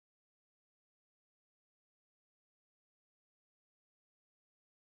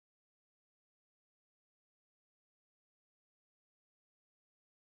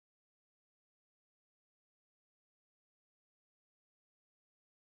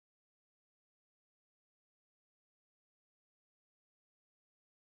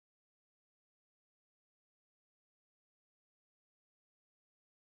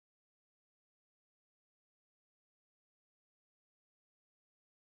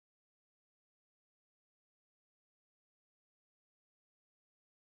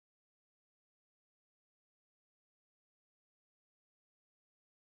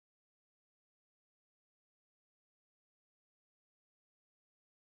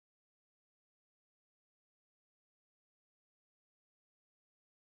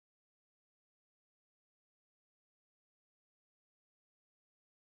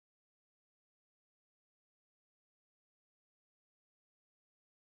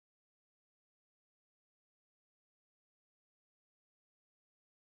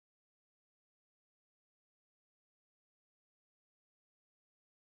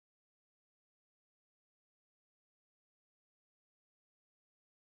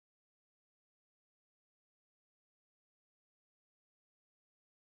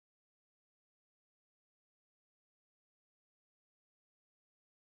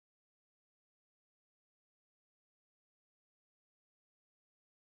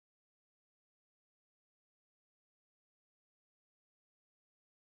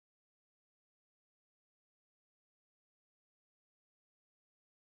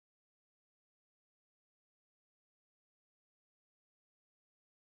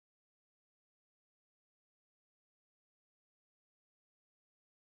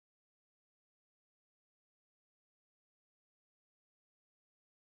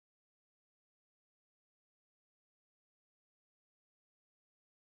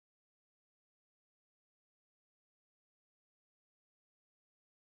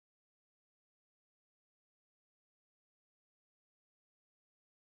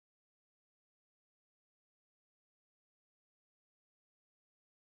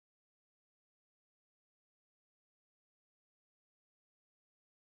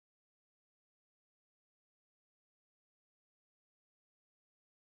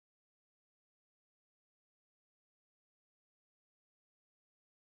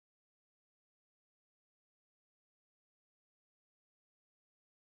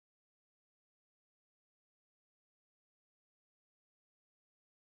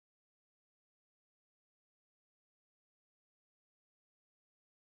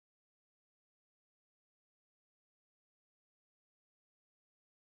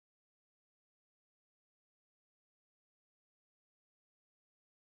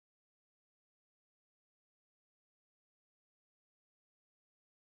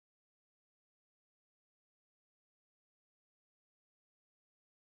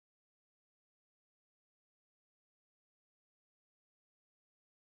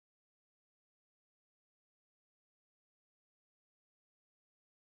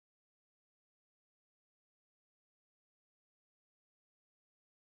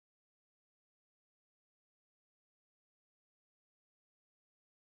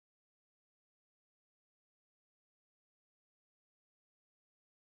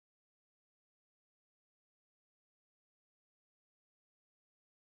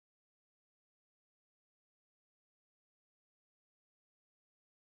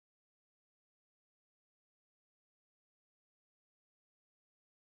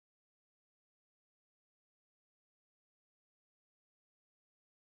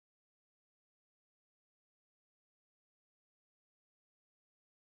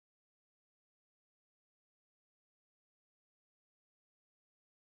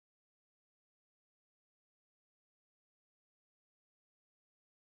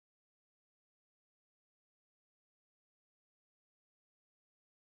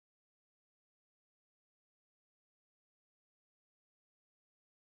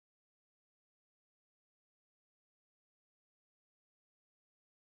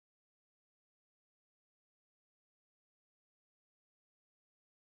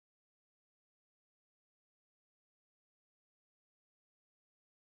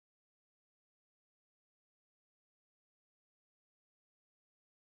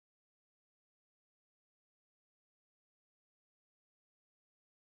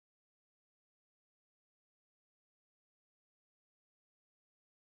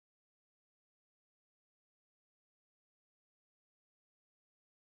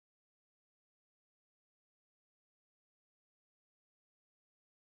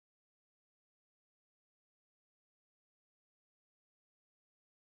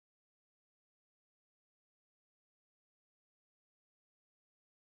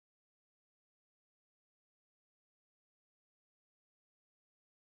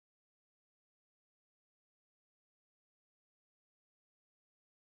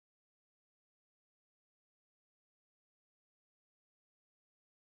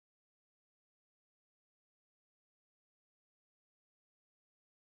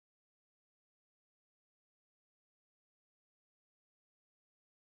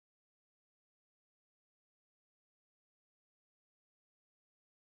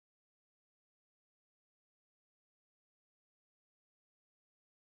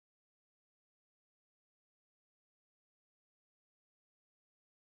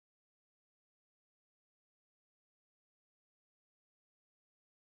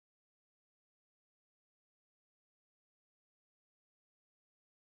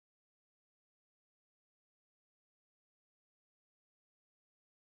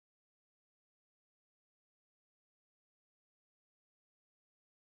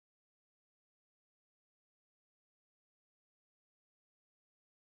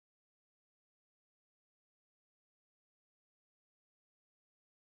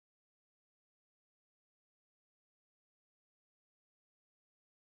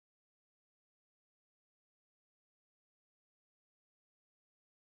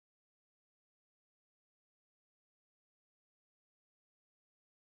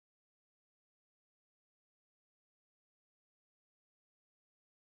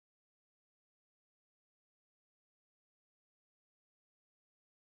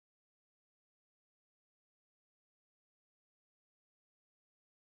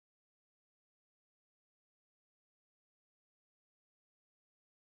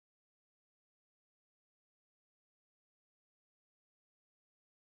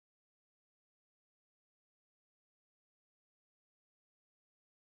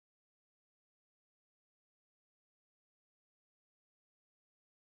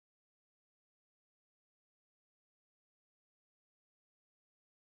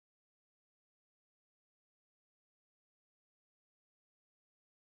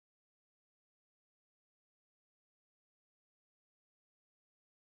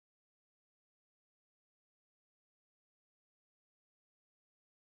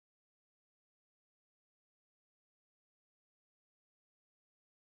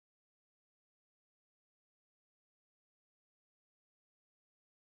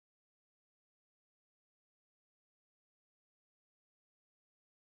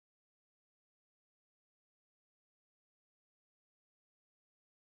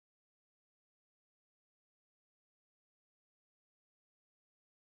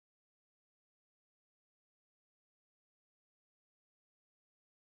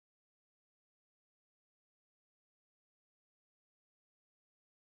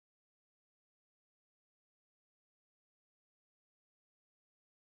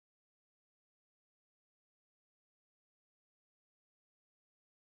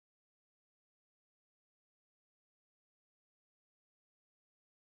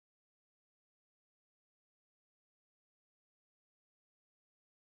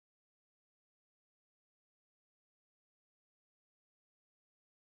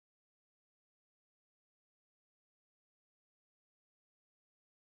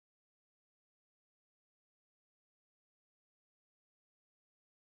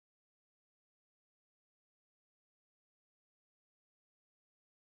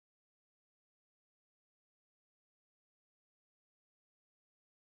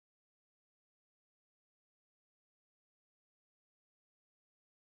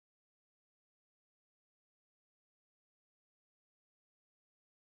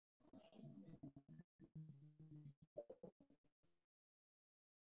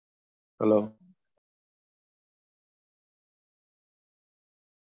Hello.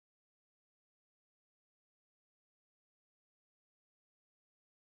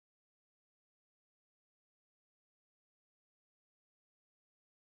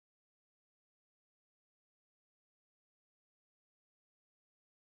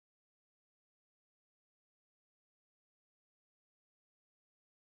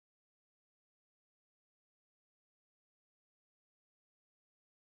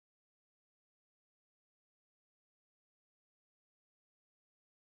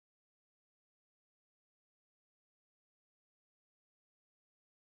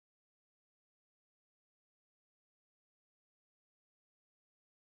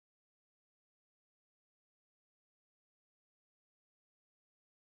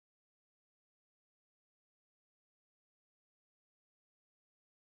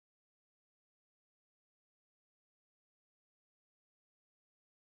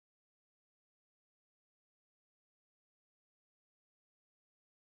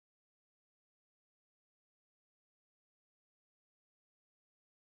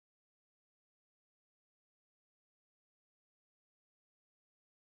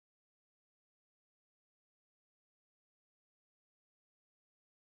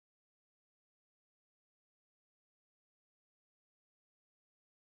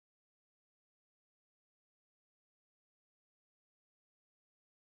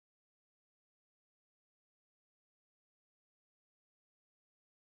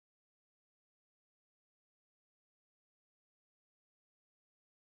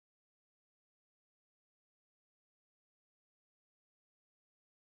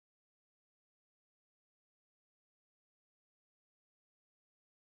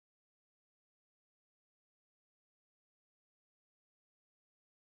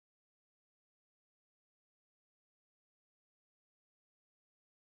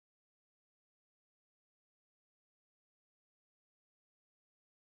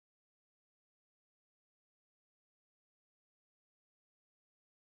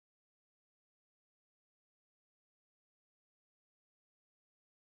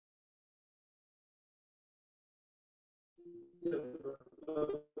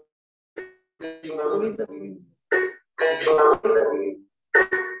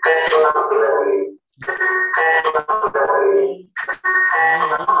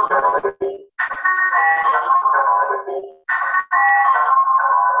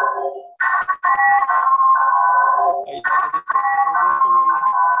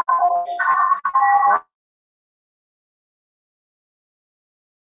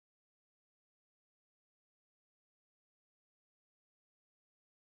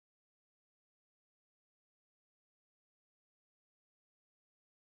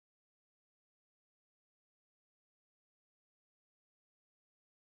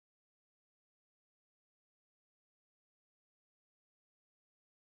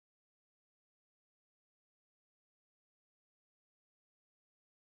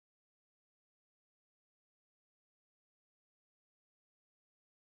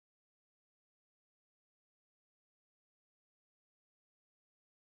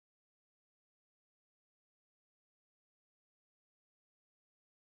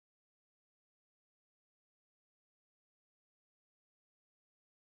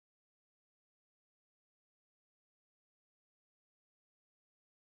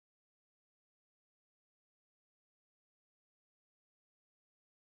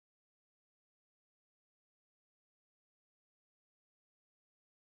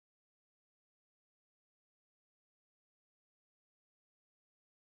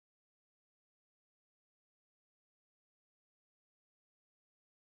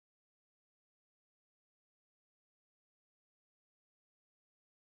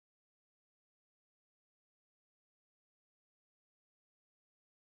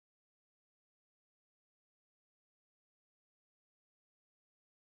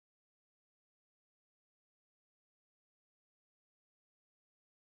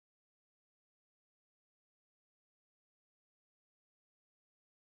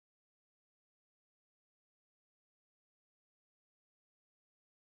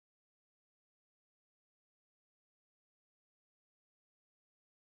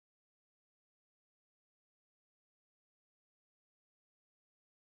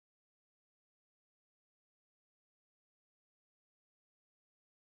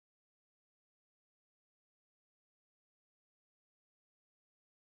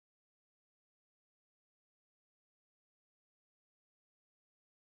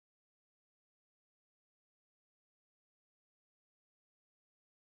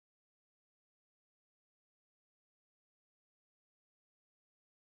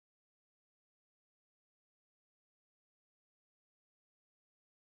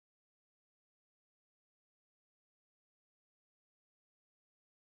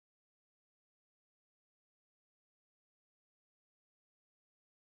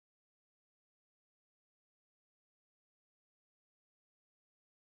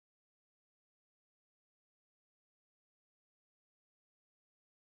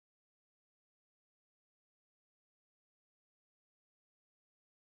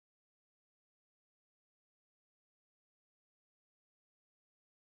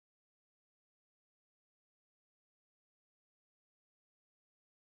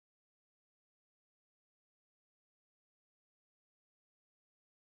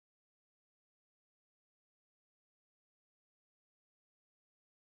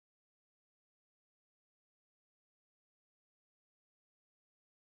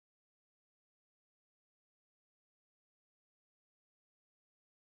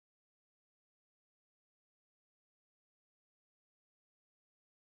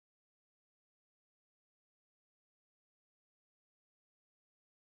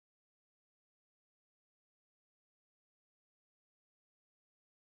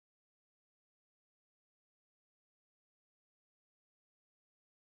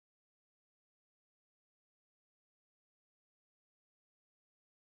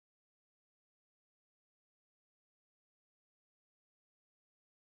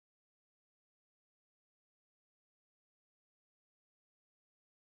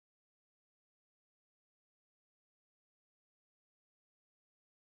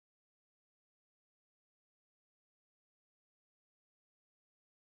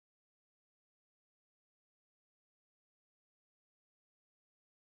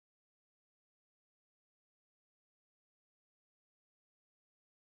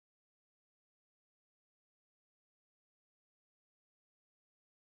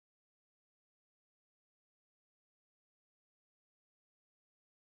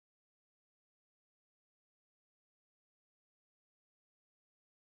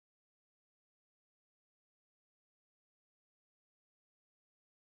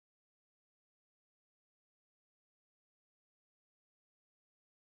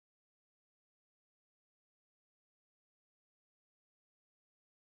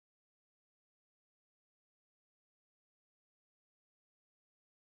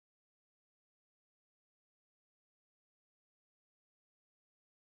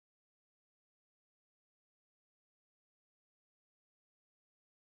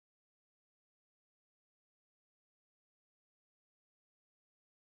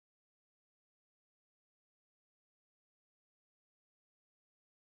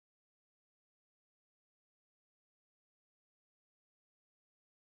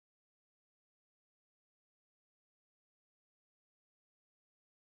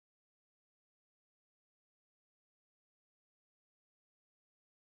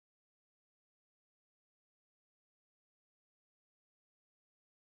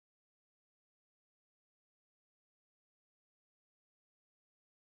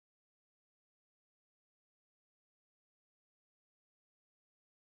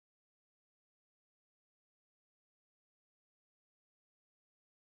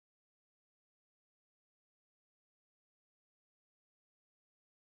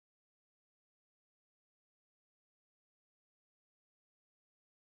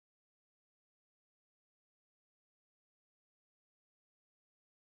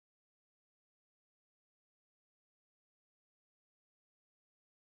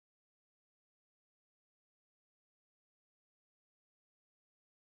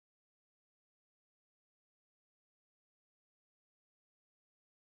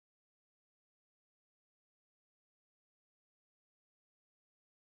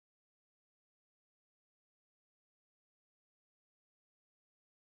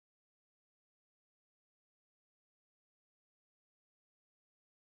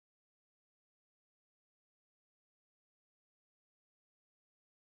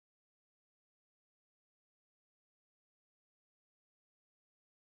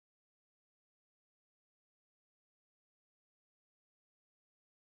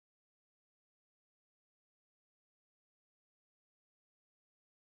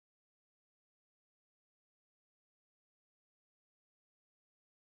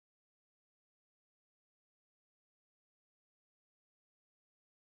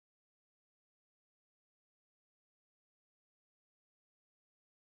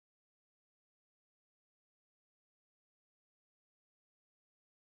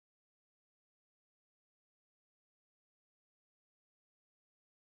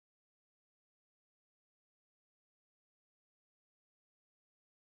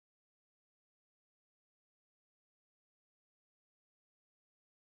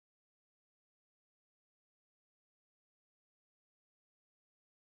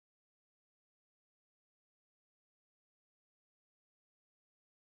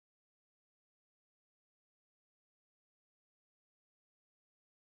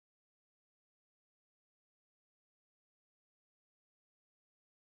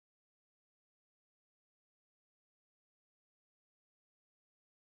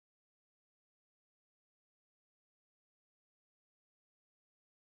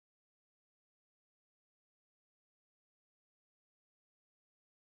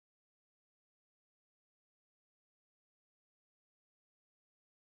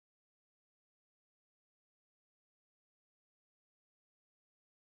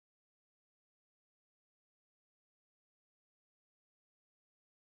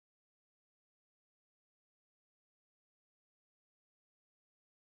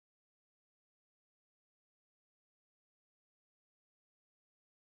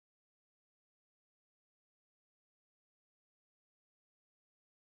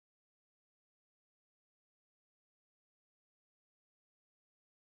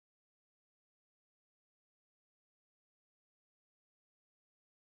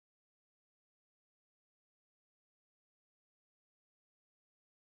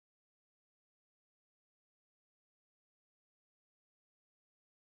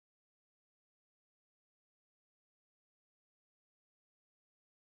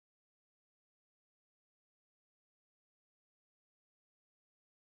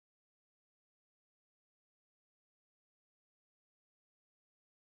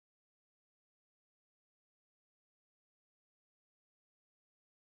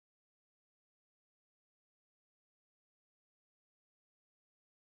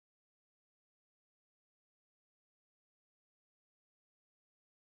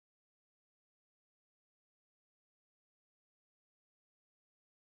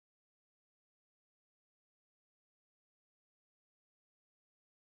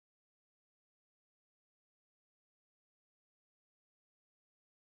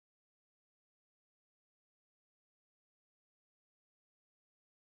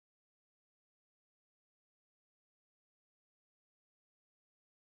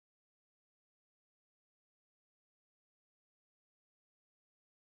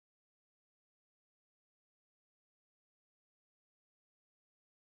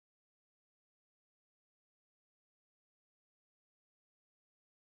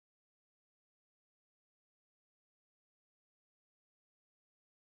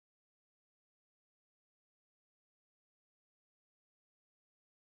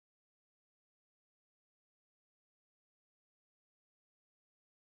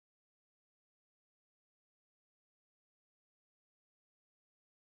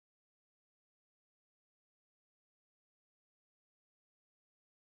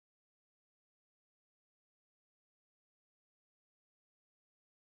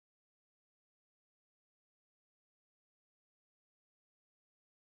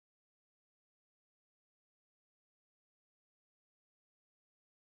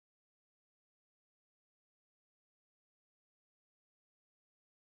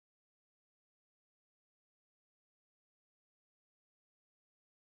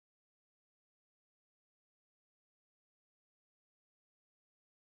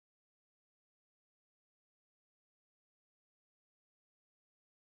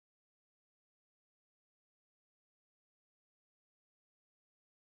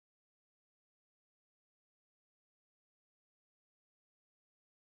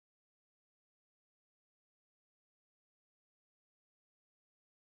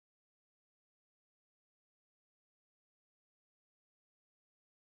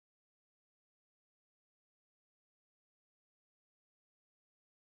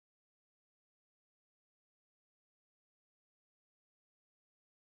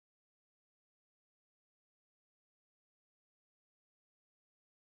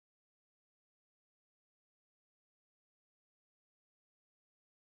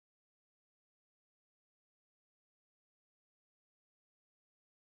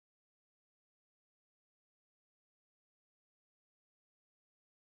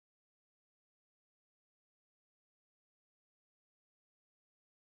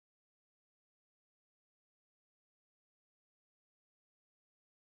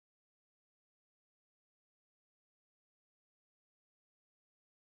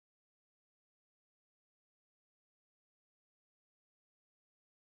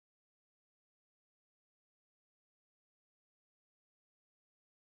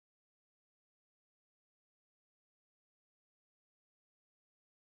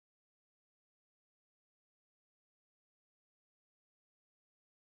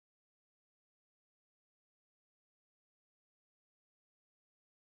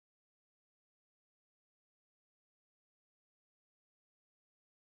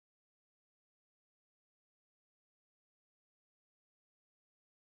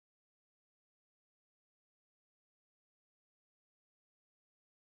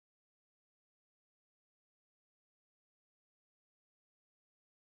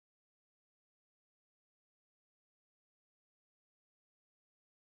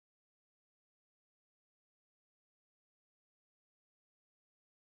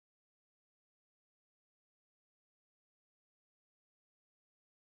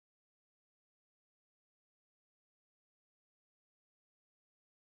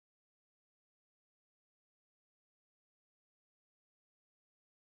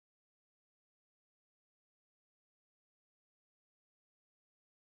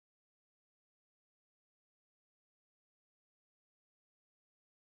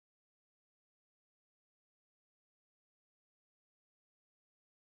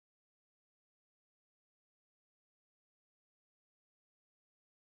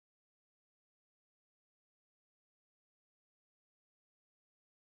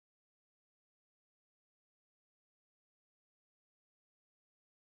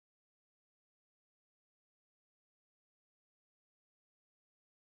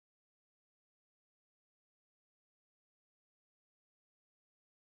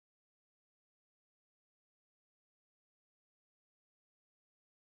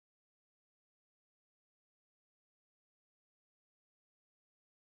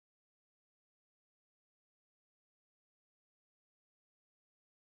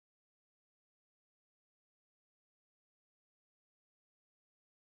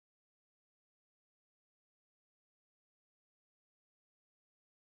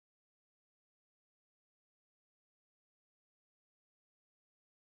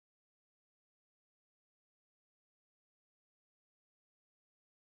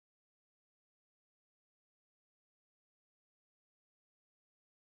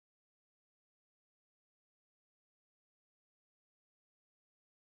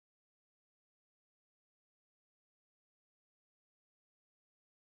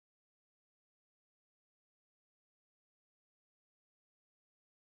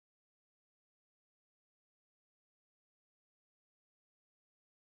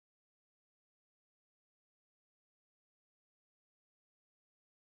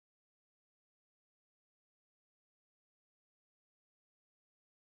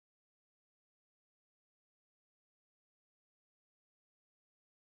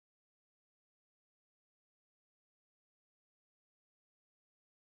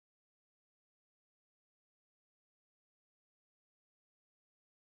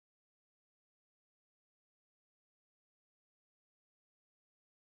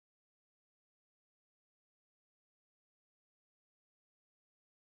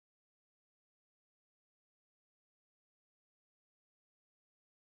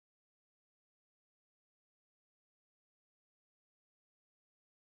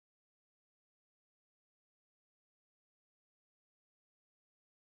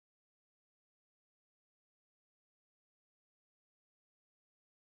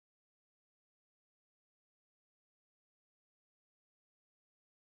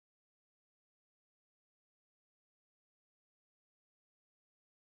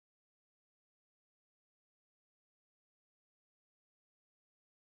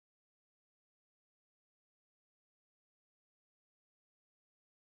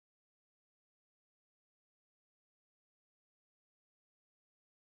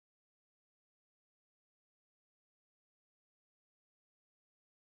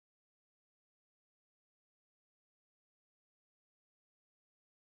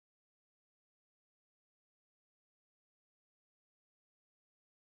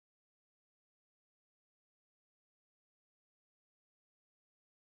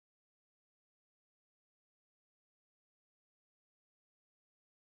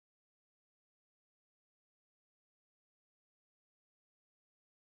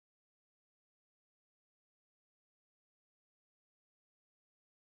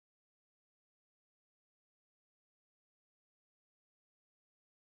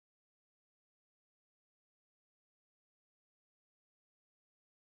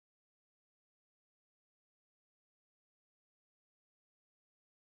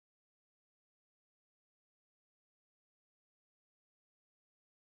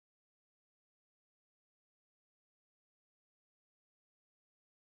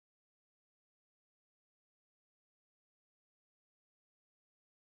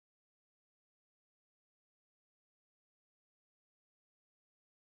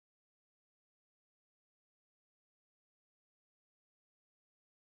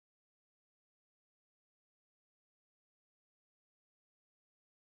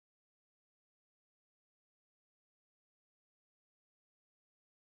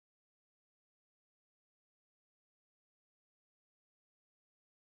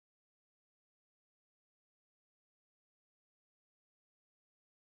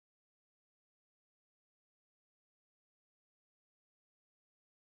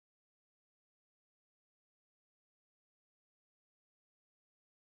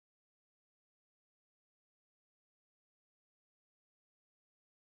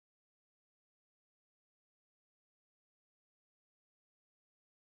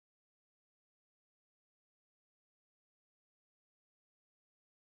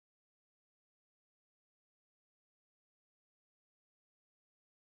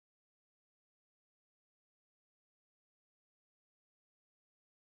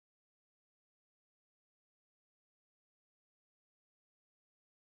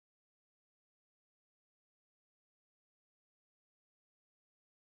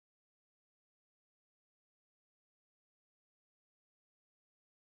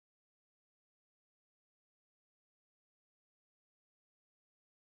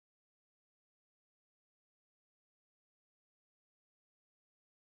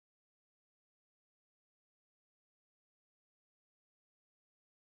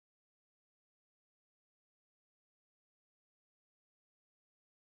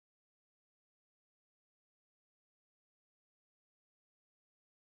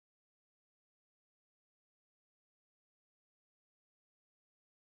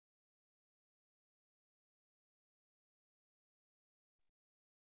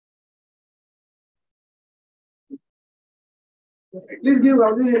 Please give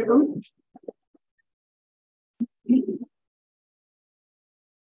Ravi welcome.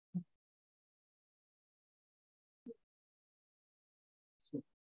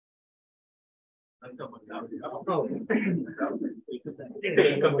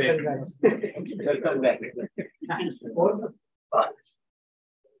 Welcome back.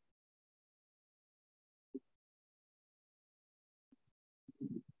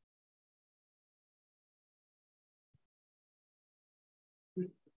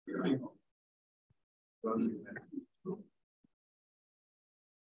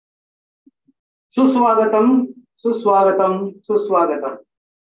 Suswagatam, Suswagatam, Suswagatam.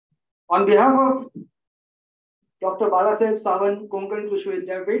 On behalf of Dr. Balasaheb Sawant, Konkan Krishi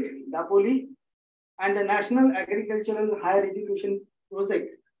Vidyapeeth, Dapoli, and the National Agricultural Higher Education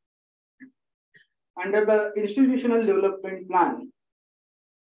Project under the Institutional Development Plan.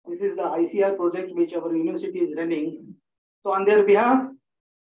 This is the ICR project which our university is running. So on their behalf,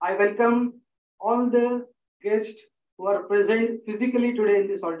 I welcome all the guests who are present physically today in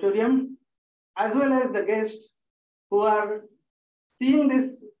this auditorium, as well as the guests who are seeing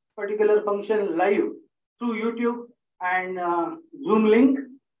this particular function live through YouTube and Zoom link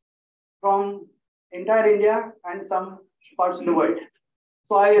from entire India and some parts of the world.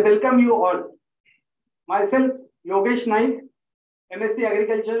 So I welcome you all. Myself, Yogesh Naik, MSc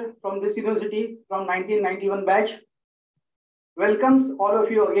Agriculture from this university from 1991 batch, welcomes all of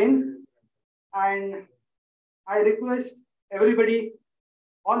you again, and I request everybody,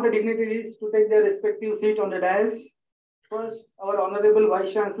 all the dignitaries, to take their respective seat on the dais. First, our Honorable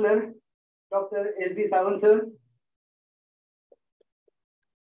Vice Chancellor, Dr. S.D. Sawant sir.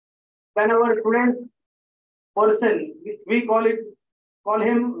 Then our student person, we call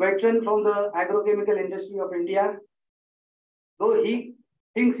him veteran from the agrochemical industry of India. Though he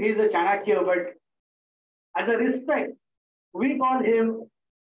thinks he is a Chanakya, but as a respect, we call him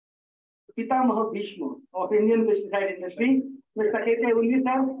Pitamaha Bhishma of Indian pesticide industry. Mr. K.K. Unni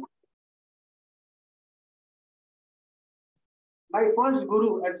sir. My first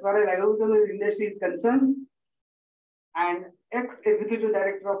guru as far as agrochemical industry is concerned, and ex-executive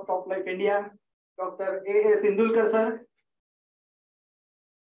director of Top Life India, Dr. A.S. Indulkar sir.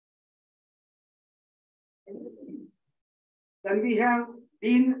 Then we have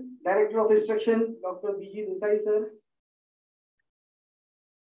Dean, Director of Instruction, Dr. B.G. Desai sir.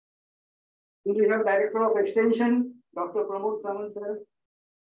 Then we have Director of Extension, Dr. Pramod Sawant sir.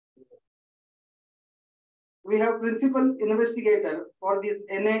 We have Principal Investigator for this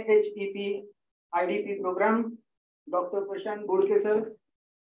NAHEP IDP program, Dr. Prashant Bodke sir.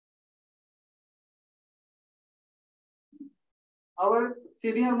 Our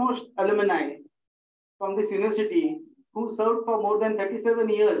senior most alumni from this university, who served for more than 37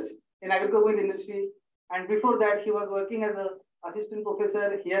 years in agricultural industry, and before that he was working as an assistant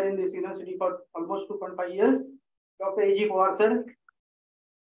professor here in this university for almost 2.5 years, Dr. A.G. Pawar sir.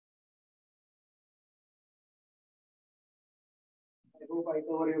 I hope I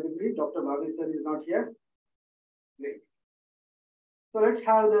cover everybody. Dr. Bhavi sir is not here. Great. So let's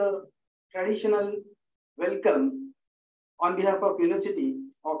have the traditional welcome on behalf of University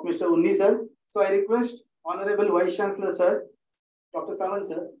of Mr. Unni sir. So I request Honorable Vice Chancellor sir, Dr. Sawant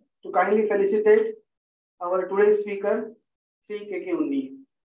sir, to kindly felicitate our today's speaker, Sri K.K. Unni.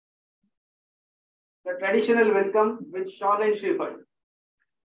 The traditional welcome with shawl and shriffle.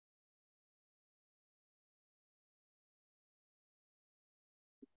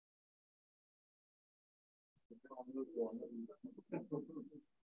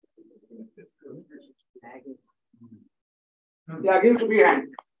 Yeah, give big hand.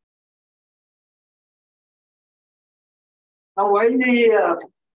 Now, while the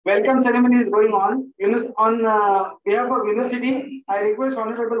welcome ceremony is going on behalf of university, I request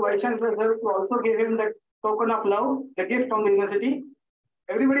Honorable Vice Chancellor sir to also give him that token of love, the gift from the university.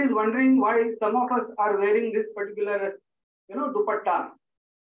 Everybody is wondering why some of us are wearing this particular, dupatta.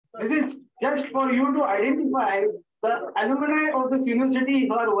 This is just for you to identify the alumni of this university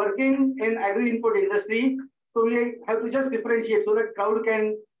who are working in agri-input industry. So we have to just differentiate so that crowd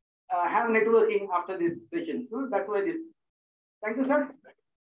can have networking after this session. So that's why this. Thank you, sir.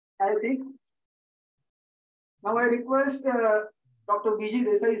 I think. Now I request Dr. B.G.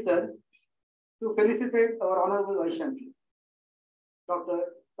 Desai, sir, to felicitate our Honorable Vice Chancellor, Dr.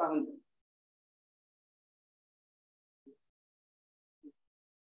 Sawant.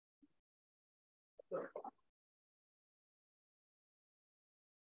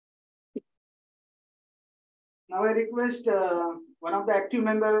 Now I request one of the active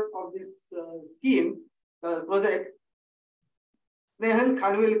members of this scheme, project, Snehal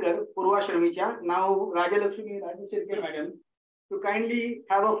Khanwilkar, Purva Sharmicha, now Rajalakshmi Rajeshekar madam, to kindly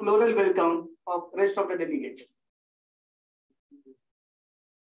have a floral welcome of rest of the delegates.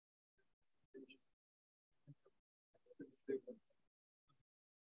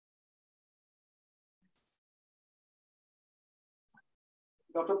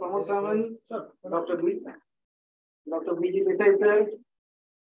 Dr. Pramod Sawant, Dr. Vidyapeeth sir,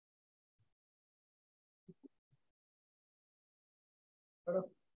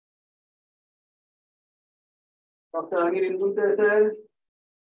 Dr. Agri sir,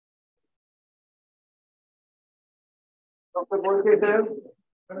 Dr. Bolke sir,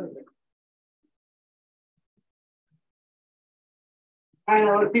 and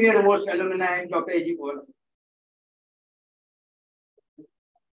our senior most alumni, Dr. A.G. Paul.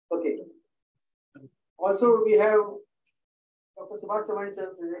 Okay. Also, we have Dr. Subhash Sawant sir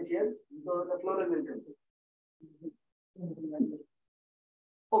present here. So the floor is welcome.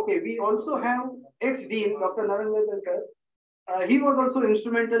 Okay, we also have ex-dean, Dr. Narendra sir. He was also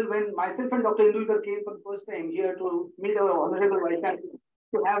instrumental when myself and Dr. Indulkar came for the first time here to meet our honorable vice chancellor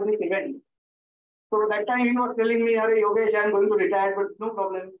to have this event. So that time he was telling me, "Arey Yogesh, I am going to retire, but no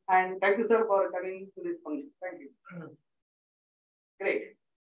problem." And thank you, sir, for coming to this function. Thank you. Great.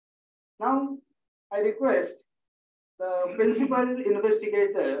 Now, I request the principal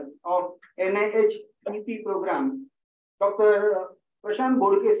investigator of NIHEP program, Dr. Prashant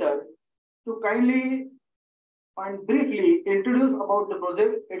Bolke sir, to kindly and briefly introduce about the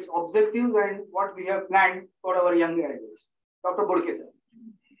project, its objectives, and what we have planned for our young graduates. Dr. Bolke sir.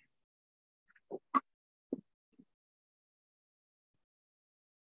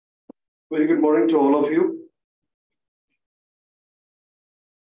 Very good morning to all of you.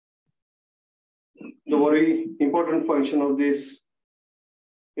 The very important function of this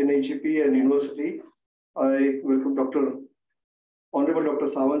NHEP and university, I welcome Honorable Dr.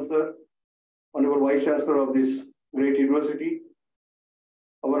 Sawant sir, Honorable Vice Chancellor of this great university,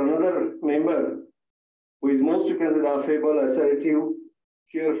 our another member who is most you can say affable, assertive,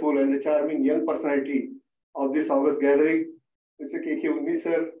 cheerful, and a charming young personality of this August gathering, Mr. K.K. Unni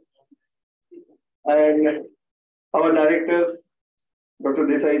sir, and our directors, Dr.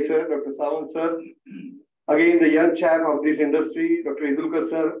 Desai sir, Dr. Sawant sir, again the young chap of this industry, Dr. Indulkar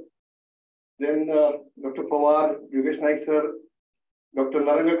sir, then Dr. Pawar, Yogesh Naik sir, Dr.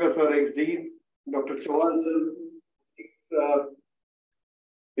 Narangaka sir, ex-dean, Dr. Chauhan sir,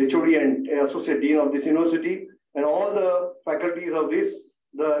 HOD and associate dean of this university, and all the faculties of this,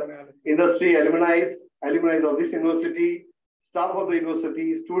 the industry, alumni of this university, staff of the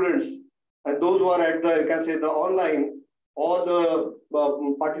university, students, and those who are at the, you can say, the online, all the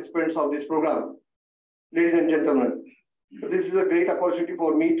participants of this program. Ladies and gentlemen, this is a great opportunity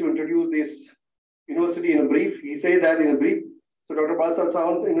for me to introduce this university in a brief. He said that in a brief. So Dr.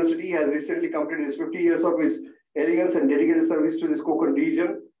 Balasaheb University has recently completed its 50 years of its elegance and dedicated service to this Konkan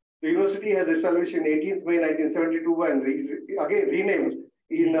region. The university has established in 18th May 1972 and again renamed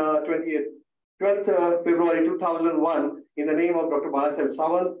in 12th February 2001 in the name of Dr. Balasaheb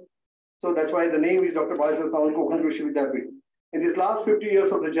Sawant. So that's why the name is Dr. Balasaheb Sawant Konkan Krishi Vidyapeeth. In these last 50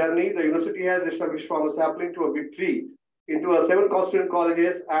 years of the journey, the university has established from a sapling to a big tree into 7 constituent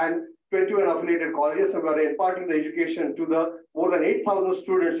colleges and 21 affiliated colleges, and we are imparting the education to the more than 8,000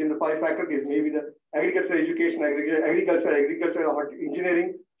 students in the 5 faculties, maybe the agriculture education, agriculture,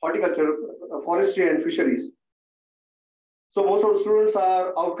 engineering, horticulture, forestry, and fisheries. So most of the students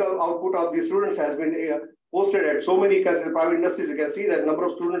are output of the students has been posted at so many private industries. You can see that number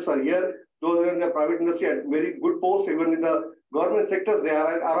of students are here. Those are in the private industry at very good post, even in the government sectors, they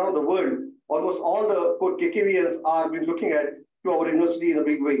are around the world. Almost all the KKVs are been looking at to our university in a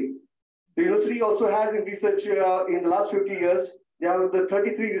big way. The university also has in research in the last 50 years, they have the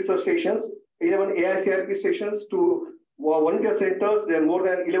 33 research stations, 11 AICRP stations, 2 volunteer centers. There are more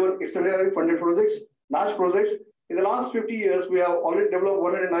than 11 externally funded projects, large projects. In the last 50 years, we have already developed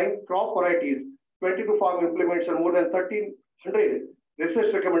 109 crop varieties, 22 farm implements, and more than 1,300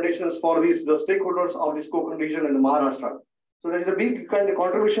 research recommendations for the stakeholders of this Konkan region and the Maharashtra. So there is a big kind of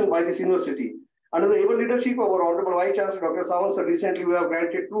contribution by this university. Under the able leadership of our Honorable Vice Chancellor, Dr. Sawant, sir, recently we have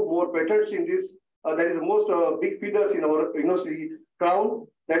granted 2 more patents in this. That is the most big feeders in our university crown.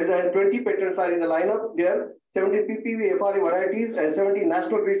 That is 20 patents are in the lineup there. 70 PPV FRE varieties and 70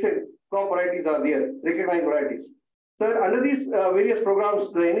 national recent crop varieties are there, recognized varieties. Sir, under these various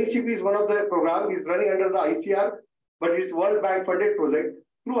programs, the NHEP is one of the programs is running under the ICR, but it's World Bank funded project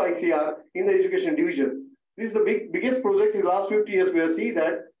through ICR in the education division. This is the biggest project in the last 50 years. We have seen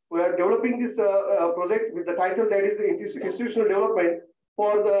that we are developing this project with the title that is institutional development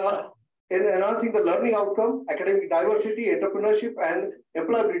for the in enhancing the learning outcome, academic diversity, entrepreneurship, and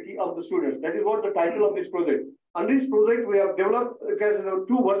employability of the students. That is what the title of this project. Under this project, we have developed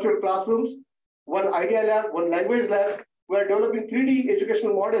two virtual classrooms, one idea lab, one language lab. We are developing 3D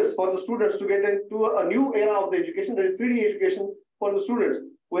educational models for the students to get into a new era of the education, that is 3D education for the students.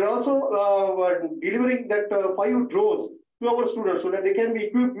 We're also delivering that 5 drones to our students so that they can be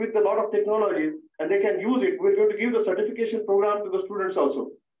equipped with a lot of technology and they can use it. We're going to give the certification program to the students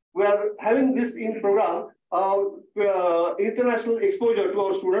also. We are having this in program, international exposure to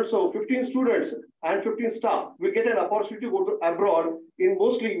our students. So 15 students and 15 staff will get an opportunity to go to abroad in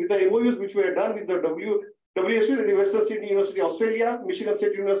mostly with the MOUs which we have done with the WSU, the Western Sydney University, Australia, Michigan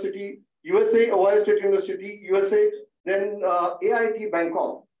State University, USA, Ohio State University, USA, then AIT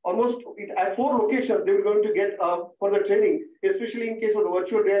Bangkok. Almost at 4 locations, they were going to get further training, especially in case of the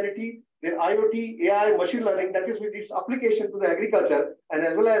virtual reality, then IoT, AI, machine learning, that is with its application to the agriculture and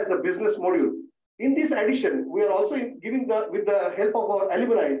as well as the business module. In this addition, we are also giving with the help of our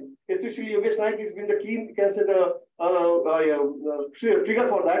alumni, especially Yogesh Naik has been the key, can say the trigger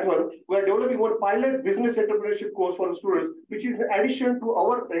for that one. We are developing one pilot business entrepreneurship course for the students, which is in addition to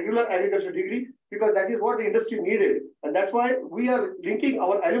our regular agriculture degree, because that is what the industry needed. And that's why we are linking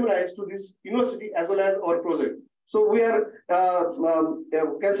our alumni to this university as well as our project. So we are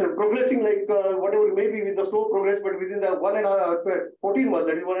progressing like whatever it may be with the slow progress, but within the 14 months,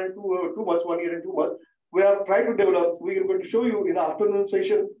 that is 1 and 2 months, 1 year and 2 months, we have tried to develop. We are going to show you in the afternoon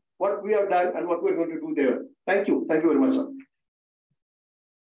session what we have done and what we are going to do there. Thank you. Thank you very much, sir.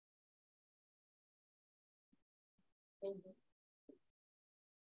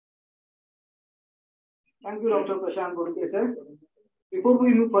 Thank you, Dr. Prashant Bodke, sir. Before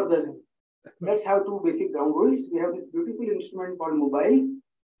we move further, let's have 2 basic ground rules. We have this beautiful instrument called mobile.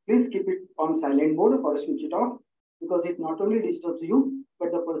 Please keep it on silent mode or switch it off because it not only disturbs you,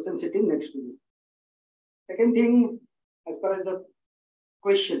 but the person sitting next to you. Second thing, as far as the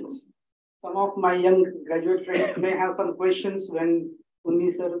questions, some of my young graduate friends may have some questions when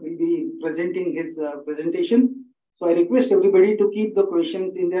Unni sir will be presenting his presentation. So I request everybody to keep the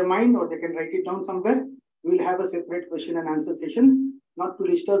questions in their mind or they can write it down somewhere. We will have a separate question and answer session, not to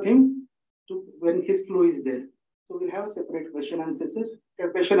disturb him when his flow is there. So we'll have a separate question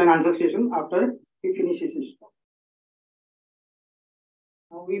and answer session after he finishes his talk.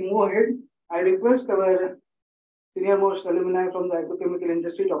 Now we move ahead. I request our senior most alumni from the agrochemical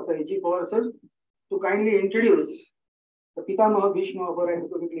industry, Dr. A.G. Pawar sir, to kindly introduce the Pitamaha Bhishma of our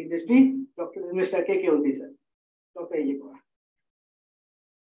agrochemical industry, Dr. Mr. K.K. Unni sir. Dr. A.G. Pawar.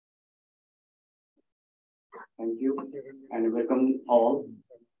 Thank you and welcome all.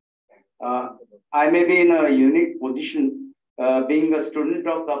 I may be in a unique position, being a student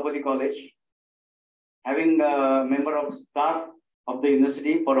of Dapoli College, having a member of staff of the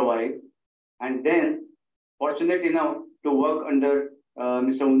university for a while, and then fortunate enough to work under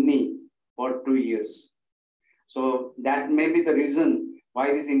Mr. Unni for 2 years. So that may be the reason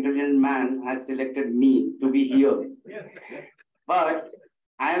why this intelligent man has selected me to be here. But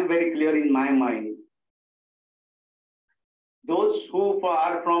I am very clear in my mind. Those who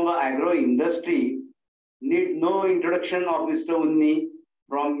are from the agro industry need no introduction of Mr. Unni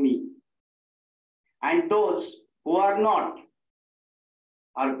from me. And those who are not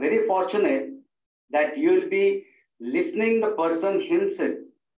are very fortunate that you will be listening the person himself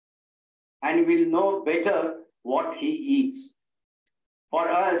and will know better what he is. For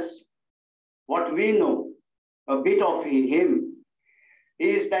us, what we know a bit of him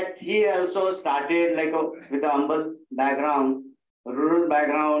is that he also started with a humble background, a rural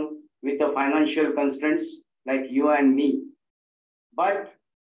background with the financial constraints like you and me, but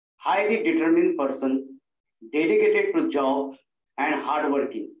highly determined person, dedicated to job and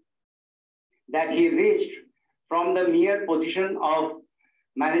hardworking. That he reached from the mere position of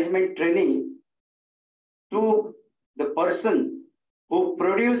management training to the person who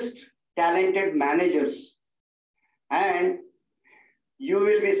produced talented managers. And you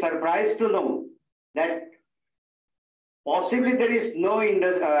will be surprised to know that possibly there is no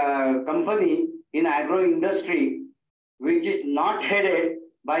company in agro industry which is not headed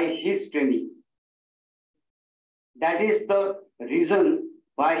by his training. That is the reason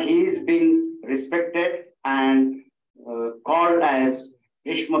why he is being respected and called as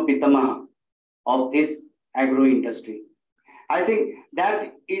Bhishma Pitamaha of this agro industry. I think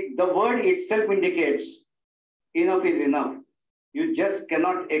that the word itself indicates enough is enough. You just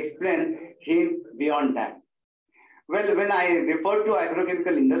cannot explain him beyond that. Well, when I refer to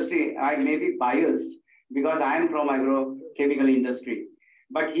agrochemical industry, I may be biased because I am from agrochemical industry.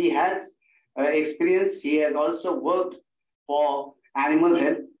 But he has experience. He has also worked for animal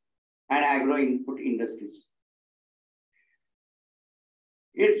health and agro input industries.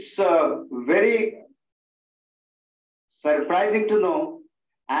 It's very surprising to know,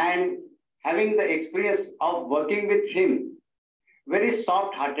 and having the experience of working with him, very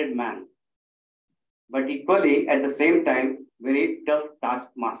soft-hearted man, but equally at the same time, very tough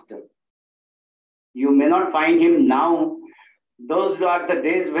taskmaster. You may not find him now. Those are the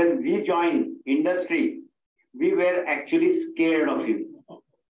days when we joined industry. We were actually scared of him.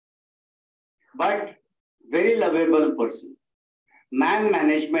 But very lovable person. Man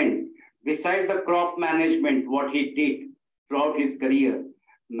management, besides the crop management, what he did throughout his career,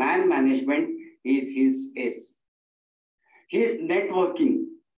 man management is his ace. His networking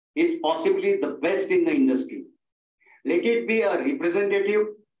is possibly the best in the industry. Let it be a representative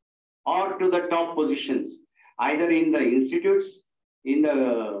or to the top positions, either in the institutes, in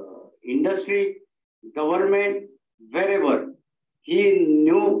the industry, government, wherever. He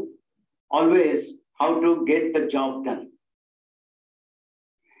knew always how to get the job done.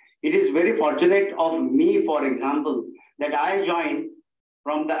 It is very fortunate of me, for example, that I joined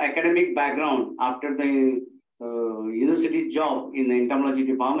from the academic background after the university job in the entomology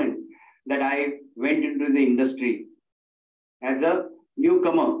department, that I went into the industry as a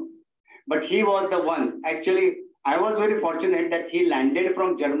newcomer. But he was the one. Actually, I was very fortunate that he landed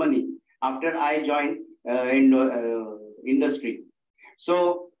from Germany after I joined industry.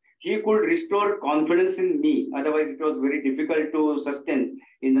 So he could restore confidence in me. Otherwise, it was very difficult to sustain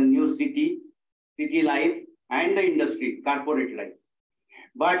in the new city life and the industry, corporate life.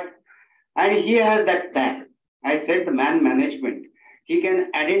 And he has that tact. I said the man management. He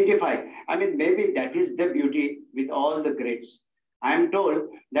can identify. I mean, maybe that is the beauty with all the greats. I am told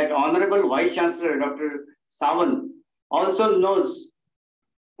that Honorable Vice Chancellor Dr. Sawant also knows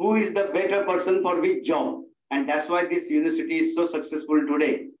who is the better person for which job. And that's why this university is so successful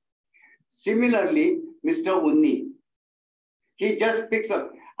today. Similarly, Mr. Unni, he just picks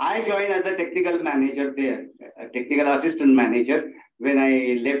up. I joined as a technical manager there, a technical assistant manager when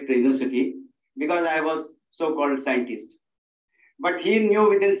I left the university because I was so-called scientist. But he knew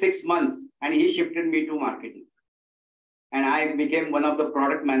within 6 months and he shifted me to marketing. And I became one of the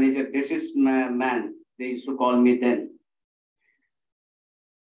product manager. This is man, they used to call me then.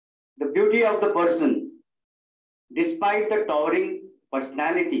 The beauty of the person, despite the towering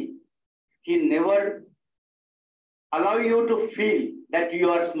personality, he never allow you to feel that you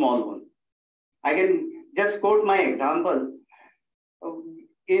are small one. I can just quote my example.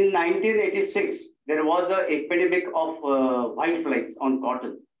 In 1986, there was an epidemic of whiteflies on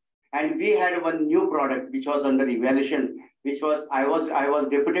cotton. And we had one new product which was under evaluation, which was, I was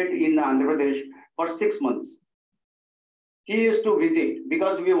deputed in Andhra Pradesh for 6 months. He used to visit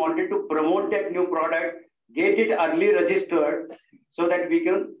because we wanted to promote that new product, get it early registered so that we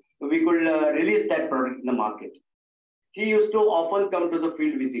could release that product in the market. He used to often come to the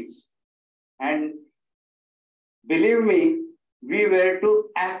field visits. And believe me, we were to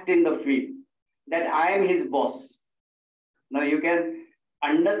act in the field that I am his boss. Now you can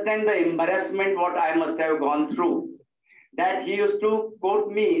understand the embarrassment what I must have gone through. That he used to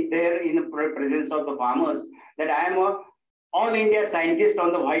quote me there in the presence of the farmers that I am a all India scientist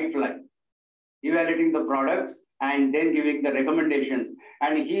on the whitefly, evaluating the products and then giving the recommendations.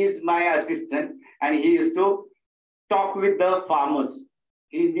 And he is my assistant and he used to talk with the farmers.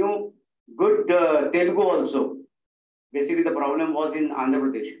 He knew good Telugu also. Basically the problem was in Andhra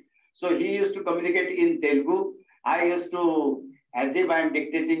Pradesh. So he used to communicate in Telugu. I used to, as if I am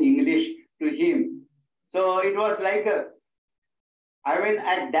dictating English to him. So it was like,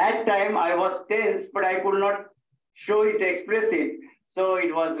 at that time I was tense, but I could not show it, express it. So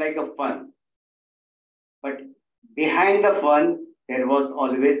it was like a fun. But behind the fun, there was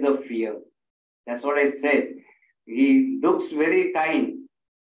always a fear. That's what I said. He looks very kind,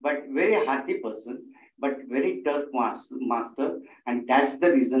 but very hearty person, but very tough master. And that's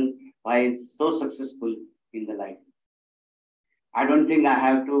the reason why he's so successful in the life. I don't think I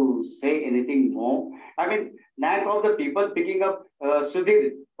have to say anything more. I mean, knack of the people picking up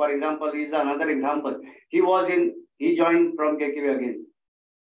Sudhir, for example, is another example. He joined from KKV again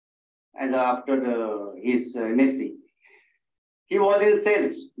as after his MSc. He was in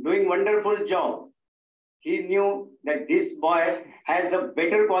sales, doing wonderful job. He knew that this boy has a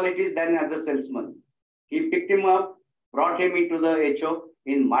better qualities than as a salesman. He picked him up, brought him into the HO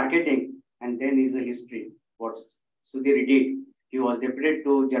in marketing, and then is a history. What Sudhir did. He was deputed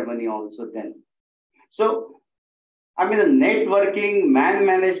to Germany also then. So, I mean, the networking, man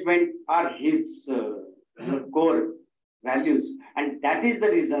management are his core values. And that is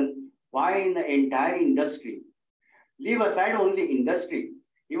the reason why in the entire industry, leave aside only industry,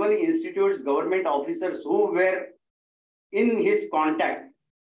 Even institutes, government officers who were in his contact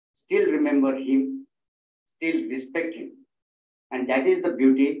still remember him, still respect him. And that is the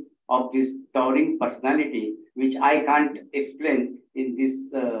beauty of this towering personality, which I can't explain in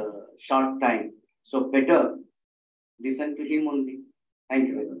this short time. So better listen to him only. Thank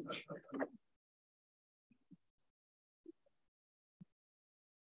you very much.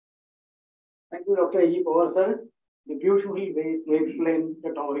 Thank you, Dr. E. Pawar, sir. The beautiful way to explain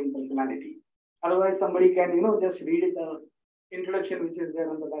the towering personality. Otherwise, somebody can, just read the introduction which is there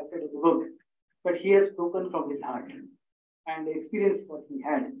on the back side of the book. But he has spoken from his heart and the experience what he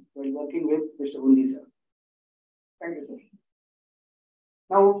had while working with Mr. Undi, sir. Thank you, sir.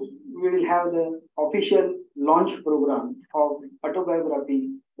 Now we will have the official launch program of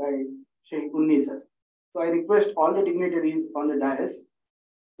autobiography by Shri Unni, sir. So I request all the dignitaries on the dais.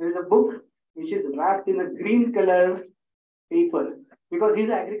 There is a book which is wrapped in a green color paper because he's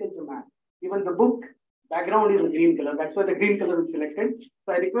an agriculture man. Even the book background is a green color. That's why the green color is selected.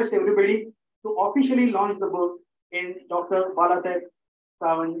 So I request everybody to officially launch the book in Dr. Balasaheb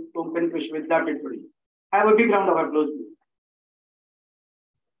Sawant Konkan Krishi Vidyapeeth. Have a big round of applause, please.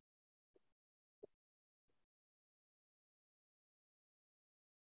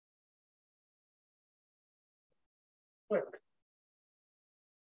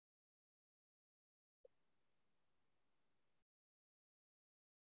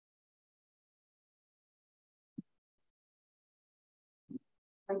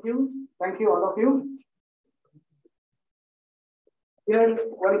 Thank you. Thank you, all of you. Here,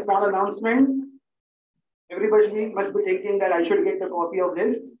 one small announcement. Everybody must be thinking that I should get a copy of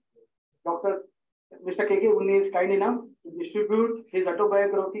this. Mr. K.K. Unni is kind enough to distribute his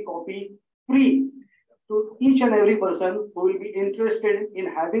autobiography copy free to each and every person who will be interested in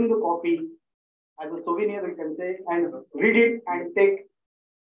having the copy as a souvenir, we can say, and read it and take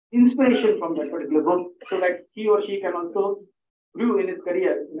inspiration from that particular book so that he or she can also grew in his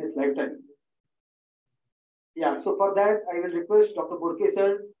career in his lifetime. Yeah, so for that, I will request Dr. Burke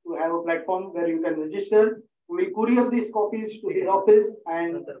sir to have a platform where you can register. We will courier these copies to his office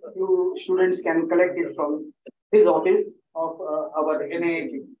and you students can collect it from his office of our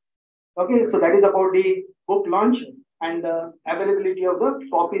NIH. Okay, so that is about the book launch and the availability of the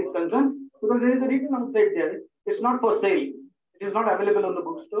copies concerned. Because there is a written outside there, it's not for sale. It is not available on the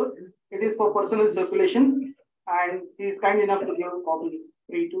bookstore. It is for personal circulation. And he is kind enough to give copies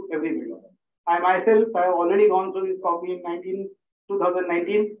free to everybody. I myself have already gone through this copy in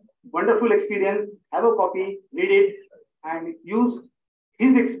 2019. Wonderful experience. Have a copy, read it, and use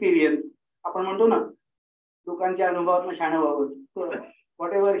his experience. आपण म्हणतो ना लोकांच्या अनुभवातून शाणा व्हावं. So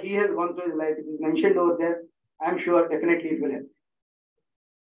whatever he has gone through his life, it is mentioned over there. I am sure definitely it will help.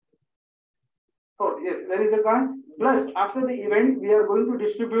 Oh yes, there is a card. Plus, after the event, we are going to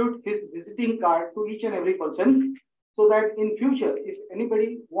distribute his visiting card to each and every person so that in future, if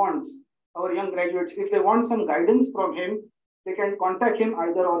anybody wants, our young graduates, if they want some guidance from him, they can contact him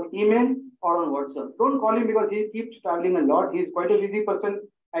either on email or on WhatsApp. Don't call him because he keeps traveling a lot. He's quite a busy person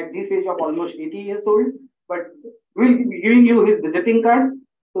at this age of almost 80 years old, but we'll be giving you his visiting card.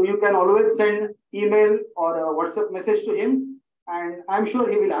 So you can always send email or a WhatsApp message to him. And I'm sure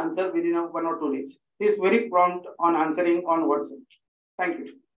he will answer within 1 or 2 days. He is very prompt on answering on WhatsApp. Thank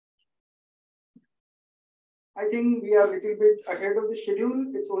you. I think we are a little bit ahead of the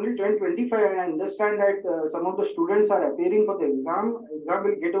schedule. It's only 10:25 and I understand that some of the students are appearing for the exam. Exam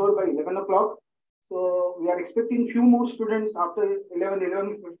will get over by 11 o'clock. So we are expecting few more students after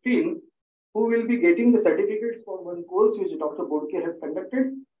 11:15 who will be getting the certificates for one course which Dr. Bodke has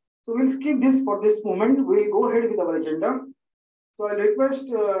conducted. So we'll skip this for this moment. We'll go ahead with our agenda. So I request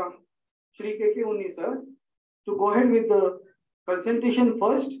Shri K.K. Unni sir to go ahead with the presentation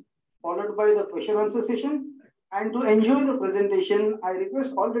first, followed by the question answer session. And to enjoy the presentation, I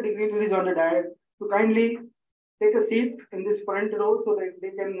request all the dignitaries on the dais to kindly take a seat in this front row so that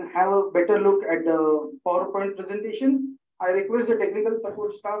they can have a better look at the PowerPoint presentation. I request the technical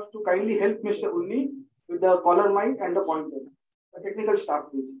support staff to kindly help Mr. Unni with the collar mic and the pointer. The technical staff,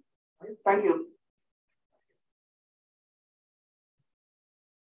 please. Thank you.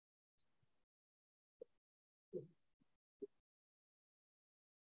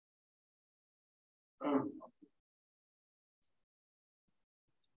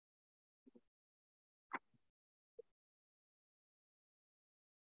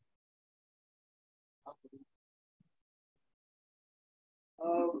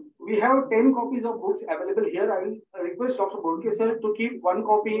 we have 10 copies of books available here. I will request Dr. Bodke sir to keep one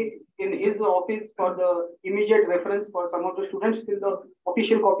copy in his office for the immediate reference for some of the students till the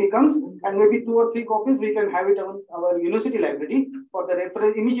official copy comes, and maybe 2 or 3 copies we can have it on our university library for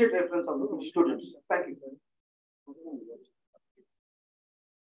the immediate reference of the students. Thank you.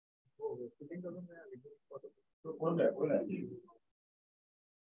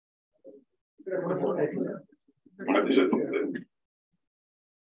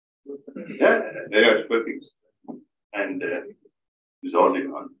 Yeah, they are working. And it's only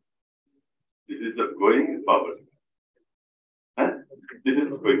on. This is the going forward. Huh? This is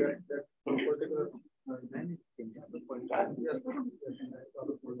going. Okay.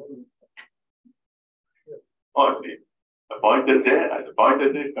 Oh, see. The pointer there and the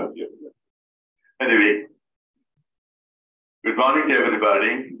pointer there comes here. Anyway, good morning to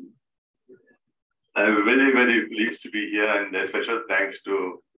everybody. I'm very, very pleased to be here, and a special thanks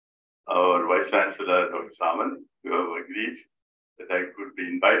to our Vice Chancellor, Dr. Sawant, who have agreed that I could be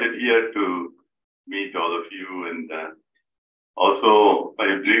invited here to meet all of you. And also,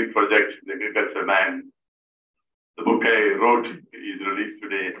 my dream project, The Agriculture Man, the book I wrote is released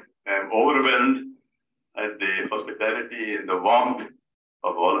today. I'm overwhelmed at the hospitality and the warmth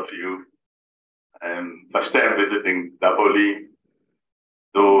of all of you. I'm first time visiting Dapoli,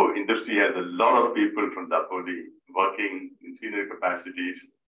 though industry has a lot of people from Dapoli working in senior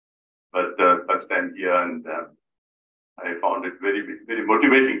capacities. But first time here, and I found it very, very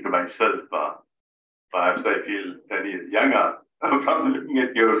motivating to myself. Perhaps I feel 10 years younger from looking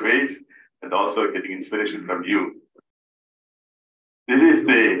at your face and also getting inspiration from you. This is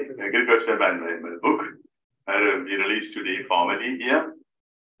the Agriculture Man, my book. I will be released today formally here,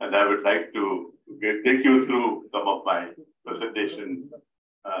 and I would like to take you through some of my presentation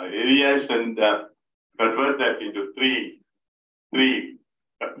areas and convert that into three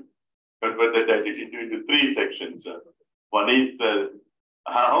sections. One is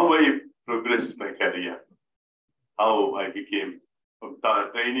how I progressed my career, how I became from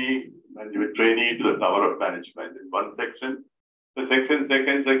management trainee to the tower of management in one section. The second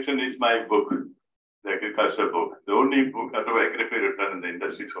section is my book, the agriculture book, the only book autobiography written in the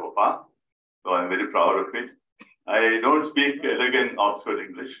industry so far. So I'm very proud of it. I don't speak elegant Oxford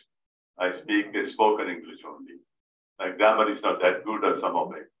English. I speak spoken English only. My grammar is not that good as some of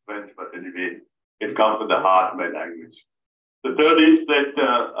my French, but anyway, it comes from the heart of my language. The third is that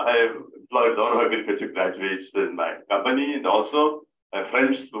I have employed a lot of agriculture graduates in my company, and also my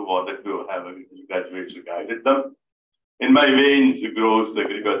friends who wanted to have agriculture graduates who guided them. In my veins grows the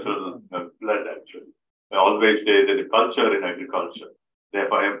agricultural blood, actually. I always say that the culture in agriculture.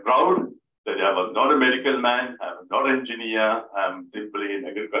 Therefore, I am proud that I was not a medical man, I'm not an engineer, I'm simply an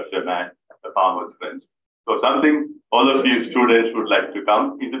agriculture man, a farmer's friend. So something all of you students would like to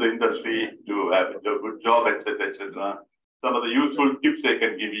come into the industry to have a good job, etc., etc. Some of the useful tips I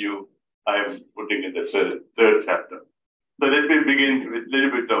can give you, I am putting in the third chapter. So let me begin with a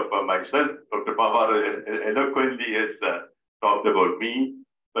little bit of myself. Dr. Pawar eloquently has talked about me,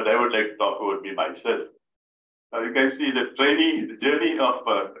 but I would like to talk about me myself. You can see the journey of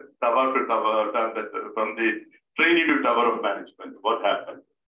tower to tower, from the trainee to tower of management. What happened?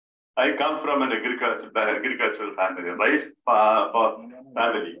 I come from an agricultural family, rice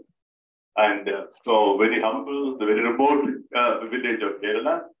family. And so very humble, the very remote village of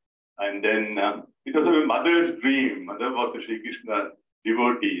Kerala. And then it was my mother's dream. Mother was a Sri Krishna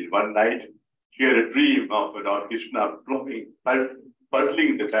devotee. One night, she had a dream of Lord Krishna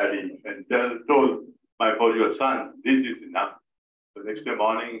puddling the paddy and told my 4-year-old son, this is enough. The next day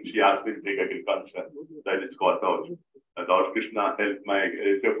morning, she asked me to take agriculture. That is got out. Lord Krishna helped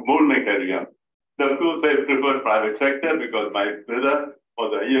to mold my career. Of course, I preferred private sector because my brother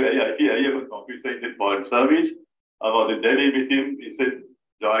was a IAS officer in foreign service. I was in Delhi with him. He said,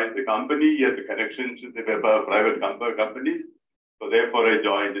 join the company. He had the connections with the private companies. So therefore, I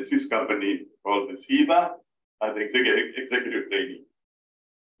joined the Swiss company called the SIBA as executive trainee.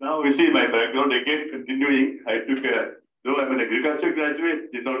 Now we see my background again continuing. I took though I'm an agriculture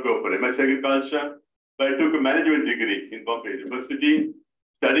graduate, did not go for MS agriculture, but I took a management degree in Bombay University,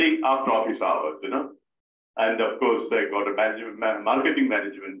 studying after office hours, And of course, I got a marketing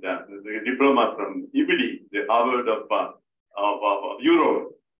management diploma from EBD, the Harvard of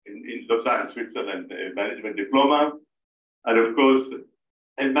Europe in Lausanne, Switzerland, a management diploma. And of course,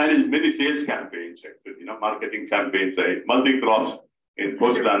 I managed many sales campaigns, actually, marketing campaigns, multi-crops in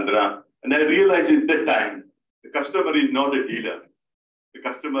Coastal Andhra. And I realized at that time, the customer is not a dealer. The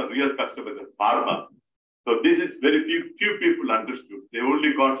real customer is a farmer. So this is very few people understood. They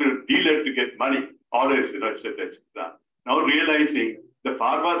only consider dealer to get money, orders, etc., etc. Now realizing the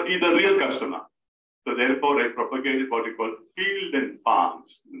farmer is the real customer. So therefore, I propagated what we call field and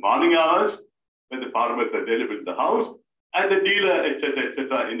farms. In the morning hours, when the farmer is available in the house, and the dealer,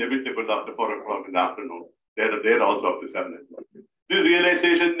 etc., inevitable after 4 o'clock in the afternoon. They're there also up to 7 o'clock. This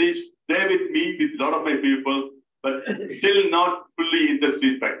realization is there with me, with a lot of my people, but still not fully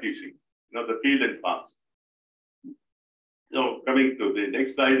industry practicing, the field and farms. So coming to the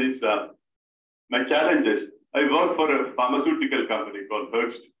next slide is my challenges. I work for a pharmaceutical company called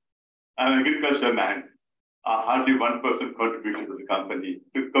Hearst. I'm an agriculture man. Hardly 1% contribution to the company.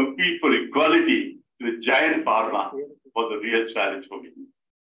 To compete for equality with giant pharma was a real challenge for me.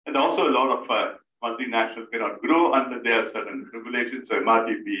 And also a lot of multinationals cannot grow under their certain regulations, so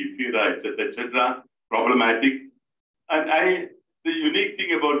MRTP, FIRA, etc., problematic. And the unique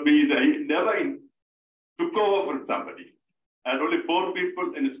thing about me is I never took over from somebody. I had only 4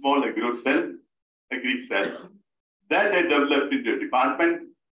 people in a small agri cell. That I developed into a department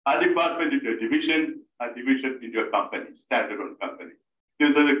into a division, a division into a company, standalone company.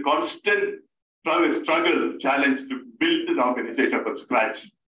 This is a constant struggle, challenge to build an organization from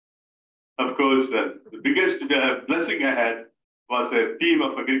scratch. Of course, the biggest blessing I had was a team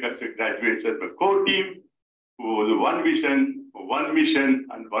of agriculture graduates, a core team who was one vision, one mission,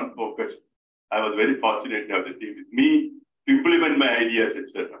 and one focus. I was very fortunate to have the team with me to implement my ideas,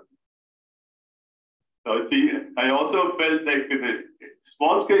 etc. So see, I also felt like the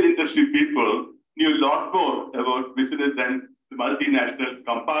small-scale industry people knew a lot more about business than the multinational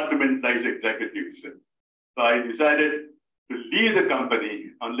compartmentalized executives. So I decided to leave the company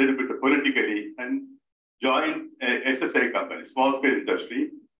a little bit politically and join a SSI company, small-scale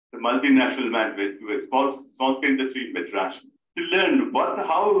industry, the multinational mandate to a small-scale industry in Madras, to learn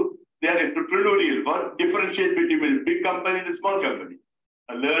how they are entrepreneurial, what differentiates between a big company and a small company.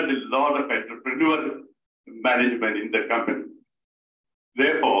 I learned a lot of entrepreneurial management in that company.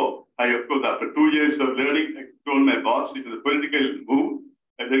 Therefore, I, of course, after 2 years of learning, I told my boss it was a political move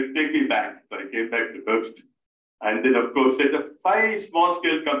and they take me back. So I came back to Hearst. And then, of course, set up 5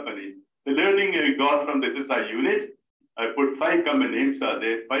 small-scale companies. The learning I got from the SSI unit, I put 5 company names are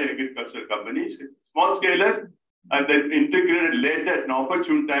there, 5 agricultural companies, small scalers, and then integrated later at an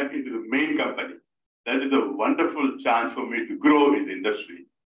opportune time into the main company. That is a wonderful chance for me to grow in the industry.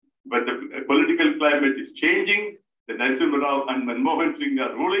 But the political climate is changing. The Narasimha Rao and Manmohan Singh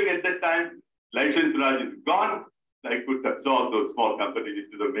are ruling at that time. License Raj is gone. I could absorb those small companies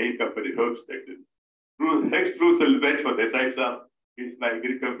into the main company, Herbst. Next Russell went for Desai is my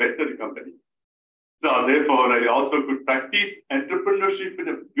agricultural veterinary company. So therefore, I also could practice entrepreneurship in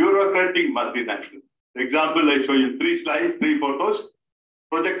a bureaucratic multinational. The example I show you 3 slides, 3 photos.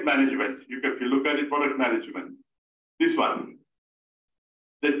 Project management. If you look at it, product management. This one.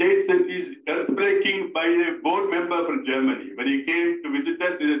 The date set is earthbreaking by a board member from Germany. When he came to visit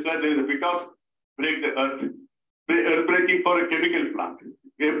us, he said there is a because break the earth. Earthbreaking for a chemical plant.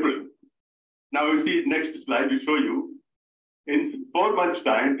 April. Now you see next slide, we show you. In 4 months'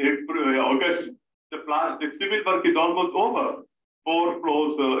 time, April, August, the civil work is almost over. 4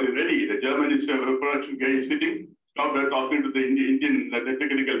 floors ready. The German production guy is sitting, talking to the Indian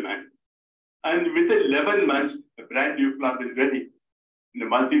technical man. And within 11 months, a brand new plant is ready. In the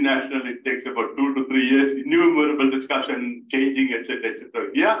multinational, it takes about 2 to 3 years, innumerable discussion, changing, etc., etc.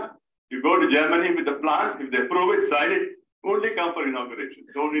 Yeah, you go to Germany with the plant, if they approve it, sign it, only come for inauguration.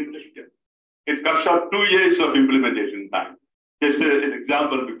 Don't interest it. It cuts out 2 years of implementation time. Just an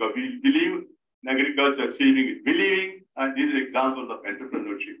example, because we believe in agriculture, saving is believing, and these are examples of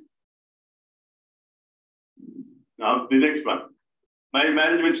entrepreneurship. Now, the next one. My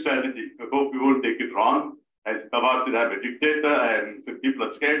management strategy. I hope you won't take it wrong. As Tawar said, I'm a dictator, and some people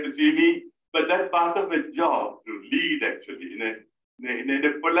are scared to see me. But that's part of my job, to lead actually in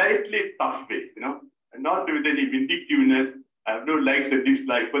a politely tough way, and not with any vindictiveness. I have no likes and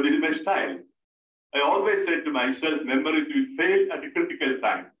dislikes, but this is my style. I always said to myself, memories will fail at a critical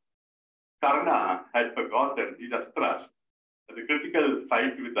time. Karna had forgotten his astras at the critical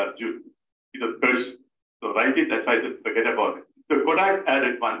fight with Arjun. It was cursed. So write it as I said, forget about it. So Kodak had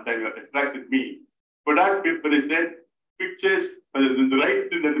at one time attracted me. Kodak people said, pictures,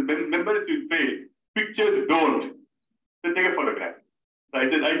 the memories will fail. Pictures don't. So take a photograph. So I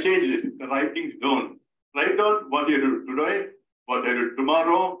said, I changed it. The writings don't. Write down what you do today, what I do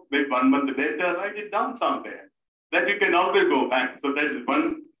tomorrow, maybe 1 month later, write it down somewhere. That you can always go back. So that is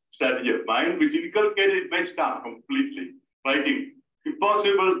one strategy of mine, which inculcated my staff completely. Writing.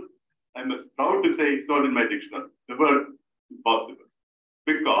 Impossible. I'm proud to say it's not in my dictionary. The word impossible.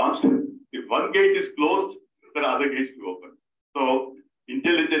 Because if one gate is closed, there are other gates to open. So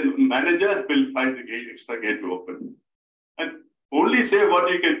intelligent manager will find the extra gate to open. And Only say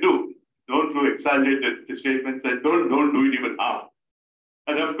what you can do. Don't do exaggerated statements and don't do it even half.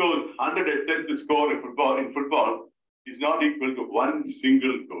 And of course, 100 attempts to score in football is not equal to one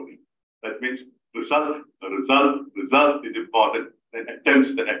single goal. That means result is important. And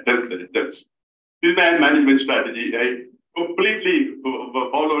attempts. This is my management strategy. I completely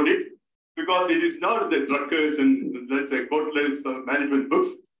followed it because it is not the drunkers and let's say Kotler's management books,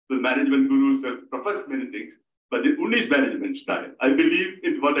 the management gurus have professed many things, but it only is management style. I believe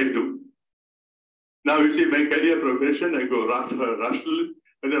in what I do. Now you see my career progression, I go rush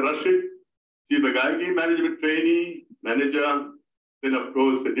it, see Bagagi, management trainee, manager, then of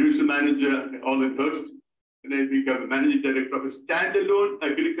course the division manager, all in Hearst, and I become a managing director of a standalone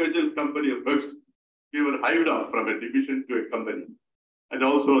agricultural company of Hearst. We were hived off from a division to a company. And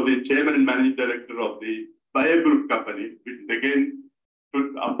also the chairman and managing director of the Bayer Group company, which again,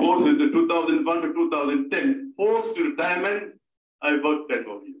 both in the 2001 to 2010, post-retirement, I worked 10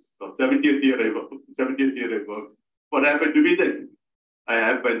 more years. So 70th year I worked. What happened to me then? I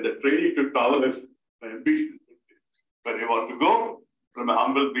happened the training to towers, my ambition. But I want to go from a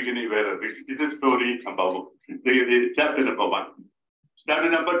humble beginning where I reached. This is story number one, the chapter number one. Chapter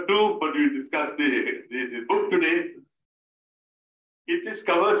number two, but we discussed the book today. It just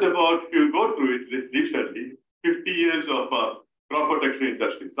covers about, if you go through it leisurely, 50 years of crop protection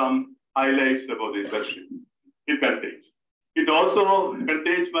industry, some highlights about the industry. It contains. It also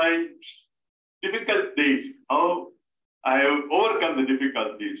contains my difficult days, how I have overcome the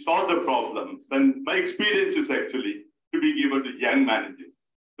difficulties, solved the problems, and my experiences actually to be given to young managers.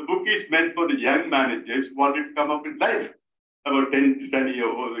 The book is meant for the young managers who want to come up in life, about 10 years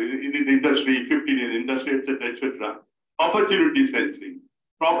in the industry, 15 years in the industry, etc. Opportunity sensing,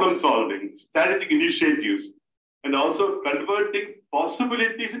 problem solving, strategic initiatives, and also converting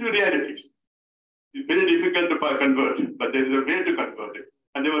possibilities into realities. It's very difficult to convert, but there is a way to convert it.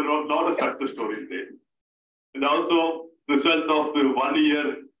 And there were a lot of success stories there. And also, result of the 1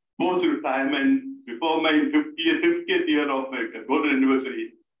 year post-retirement, before my 50th year of my Golden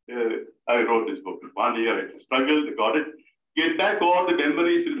University, I wrote this book. 1 year I struggled, I got it. Get back all the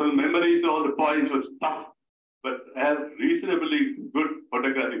memories, all the points was tough, but I have reasonably good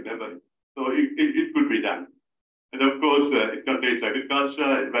photographic memory. So it could be done. And of course, it contains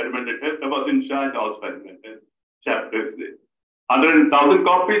agriculture, environment and health. I was in charge of environmental chapters there. 100,000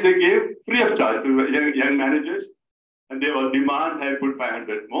 copies I gave free of charge to young managers. And there was demand, I put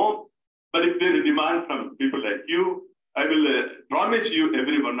 500 more. But if there is demand from people like you, I will promise you,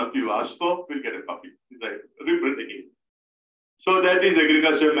 every one of you ask for, will get a copy. It's like reprint again. So that is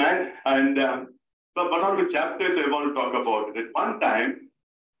Agriculture Man. And so one of the chapters I want to talk about, at one time,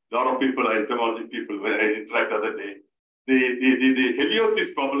 a lot of people, entomology people, when I interact other day, the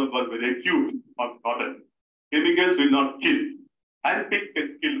heliosis problem was very acute on cotton. Chemicals will not kill. Handpick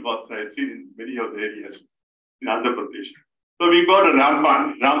can kill what I've seen in many of the areas in Andhra Pradesh. So we got a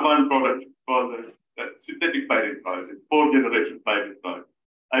rampan product for the synthetic pyrene product, 4th generation pyrene product.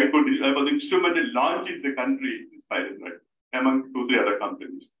 I was instrumental in launching the country this pyrene product among 2-3 other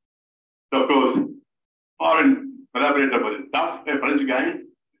companies. So of course, foreign collaborator was tough, a French guy.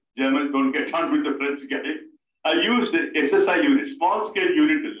 Germans don't get on with the French guy. I used the SSI unit, small scale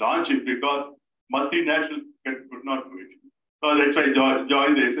unit to launch it because multinational could not do it. So that's why I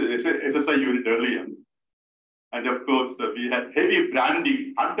joined the SSI unit earlier. And of course, we had heavy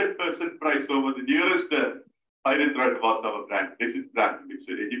branding, 100% price over the nearest iron thread was our brand. This is brand, which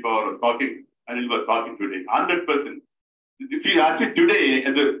Eddie Power was talking, and it was talking today, 100%. If you ask me today,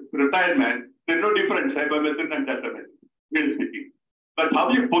 as a retired man, there's no difference, cybermethod and delta method, really speaking. But how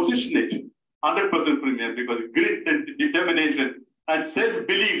you position it, 100% premium, because grit and determination and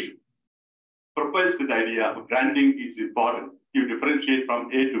self-belief propels that idea of branding is important. You differentiate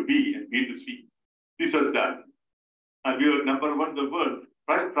from A to B and B to C. This was done. And we were number one in the world.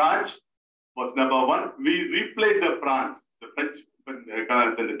 France was number one. We replaced the France, the French,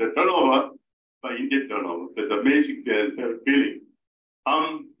 the turnover by Indian turnover. So it's amazing feeling.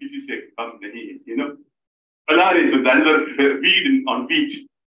 You know. Polaris is another weed on beach.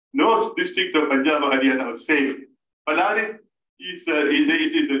 No districts of Punjab or Haryana are safe. Polaris is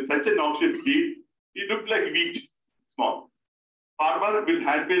such an noxious weed. It looks like wheat, small. Farmer will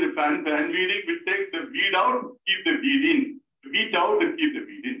hand weeding, will take the weed out, keep the weed in. Weed out and keep the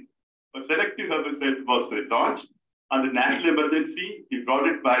weed in. A selective herbicide was launched under national emergency. He brought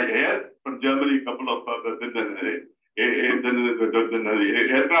it by air from Germany, a couple of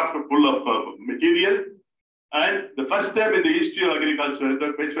aircraft full of material. And the first time in the history of agriculture, the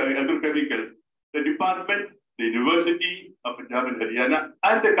agrochemical, the department, the University of Punjab and Haryana,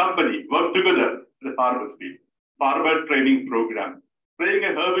 and the company worked together in the farmer's field. farmer training program. Spraying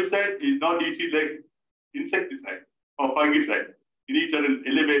a herbicide is not easy like insecticide or fungicide. You need certain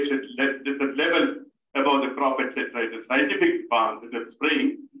elevation, different level above the crop, etc. The scientific farm, the spraying,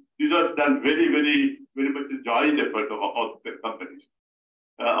 this was done very much a joint effort of all the companies,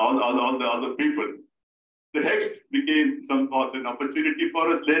 all the people. The next became somewhat an opportunity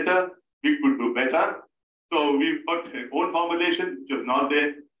for us later. We could do better. So we put our own formulation, which was not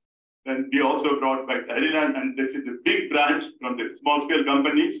there. And we also brought back Ireland, and this is a big branch from the small scale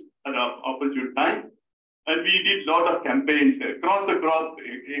companies at an opportune time. And we did a lot of campaigns across the crop,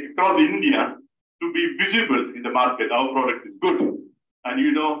 across India to be visible in the market. Our product is good. And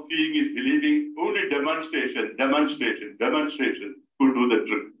seeing is believing. Only demonstration could do the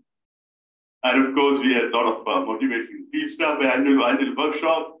trick. And of course, we had a lot of motivation field stuff, annual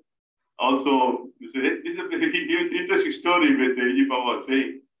workshop. Also, it's a very interesting story with the Ejipa was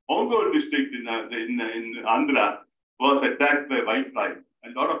saying. Ongole district in Andhra was attacked by whitefly,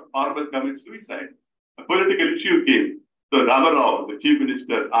 and a lot of farmers committed suicide. A political issue came. So Ramarao, the chief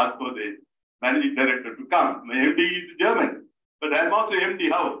minister, asked for the managing director to come. My MD is German, but I'm also MD.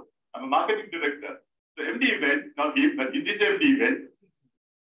 How? I'm a marketing director. The MD went, not him, but in this MD went.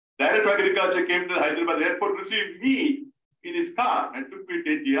 Director of Agriculture came to the Hyderabad airport, received me in his car and took me to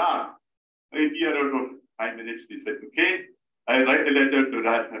NTR. NTR about 5 minutes. He said, okay, I write a letter to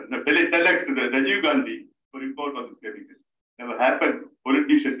telex to Rajiv Gandhi for report on this chemical. Never happened,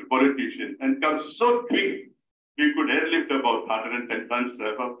 politician to politician, and comes so quick. We could airlift about 110 tons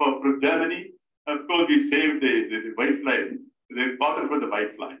from Germany. Of course, we saved the whitefly, the important for the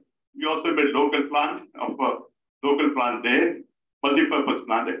whitefly. We also made local plant there, multi-purpose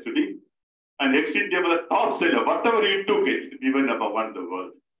plant actually. And East India was a top seller. Whatever you took it, even number one in the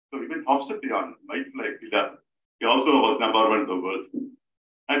world. So even Hofstadtian, whitefly killer, he also was number one in the world.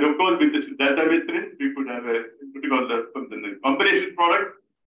 And of course, with this datametrin, we could have a combination product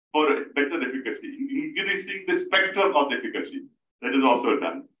for better efficacy, increasing the spectrum of efficacy. That is also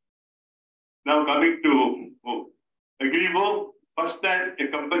done. Now coming to Agri, first time a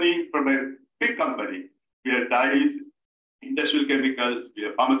company from a big company. We have dyes, industrial chemicals, we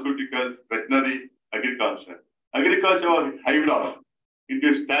have pharmaceuticals, veterinary, agriculture. Agriculture was hived off into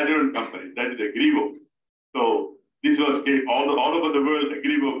a standalone company, that is Agri. So this was all over the world.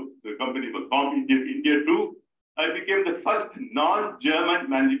 Agri, the company was formed in India too. I became the first non-German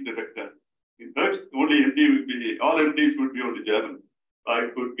managing director. In fact, only MD would be, all MDs would be only German. I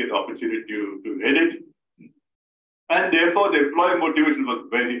could get opportunity to edit. And therefore, the employee motivation was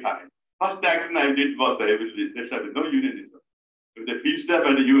very high. First action I did was there shall be no unionism. If the field staff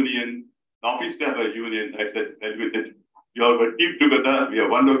had a union, the office staff had a union, I said, hell with it. We all were team together. We have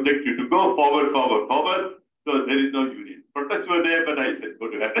one objective to go forward. So there is no union. Protests were there, but I said, go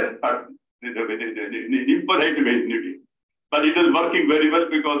to hell. In impolite way. But it was working very well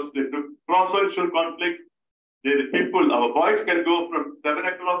because they took cross-functional conflict. The people, our boys can go from 7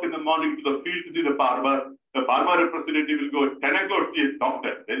 o'clock in the morning to the field to see the farmer. The farmer representative will go at 10 o'clock to see a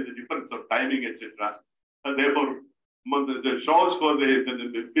doctor. There is a difference of timing, etc. And therefore, the shows for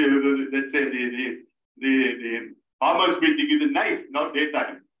let's say the farmers meeting is at night, not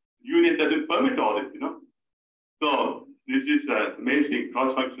daytime. Union doesn't permit all this, So this is amazing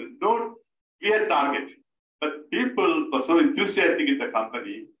cross-function. We had target, but people were so enthusiastic in the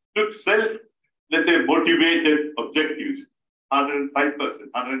company, took let's say, motivated objectives,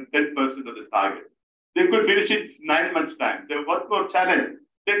 105%, 110% of the target. They could finish it in 9 months' time. They have one more challenge.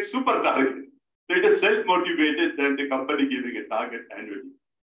 Take super target. So it is self-motivated than the company giving a target annually.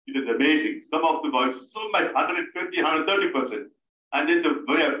 It is amazing. Some of the boys, so much, 120, 130%. And they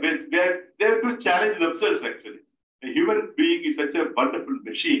have to challenge themselves, actually. A human being is such a wonderful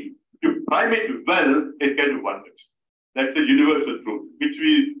machine. You prime it well, it can do wonders. That's a universal truth, which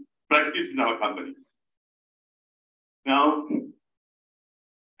we practice in our company. Now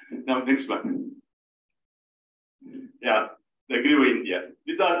next one. Yeah, the Agri India.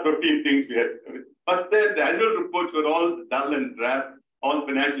 These are 15 things we had. First time, the annual reports were all dull and drab, all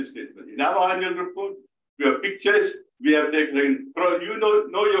financial statements. In our annual report, we have pictures, we have taken,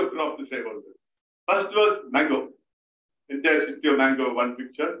 know your crop to shareholders. First was mango. Entire history of mango, one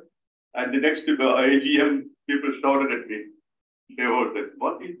picture. And the next to the AGM, people shouted at me, shareholders,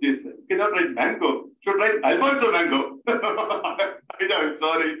 what is this? You cannot write mango. Should write Alfonso mango. I'm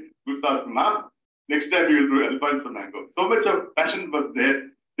sorry, Gustav, ma'am. Next time we will do Alfonso mango. So much of passion was there,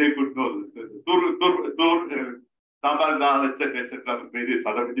 they could know this. Sambar dal, etc., various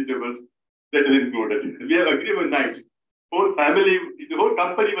other vegetables, that is included. We have agreement nights. Whole family, the whole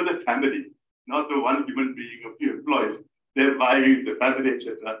company was a family, not the one human being, a few employees, their wives, their family,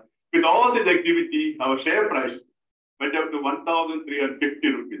 etc. With all this activity, our share price went up to 1,350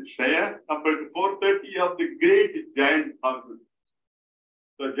 rupees share compared to 430 of the great giant houses.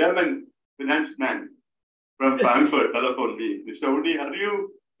 So German finance man from Frankfurt telephoned me. Mr. Uni, are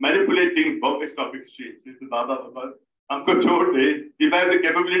you manipulating Bombay Stock Exchange? He said, Baba, if I have the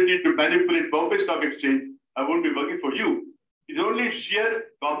capability to manipulate Bombay Stock Exchange, I won't be working for you. It's only sheer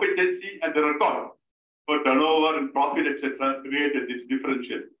competency and the record for turnover and profit, etc., created this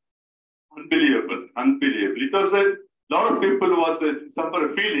differential. Unbelievable, unbelievable. It was a lot of people was some sort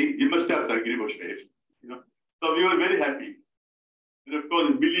of feeling he must have Agri shares. So we were very happy. And of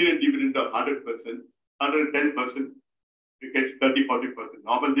course, million dividend of 100%, 110%, it gets 30, 40%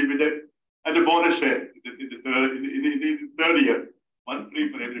 normal dividend, and a bonus share in the third year, 1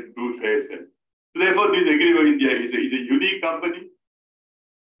 free for every 2 shares. So therefore, this Agri India is a unique company.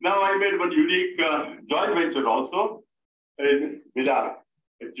 Now I made one unique joint venture also in Vidar,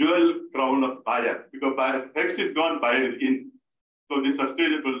 a jewel crown of buyer, because text is gone, buyer is in. So this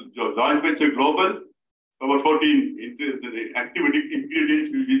sustainable joint venture global, about 14 activity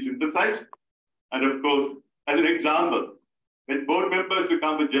ingredients will be synthesized. And of course, as an example, when board members who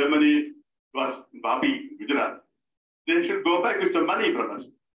come to Germany, to us, Babi, Gujarat, they should go back with some money from us.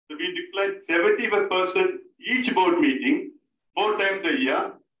 So we declared 75% each board meeting, 4 times a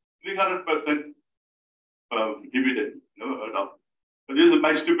year, 300% dividend. Never heard of. So this is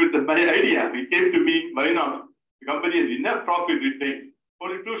my idea. It came to me, why not? The company has enough profit retained.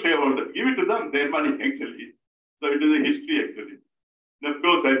 42 shareholders, give it to them, their money actually. So it is a history actually. And of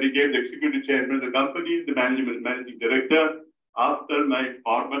course, I became the executive chairman of the company, the managing director, after my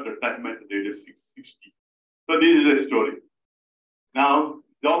former retirement at the age of 60. So this is a story. Now,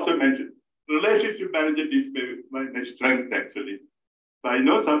 they also mentioned, relationship management is my strength actually. So I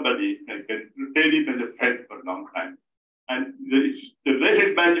know somebody, I can retain him as a friend for a long time. And the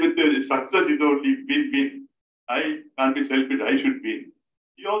relationship management success is only win-win. I can't be selfish, I should win.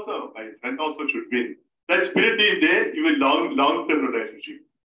 He also, my friend also should win. That spirit is there, you will long-term relationship.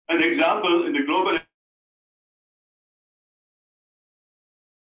 An example in the global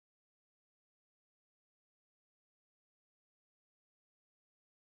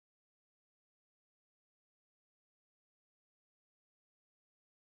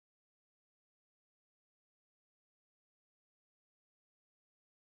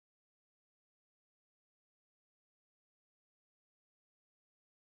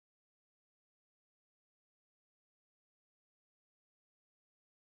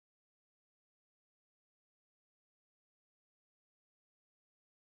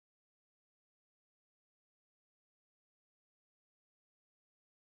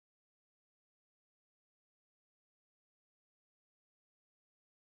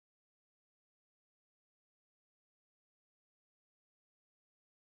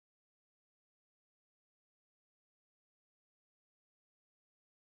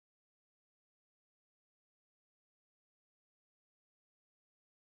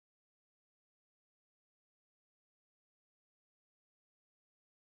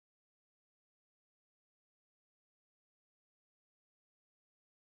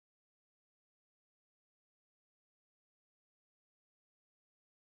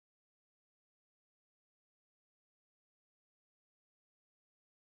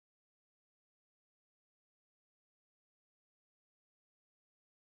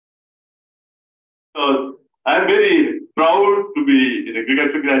So I'm very proud to be an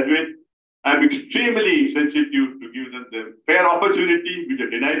agriculture graduate. I'm extremely sensitive to give them the fair opportunity which are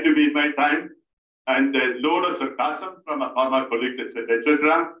denied to me in my time, and the load of sarcasm from my former colleagues, etc.,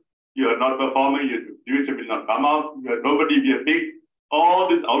 etc. You are not performing, your division will not come out, you are nobody, we are big. All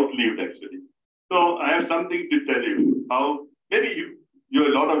this outlived actually. So I have something to tell you. How maybe you are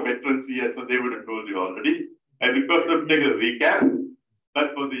a lot of veterans here, so they would have told you already. And because of take a recap,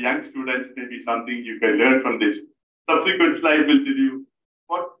 but for the young students, maybe something you can learn from this. Subsequent slide will tell you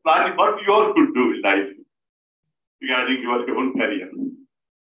what you all could do in life regarding your own career.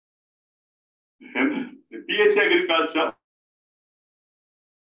 And the PhD agriculture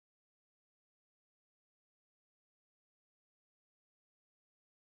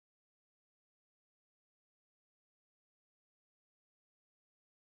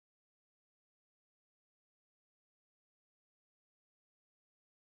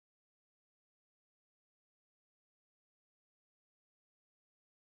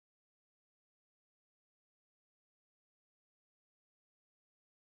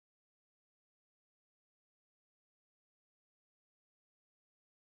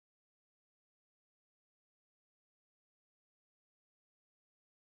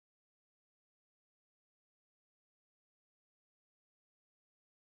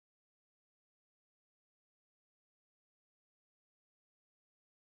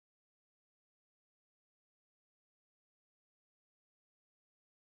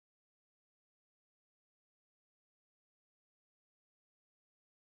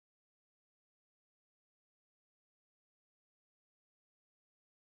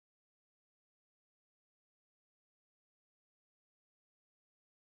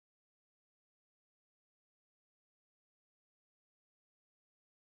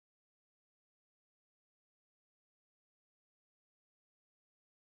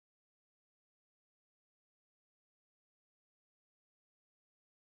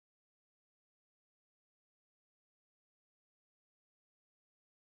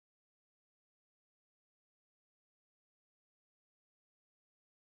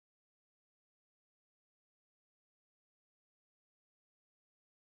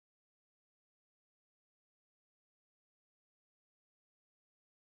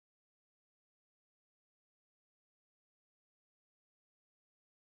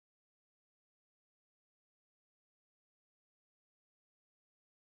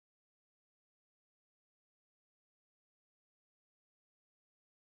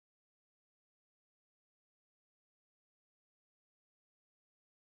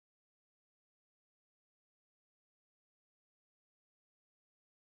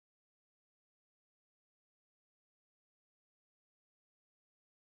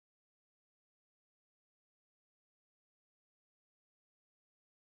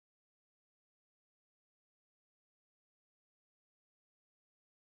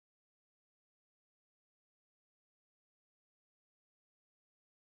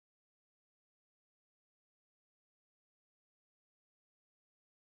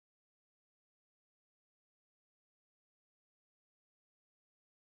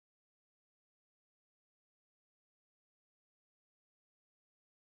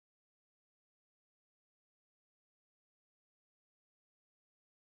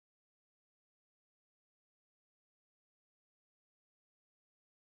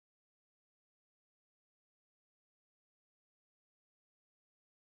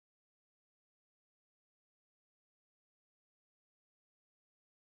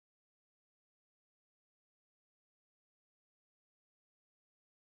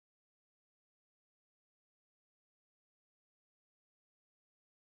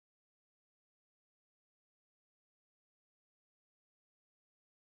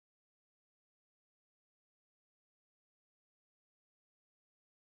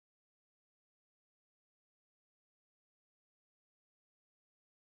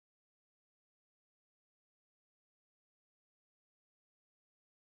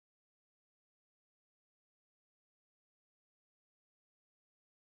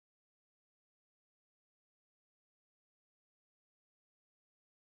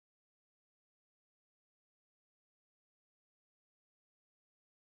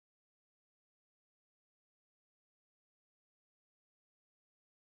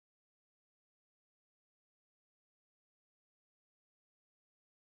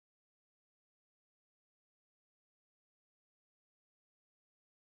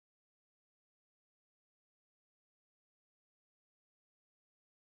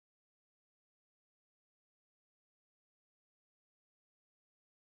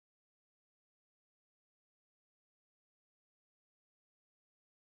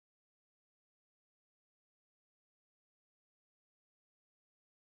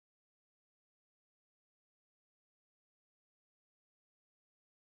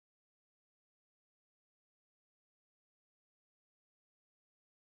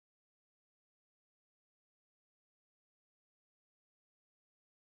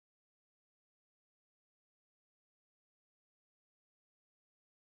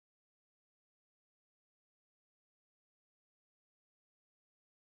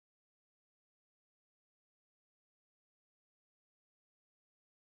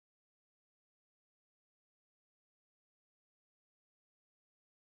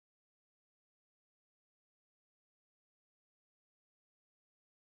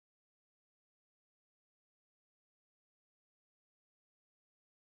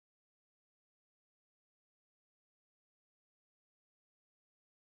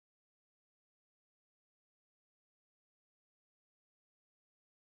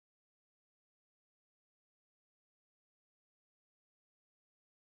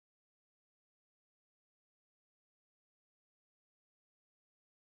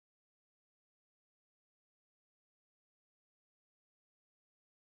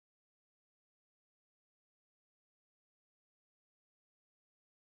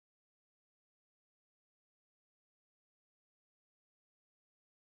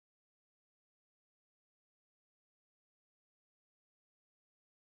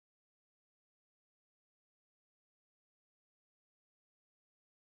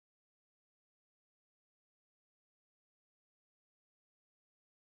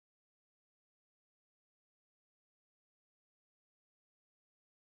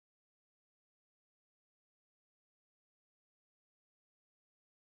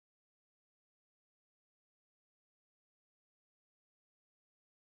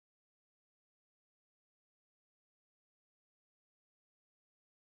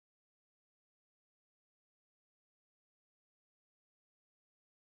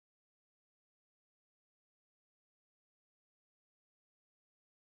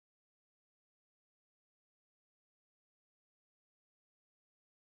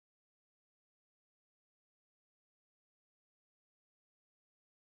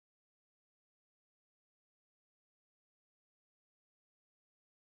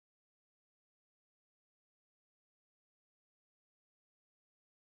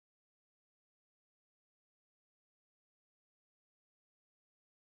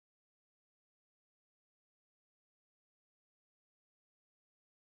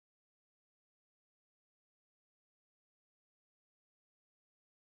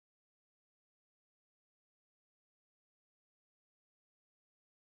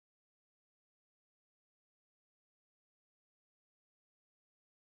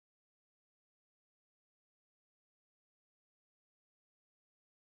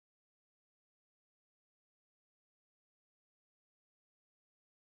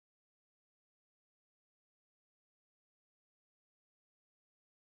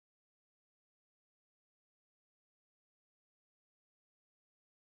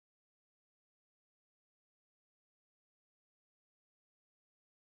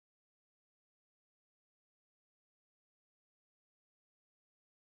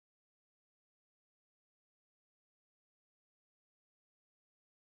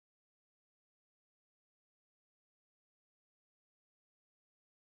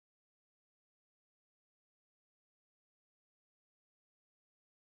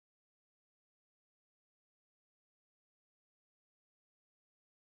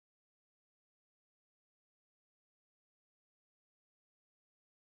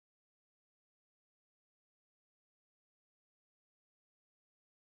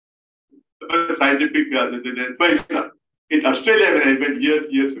a scientific advisor. In Australia, when I went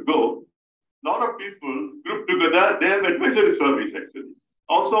years ago, a lot of people grouped together, they have advisory service actually.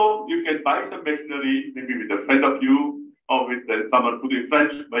 Also, you can buy some machinery, maybe with a friend of you, or with someone who is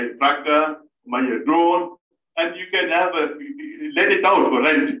French, buy a tractor, buy a drone, and you can have let it out for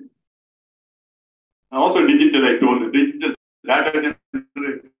rent. And also digital, I told you, digital data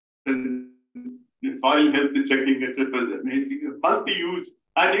soil health checking, etc. Amazing, multi-use,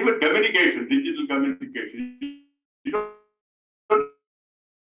 and even communication, digital communication. You don't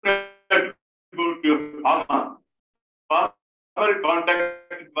have to go to a farmer. Farmer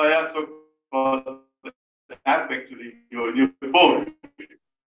contacted via so-called app actually, your phone.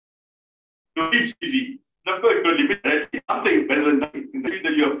 To reach easy. Of course, it will limit something better than nothing. In the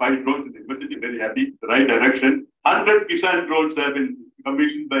that you have 5 drones in the university, very happy, the right direction. 100% drones have been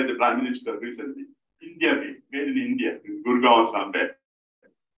commissioned by the Prime Minister recently. India made in India, in Gurgaon somewhere.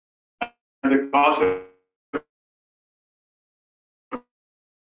 And the cost of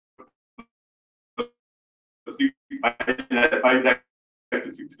 5 lakhs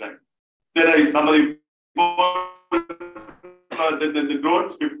to 6 lakhs. There are some of the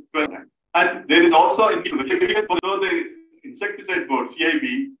drones, 12 lakhs. And there is also in the insecticide board,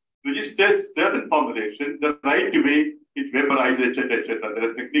 CIB, registers certain formulation, the right way it vaporizes, etc. There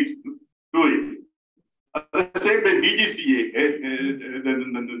are techniques to do it. At the same time, DGCA,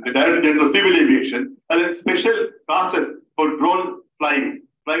 the Director General of Civil Aviation, has a special process for drone flying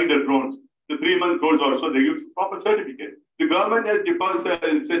the drones. The 3-month course also, they use proper certificate. The government has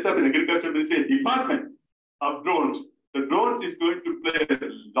set up an agriculture ministry department of drones. The drones is going to play a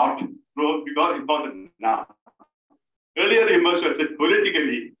lot because important now. Earlier, you must have said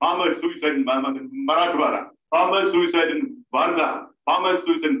politically, farmers suicide in Marathwada, farmers suicide in Varda, farmers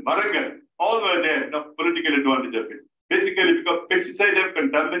suicide in Varangal, all were there, the political advantage of it. Basically, because pesticides have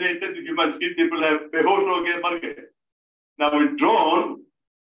contaminated the human skin, people have market. Now with drone,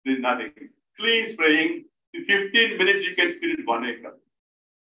 there's nothing. Clean spraying, in 15 minutes you can spirit 1 acre.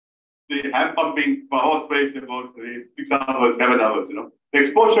 The hand pumping power sprays about 6 hours, 7 hours, The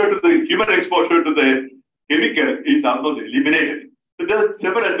exposure to the human exposure to the chemical is almost eliminated. So there are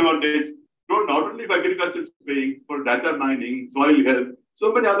several advantages, not only for agriculture spraying, for data mining, soil health,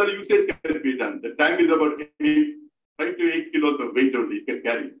 so many other usages can be done. The tank is about 5 to 8 kilos of weight only you can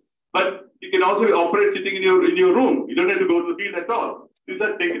carry. But you can also operate sitting in your room. You don't have to go to the field at all. These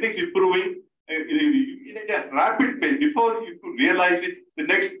are techniques improving in a rapid pace. Before you could realize it, the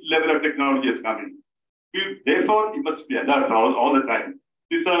next level of technology is coming. Therefore, you must be alert all the time.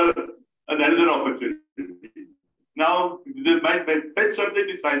 These are another opportunity. Now, my pet subject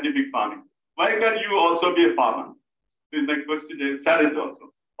is scientific farming. Why can't you also be a farmer? This is my question, challenge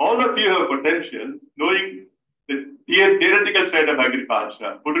also. All of you have potential, knowing the theoretical side of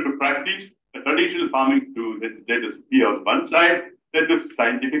agriculture, put it to practice, the traditional farming to let us be on one side, then to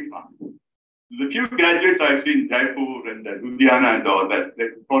scientific farming. The few graduates I've seen, Jaipur and Ludhiana and all that,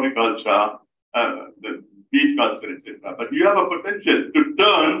 the horticulture, the beet culture, etc. But you have a potential to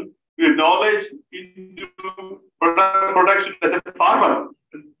turn your knowledge into production as a farmer,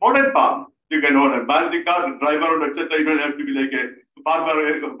 modern farm. You can own a Maruti car, driver, etc. You don't have to be like a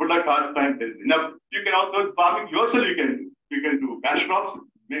farmer, a bullock cart time. There is enough. You can also farming yourself. You can do cash crops,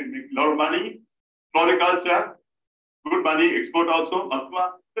 make a lot of money, floriculture, good money, export also,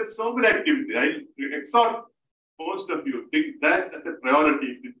 aqua. There's so many activities. I exhort most of you think that as a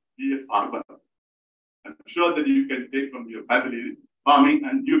priority to be a farmer. I'm sure that you can take from your family farming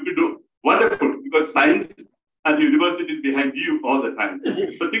and you could do wonderful because science and university is behind you all the time.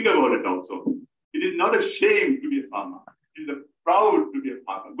 But think about it also. It is not a shame to be a farmer. It is a proud to be a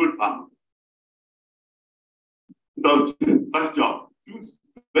farmer, good farmer. So, first job. Choose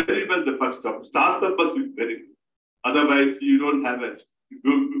very well the first job. Start the first with very good. Otherwise, you don't have a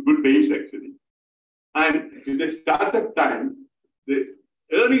good base actually. And in the startup time, the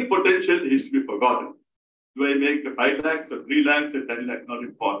earning potential is to be forgotten. Do I make the 5 lakhs or 3 lakhs or 10 lakhs? Not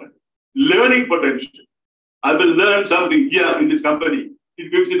important. Learning potential. I will learn something here in this company.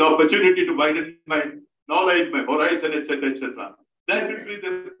 It gives an opportunity to widen my knowledge, my horizon, etc., etc. That should be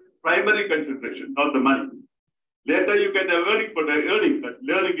the primary consideration, not the money. Later you can have earning, but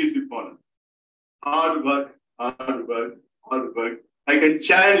learning is important. Hard work, hard work, hard work. I can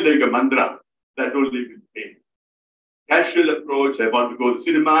chant like a mantra. That only will pay. Casual approach. I want to go to the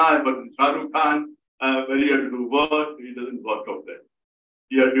cinema. I want to Shah Rukh Khan. Where you have to do work. It doesn't work out there.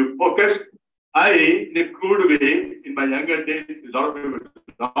 You have to focus. In a crude way, in my younger days, a lot of people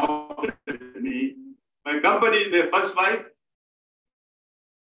laughed at me. My company is my first wife.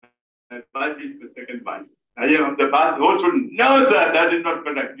 My wife is the second wife. I am the past. All should no, sir, that is not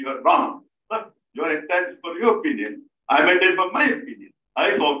correct. You are wrong. But you are entitled for your opinion. I'm entitled for my opinion.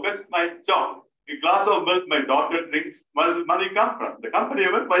 I focus my job. A glass of milk my daughter drinks, where does money come from? The company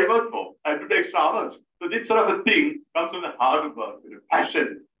I work for. I do the extra hours. So this sort of a thing comes from the hard work,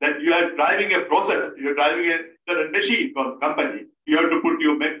 passion, that you are driving a process, you're driving a certain machine called company. You have to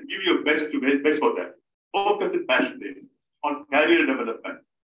give your best for that. Focus and passion there on career development.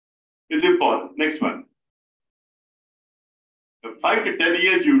 Is important. Next one. The 5 to 10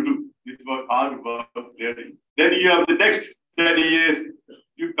 years you do this work, hard work, learning. Then you have the next 10 years,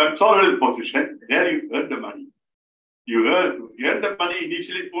 you consolidate the position, there you earn the money. You earn the money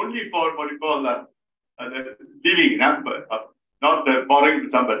initially only for what you call living, not borrowing to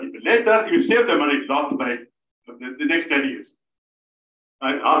somebody. But later, you save the money locked by the next 10 years.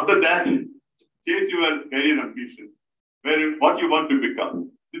 And after that, chase your career ambition, what you want to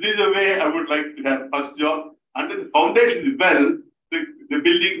become. This is the way I would like to have first job. Under the foundation is well, the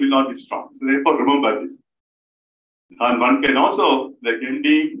building will not be strong. So therefore, remember this. And one can also, like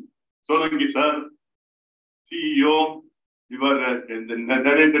MD, Solanki sir, CEO, you are in the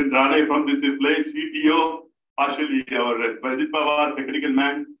Narendra Rane from this place, CTO, partially our Vajit Pawar, technical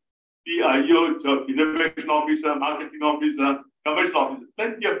man, CIO, innovation officer, marketing officer, commercial officer,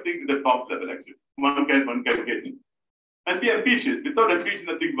 plenty of things at the top level actually. One can get. And be ambitious. Without ambition,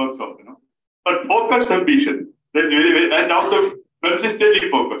 nothing works out, But focused ambition, that's very, and also consistently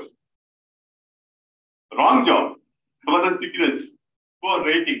focused. Wrong job. What are signals? Poor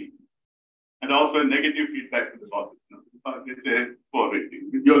rating. And also negative feedback to the bosses. They say poor rating.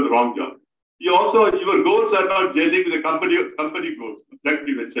 You're the wrong job. Your goals are not gelling with the company goals,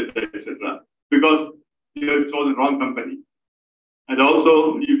 objective, etc., because you saw the wrong company. And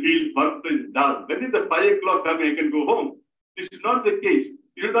also, you feel work is done. When is the 5 o'clock coming, I can go home? This is not the case.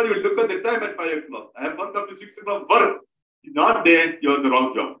 You do not even look at the time at 5 o'clock. I have worked up to 6 o'clock work. Not there, you are the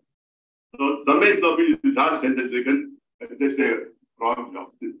wrong job. So, sometimes the last sentence, they say wrong job.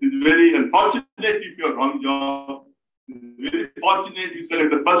 It's very unfortunate if you're wrong job. It's very fortunate you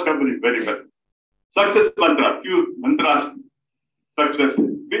select the first company very well. Success mantra, few mantras, success.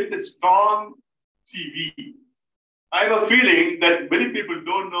 Build a strong CV. I have a feeling that many people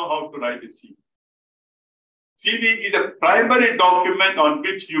don't know how to write a CV. CV is a primary document on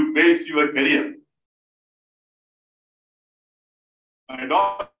which you base your career. My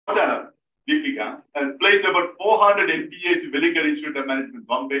daughter, Deepika, has placed about 400 MBAs in Medical Institute of Management,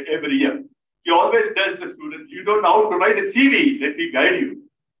 Bombay, every year. She always tells the students, you don't know how to write a CV. Let me guide you.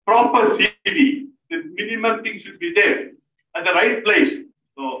 Proper CV. The minimum thing should be there at the right place.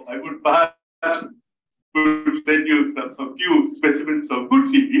 So I would perhaps send you some few specimens of good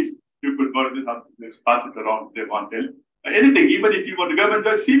CVs. You could work this up, pass it around if they want help. Anything, even if you want to go and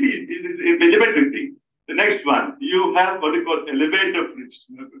CV is an elementary thing. The next one, you have what you call elevator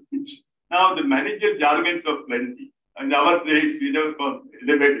pitch. Now the managerial jargons of plenty. In our place, we never call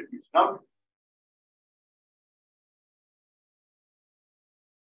elevator pitch. Now,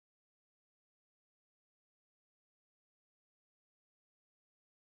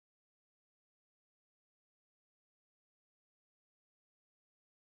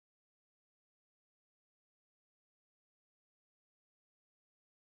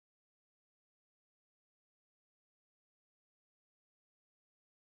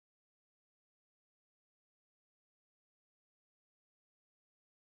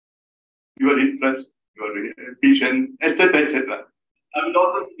 your interest, your ambition, etc., etc. I will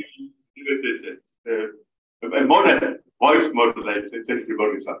also give a model, voice model, like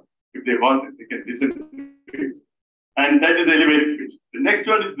self-evaluation. If they want, they can listen to it. And that is elevated pitch. The next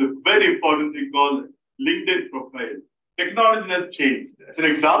one is a very important thing called LinkedIn profile. Technology has changed. As an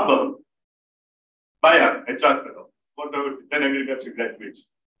example, buyer, HR fellow, whatever, 10 agriculture graduates.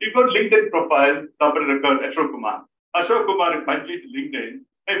 He got LinkedIn profile, top of the record, Ashok Kumar. Ashok Kumar is punched LinkedIn.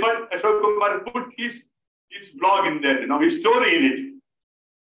 I thought Ashok Kumar put his blog in there, his story in it.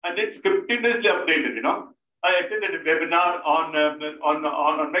 And it's continuously updated, I attended a webinar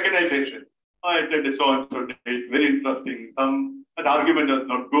on mechanization. I attended so-and-so day, very interesting. An argument does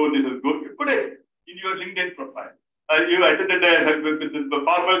not go, this is good. You put it in your LinkedIn profile. You attended a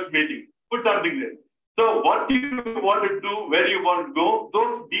farmers meeting, put something there. So what you want to do, where you want to go,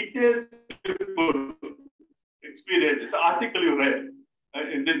 those details you put. Experience, the article you read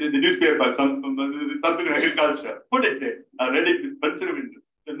in the newspaper, something in agriculture, put it there. I read it with considerable interest.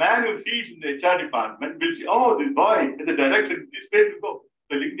 The man who sees in the HR department will see, oh, this boy is the direction, this way to go.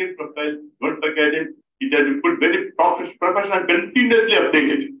 The LinkedIn profile, don't forget it. It has to put very professional, continuously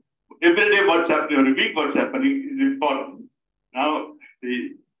updated. Every day what's happening, or a week what's happening is important. Now,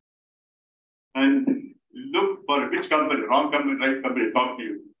 and look for which company, wrong company, right company, talk to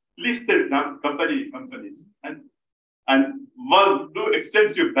you. list the companies and one do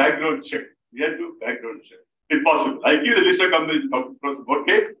extensive background check. We have to do background check if possible. I give the list of companies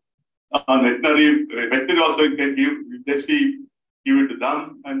okay. Veterinary also can give. They see, give it to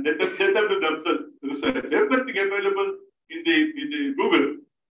them and let them do themselves research. Everything available in the Google.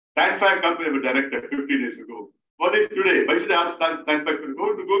 TanFact company was directed 15 days ago. What is today? Why should I ask TanFact?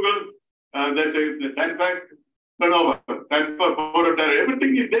 Go to Google. They say the TanFact turnover, TanFact board of directors.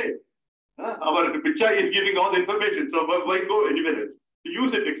 Everything is there. Our Pichai is giving all the information. So why go anywhere else?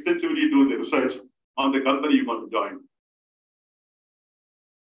 Use it extensively, do the research on the company you want to join.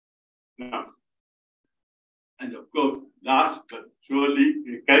 Now, and of course, last but surely,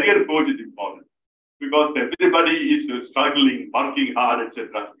 a career coach is important because everybody is struggling, working hard,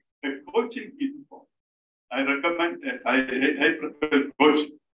 etc. Coaching is important. I recommend, I prefer coach.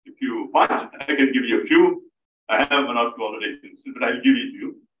 If you want, I can give you a few. I have one or two already, but I'll give it to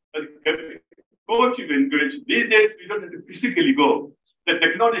you. But coach, you encourage. These days, we don't have to physically go. The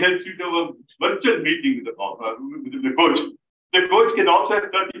technology helps you to have a virtual meeting with the coach. The coach can also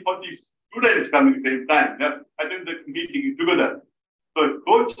have 30, 40 students coming at the same time. Attend the meeting together. So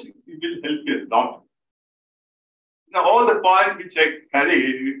coach will help you a lot. Now, all the points which I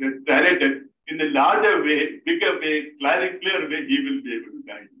narrated in a larger way, bigger way, clear way, he will be able to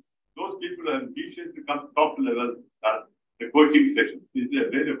guide you. Those people are ambitious to come top level. The coaching session is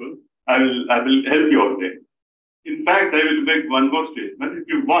available. I will help you out there. In fact, I will make one more statement. If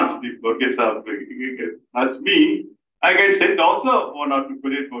you want, if Borges ask me, I get sent also one or two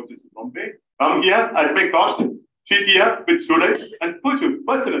career coaches from Bombay. Come here at my cost, sit here with students and coach you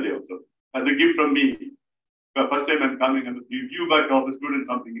personally also as a gift from me. The first time I'm coming, I'm going to give you back to the students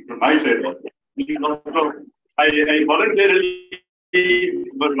something from my side. I voluntarily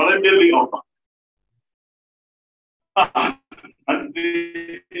offer. And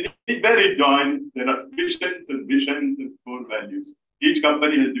where you join, there are visions and core values. Each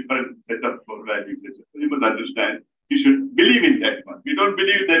company has different set of core values. You must understand. You should believe in that one. You don't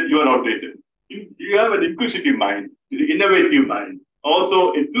believe that you are outdated. You have an inquisitive mind, an innovative mind,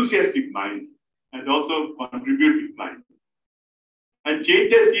 also enthusiastic mind, and also contributive mind. And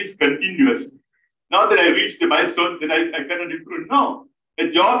changes is continuous. Not that I reached the milestone, that I cannot improve. No. A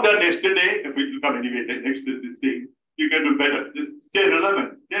job done yesterday, if it will come anyway, next to this thing, you can do better. Just stay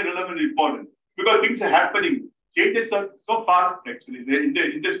relevant. Stay relevant is important. Because things are happening. Changes are so fast, actually, in the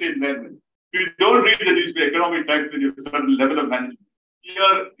industry environment. If you don't read the newspaper, economic times when you have a certain level of management, you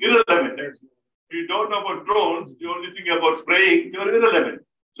are irrelevant. Actually. If you don't know about drones, you only think about spraying, you are irrelevant.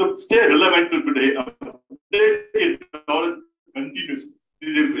 So stay relevant to today. Knowledge continues.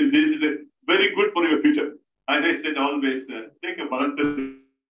 This is very good for your future. As I said always, take a voluntary.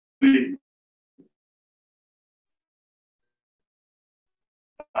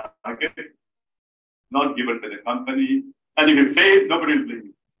 Not given by the company. And if you fail, nobody will blame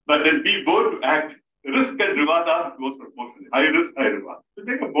you. But then be bold to act. Risk and reward are close proportionally. High risk, high reward. So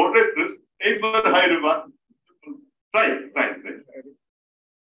take a moderate risk, aim for high reward. Try.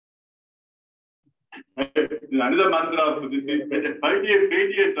 Another mantra of this is when 5 year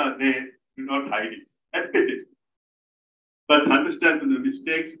failures are there, do not hide it. Admit it. But understand the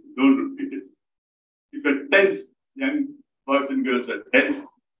mistakes, don't repeat it. If you're tense, young boys and girls are tense,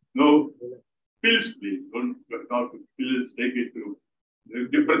 no pills, please. Don't talk to pills, take it to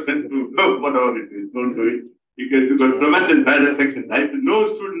depression, to whatever it is. Don't do it. You can prevent bad effects in life. No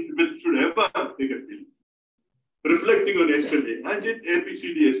student should ever take a pill. Reflecting on yesterday. I did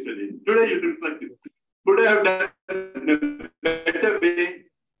ABCD yesterday. Today you reflected. Could I have done in a better way?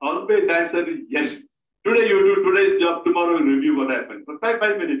 Always answer is yes. Today you do today's job, tomorrow you review what happened. For 5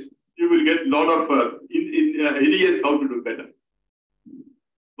 minutes, you will get a lot of ideas how to do better.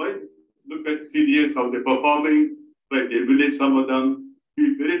 Why? Look at CDS, how they're performing, right? Evaluate some of them.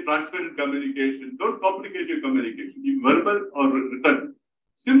 Be very transparent communication. Don't complicate your communication. Be verbal or written.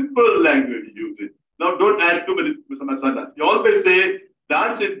 Simple language, use it. Now, don't add too many masala. You always say,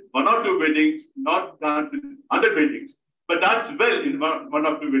 dance in 1 or 2 weddings, not dance in 100 weddings. But dance well in 1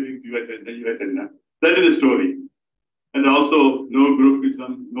 or 2 weddings you attend. That is the story. And also, no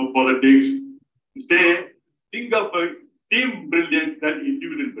groupism, no politics. Think of a team brilliance than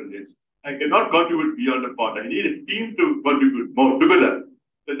individual brilliance. I cannot contribute beyond the pot. I need a team to contribute more together.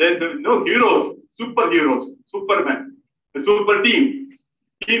 So then there are no heroes, superheroes, Superman, a super team.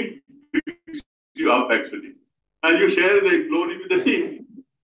 Team picks you up actually. And you share the glory with the team.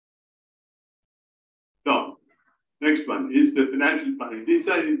 So, next one is the financial planning. This is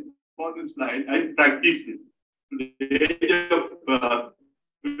an important slide. I practiced it. To the age of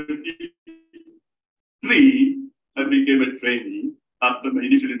 23, I became a trainee. after my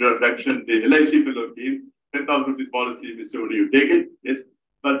initial introduction, the LIC fellow came, 10,000 rupees policy, Mr. Would you take it? Yes.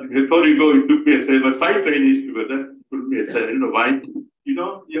 But before you go, it took me a say, was 5 trainees together, took me a say, you know why? You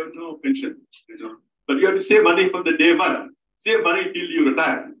know, you have no pension, you know. But you have to save money from the day one. Save money till you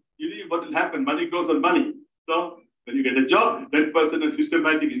retire. You know what will happen? Money goes on money. So when you get a job, 10% of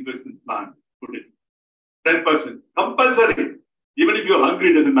systematic investment plan, put it. 10%. Compulsory. Even if you're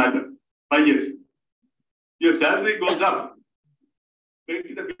hungry, it doesn't matter. 5 years. Your salary goes up.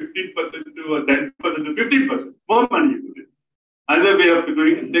 Take the 15% to a 10% to 15%. More money you put it. Another way of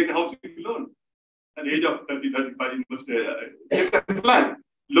doing it, take a housing loan. At the age of 30, 35, you must take a plan.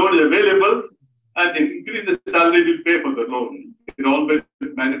 Loan is available and increase the salary will pay for the loan. You can always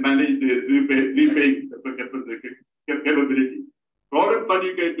manage the repaying capability. Product fund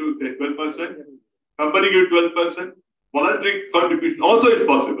you can do, say, 12%. Company give 12%. Voluntary contribution also is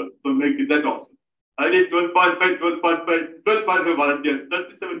possible. So make it that also. I did 12.5, 12.5 volunteers,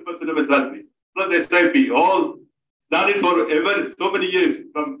 37% of my salary, plus SIP, all done it forever, so many years,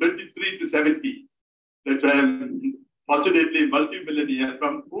 from 23 to 70. That I am fortunately multi-millionaire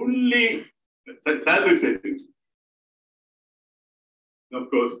from only salary savings. Of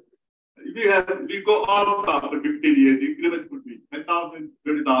course, if we go out after 15 years, increment could be 10,000,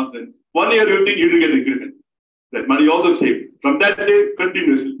 20,000. 1 year you think you will get increment. That money also saved. From that day,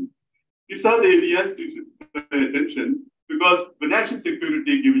 continuously. These are the areas you should pay attention because financial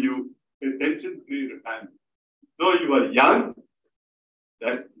security gives you a tension-free retirement. Though you are young,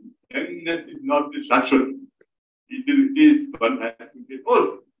 that youngness is not shashwat. It is one has to get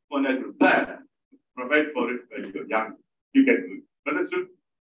old, one has to plan, provide for it when you are young. You can do it. Understood?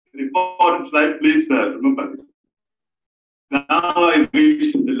 An important slide, please remember this. Now I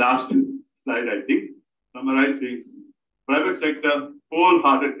reached the last slide, I think, summarizing private sector,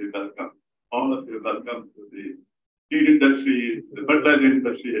 wholeheartedly welcome. All of you welcome to the seed industry, the fertilizer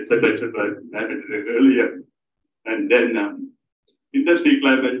industry, etc., etc. I mentioned earlier. And then industry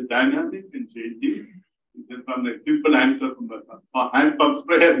climate is dynamic and changing. From a simple answer from a hand pump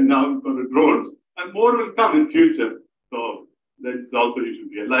sprayer now for the drones, and more will come in future. So that's also you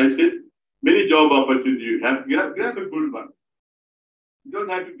should realize it. Many job opportunities you have. Grab a good one. You don't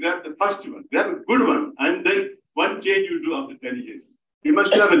have to grab the first one. Grab a good one, and then one change you do after 10 years. You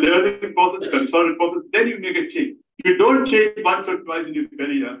must have a learning process, consultant process, then you make a change. If you don't change once or twice in your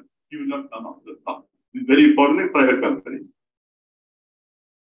career, you will not come up to the top. It's very important in private companies.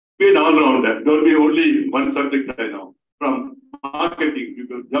 Be an all-rounder. Don't be only one subject right now. From marketing, you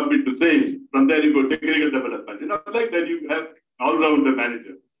go jump into sales. From there, you go technical development. Not like that, you have all-rounder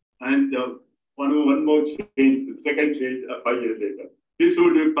manager. And one more change, the second change 5 years later. This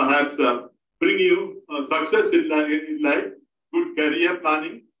would perhaps bring you success in life, good career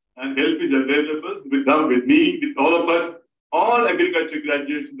planning, and help is available with me, with all of us. All agriculture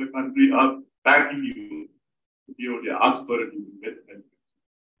graduates in the country are backing you. If you only ask for it, you will get help.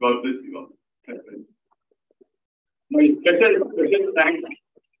 God bless you all. My special thanks.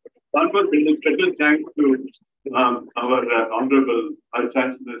 One more thing, special thanks to our Honorable Vice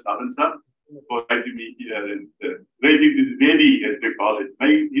Chancellor Sawant sir for inviting me here and raising this very, as they call it. My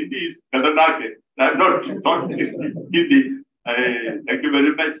Hindi is Kannada. I'm not Hindi. Thank you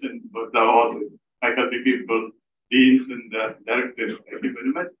very much, and for all the faculty people, deans, and directors. Thank you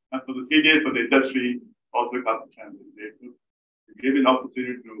very much. And for the seniors, for the industry, also come and give an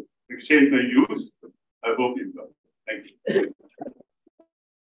opportunity to exchange my views. I hope you will. Thank you.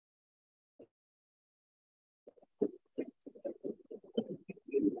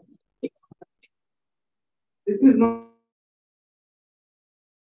 This is not.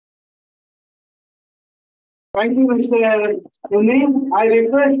 Thank you, Mr. Pune. I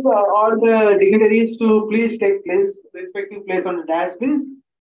request all the dignitaries to please take place, respective place on the dais, please.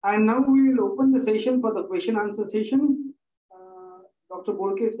 And now we will open the session for the question answer session. Dr.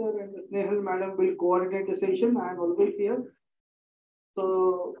 Bolke sir and Snehal madam will coordinate the session. I am always here.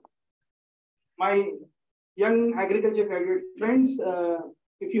 So, my young agriculture graduate friends,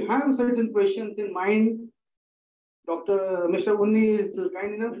 if you have certain questions in mind, Mr. Unni is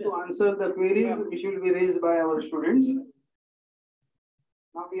kind enough to answer the queries which will be raised by our students.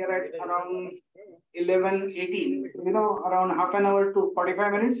 Now we are at around 11:18. Around half an hour to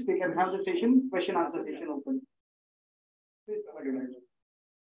 45 minutes, we can have the session, question answer session open. Please,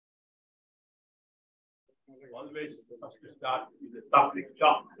 always must start with a tough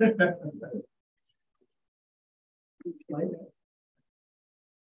job.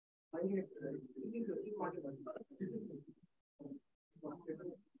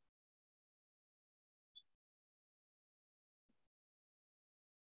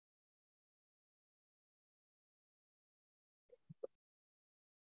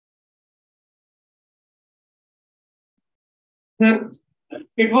 Sir,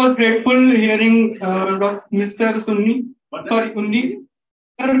 it was grateful hearing Mr. Unni.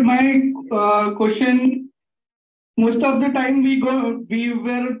 Sir, my question, most of the time we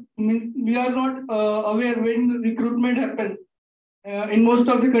are not aware when recruitment happens in most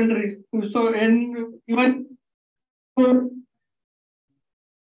of the countries. So, and even so,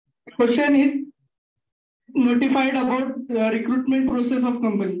 the question is notified about the recruitment process of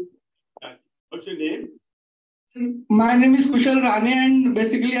company. What's your name? My name is Kushal Rane, and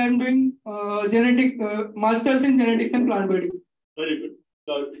basically I am doing masters in genetics and plant breeding. Very good.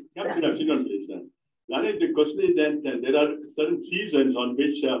 So, the question is that there are certain seasons on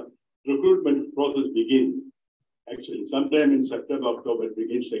which recruitment process begins. Actually, sometime in September, October, it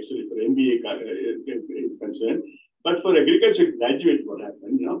begins actually for MBA concerned. But for agriculture graduate, what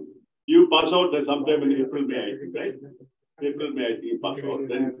happened? You pass out sometime in April, May, I think, right? April, May, I think you pass out.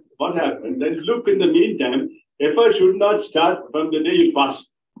 Then what happened? Then look, in the meantime, effort should not start from the day you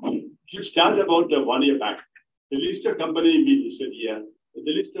pass. It should start about 1 year back. The list of company we listed here.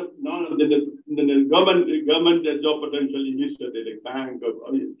 The list of the government job potential listed, like bank.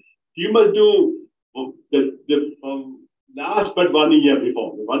 You must do the last but 1 year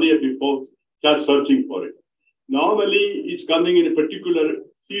before. 1 year before, start searching for it. Normally, it's coming in a particular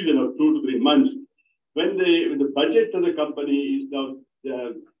season of 2 to 3 months. When the budget of the company is now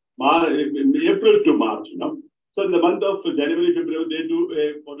April to March, So in the month of January, February, they do a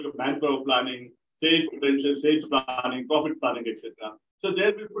manpower planning, sales potential, sales planning, profit planning, etc. So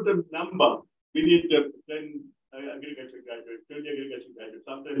there we put a number. We need 10 agriculture graduates, 20 agriculture graduates,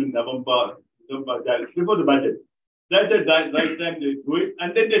 sometime in November, December, January, before the budget. That's the right time they do it, and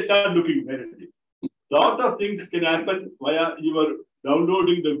then they start looking where it is. Lot of things can happen via your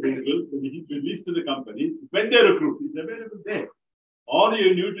downloading the Google, release to the company, when they recruit, it's available there. Or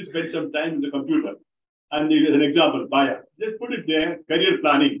you need to spend some time in the computer. And as an example, buyer. Just put it there, career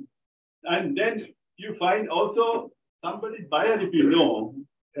planning. And then you find also somebody, buyer, if you know,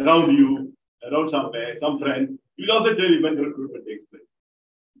 around you, around somewhere, some friend, you'll also tell you when the recruitment takes place.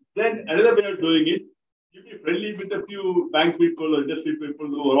 Then another way of doing it, you be friendly with a few bank people or industry people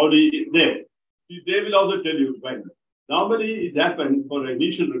who are already there. They will also tell you when. Normally, it happens for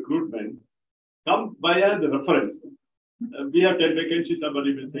initial recruitment, come via the reference. We have 10 vacancies,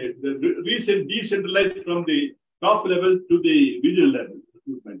 somebody will say, the decentralized from the top level to the regional level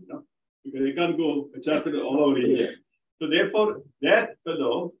recruitment, because they can't go all over here. So therefore, that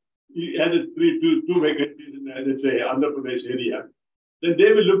fellow, he had two vacancies in, let's say, Andhra Pradesh area. Then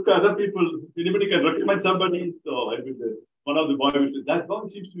they will look at other people. If anybody can recommend somebody, so one of the boys will say, that one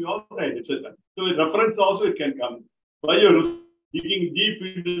seems to be all right, etc. So a reference also it can come. By your digging deep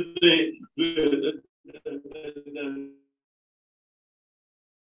into the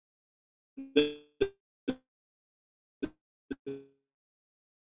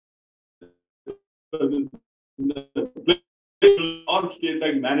or state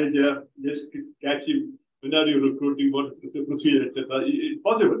bank manager, just catch him when are you recruiting, what is the procedure, etc. It's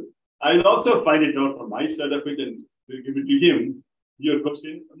possible. I'll also find it out from my side of it and give it to him. Your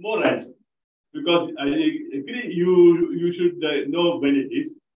question, more answer. Because I agree, you should know when it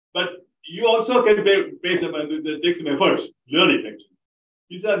is, but you also can pay some, take some efforts, learn it actually.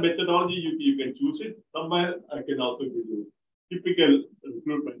 These are methodology, you can choose it. Somewhere I can also give you typical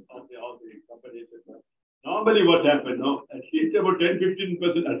recruitment of the company, etc. Normally what happens now, at least about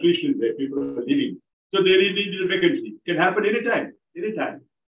 10-15% attrition there, people are leaving. So they really need a vacancy. It can happen anytime. It's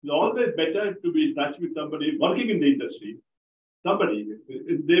always better to be in touch with somebody working in the industry. Somebody,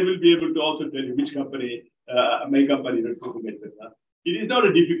 they will be able to also tell you which company, my company, etc. It is not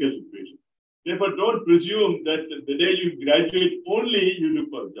a difficult situation. Therefore, don't presume that the day you graduate, only you look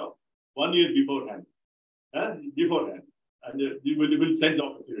for a job. 1 year beforehand. And you will send the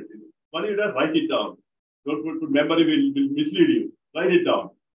opportunity. 1 year, write it down. Don't put memory will mislead you. Write it down.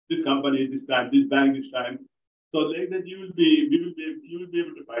 This company, this time, this bank, this time. So like that, you will be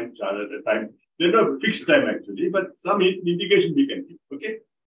able to find each other at a time. There's no fixed time actually, but some indication we can give. Okay?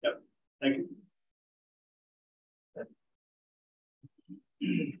 Yeah. Thank you.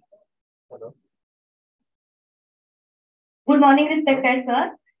 Hello. Good morning, respected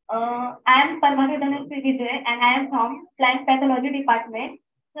sir. I am Parmani Vijay and I am from Plant Pathology Department.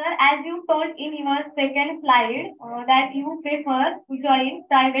 Sir, as you told in your second slide that you prefer to join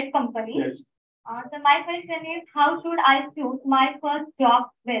private company. Yes. So my question is, how should I choose my first job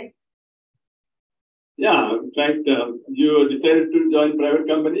with? Yeah, in fact, you decided to join private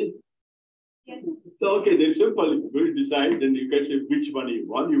company? Yes. So, okay, it's simple. If you decide, then you can say which one you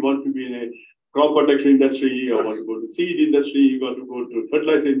want. You want to be in a crop protection industry, or want to go to seed industry, you want to go to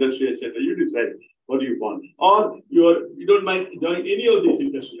fertilizer industry, etc. You decide what do you want? Or you don't mind joining any of these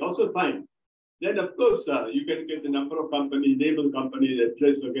industries, also fine. Then of course you can get the number of companies, neighbor companies,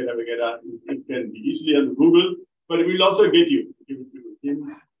 address, etc. It can be easily on Google, but it will also get you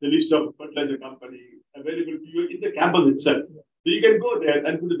the list of fertilizer company available to you in the campus itself. So you can go there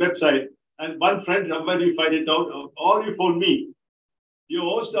and to the website, and one friend somewhere you find it out, or you phone me. You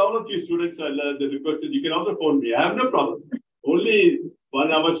host all of you students the request. You can also phone me. I have no problem. Only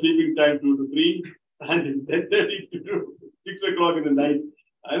 1 hour sleeping time, 2 to 3, and 10:30 to 6 o'clock in the night.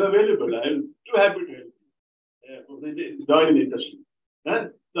 I'm available. I'm too happy to help you. Join in the industry.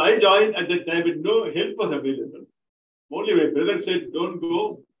 So I joined at that time with no help was available. Only my brother said, don't go,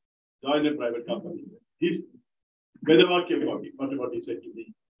 join a private company. He's Vedavakya for me, what he said to me.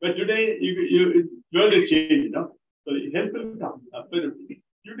 But today, world is changing, you know. So help will come, absolutely.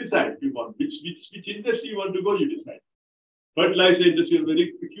 You decide if you want, which industry you want to go, you decide. Fertilizer industry has very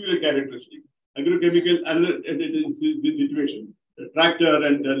peculiar characteristic. Agrochemical, another situation. The tractor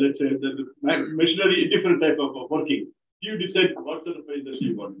and let's say the machinery, different type of working. You decide what sort of industry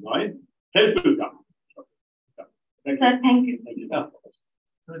you want to join. Help will come. Thank you. Sir, thank you. Thank you.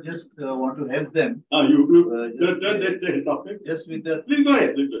 So just want to help them. Let's say topic. Just with the. Please go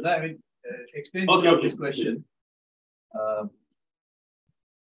ahead. No, I mean, explain this question.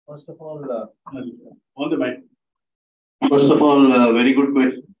 First of all, on the mic. First of all, very good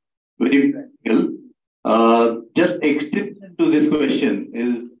question. Very practical. Just extension to this question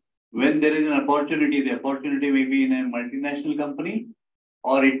is when there is an opportunity, the opportunity may be in a multinational company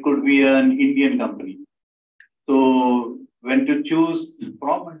or it could be an Indian company. So when to choose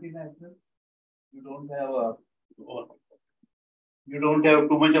from multinational, you don't have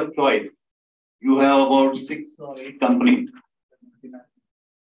too much of choice. You have about 6 or 8 companies.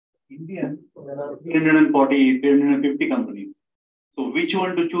 Indian, there are 340, 350 companies. So which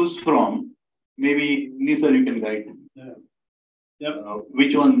one to choose from? Maybe Nisa, you can guide.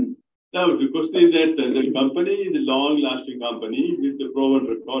 Which one? Now, the question is that the company is a long-lasting company with the proven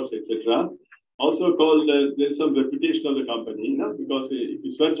records, etc. Also called, there's some reputation of the company, you know, because if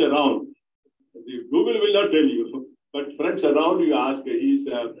you search around, Google will not tell you, but friends around you ask, is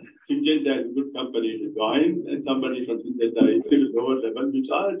Syngenta is a good company to join, and somebody from Syngenta is still lower level, which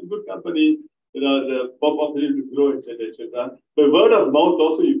it's a good company, the population to grow, etc., etc. By word of mouth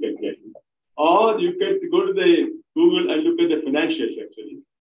also you can get. Or you can go to the Google and look at the financials actually.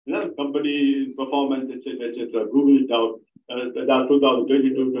 You know, company performance, etc., etc. Google it out. That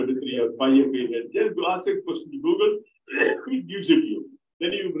 2022, 23 or 5-year period. Just ask a question to Google, it gives it to you.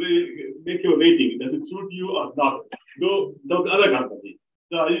 Then you make your rating. Does it suit you or not? Go to other company.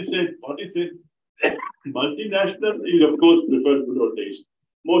 So as you said, what is it? Multinational is of course preferred good old days.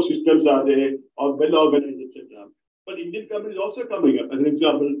 Most systems are there, or well organized, etc. But Indian companies also coming up. As an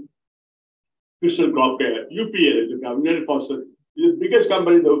example, Crystal Crop Care, UPL is the company, is the biggest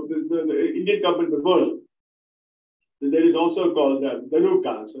company, the Indian company in the world. There is also called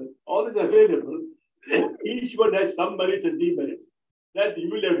Danuka. So all is available. Each one has some merits and demerits. That you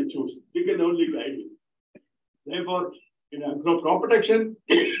will have to choose. You can only guide you. Therefore, crop protection,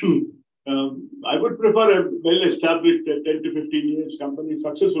 I would prefer a well-established 10 to 15 years company,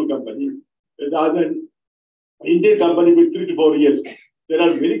 successful company, rather than Indian company with 3 to 4 years. There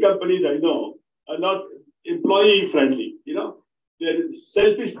are many companies I know are not employee friendly. You know, they're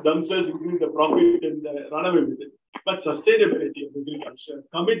selfish themselves, including the profit and run away with it. But sustainability of agriculture,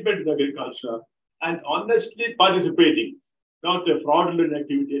 commitment to agriculture, and honestly participating, not a fraudulent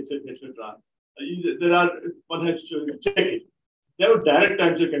activity, etc., etc. There are, one has to check it. No direct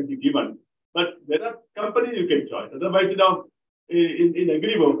answer can be given, but there are companies you can join. Otherwise, in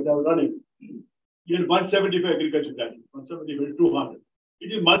Agri work that I was running, you have 175 agriculture planning, 175, 200.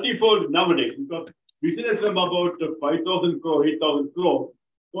 It is multi-fold nowadays because business from about 5,000 crore, 8,000 crore,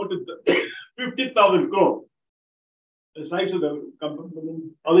 go to 50,000 crore. The size of the company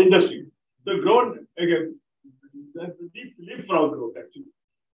or the industry. The growth, again, that's the deep leapfrog growth actually.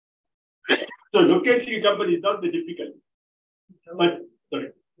 So locating a company is not the difficult. But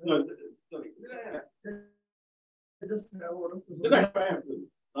sorry. No, sorry. just have one.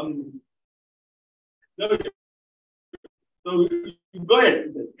 So go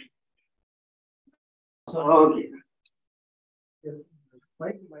ahead. Okay. Yes.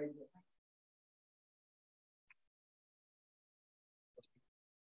 Mike.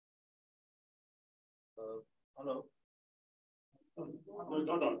 Hello. Hello.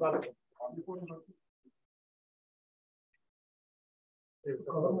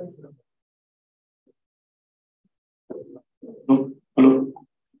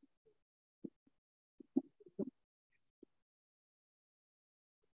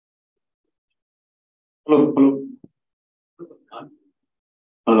 Hello,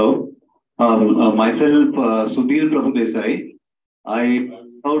 hello. Hello. Myself, Sudhir Prabhu Desai. I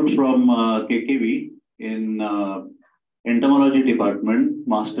out from KKV in entomology department,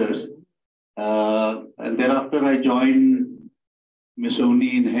 masters. And thereafter, I joined Miss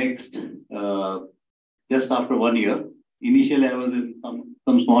Uni in Hext just after 1 year. Initially, I was in some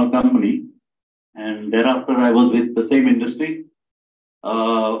small company, and thereafter, I was with the same industry.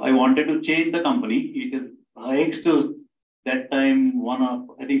 I wanted to change the company. It is Hext was that time one of,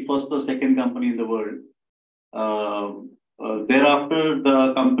 I think, first or second company in the world. Thereafter,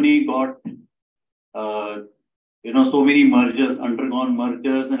 the company got so many mergers, undergone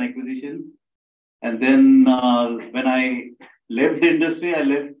mergers and acquisitions. And then when I left the industry, I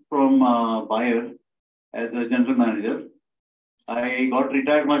left from Bayer as a general manager. I got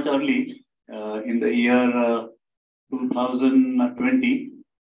retired much early in the year 2020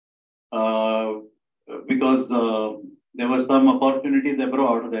 because there were some opportunities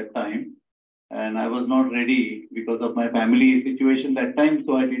abroad at that time, and I was not ready because of my family situation that time.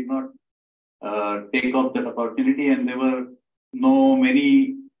 So I did not take up that opportunity, and there were no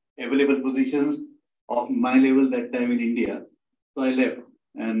many available positions of my level that time in India. So I left,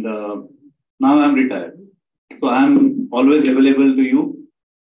 and now I'm retired. So I'm always available to you.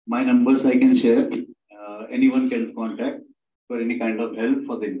 My numbers I can share. Anyone can contact for any kind of help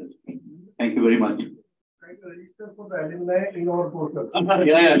for the industry. Thank you very much. Try to register for the alumni in our portal.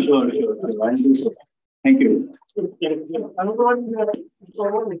 Yeah, sure. I'll do so. Thank you.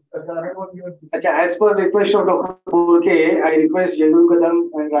 As per request of Dr. Burke, I request Jaguru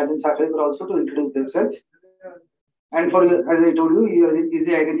Kadam and Rajan Sakhar also to introduce themselves. And for, as I told you, your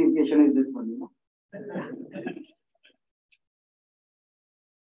easy identification is this one.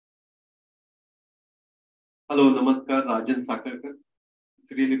 Hello, Namaskar, Rajan Sakarkar.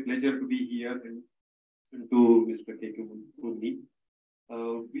 It's really a pleasure to be here and listen to Mr. K.K. Murni.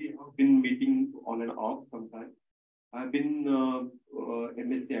 We have been meeting on and off sometime. I've been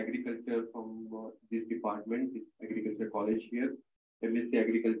MSc Agriculture from this department, this agriculture college here, MSc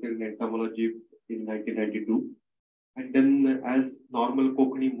Agriculture and Entomology in 1992. And then as normal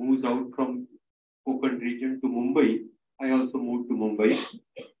Kokani moves out from Konkan region to Mumbai, I also moved to Mumbai.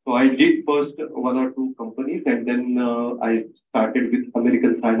 So I did first 1 or 2 companies, and then I started with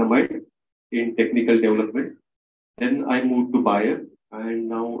American Cyanamide in technical development. Then I moved to Bayer, and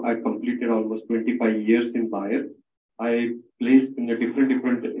now I completed almost 25 years in Bayer. I placed in a different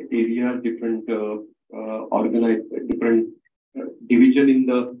areas, different organized, different division in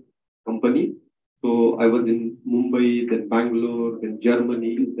the company. So I was in Mumbai, then Bangalore, then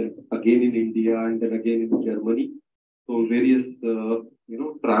Germany, then again in India, and then again in Germany. So various,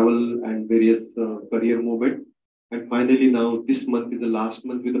 travel and various career movement. And finally now this month is the last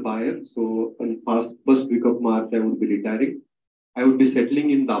month with the Bayer. So in first week of March, I would be retiring. I would be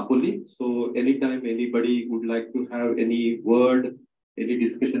settling in Dapoli. So anytime anybody would like to have any word, any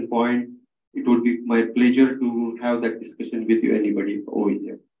discussion point, it would be my pleasure to have that discussion with you, anybody over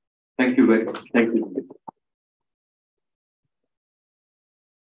here. Thank you very much. Thank you.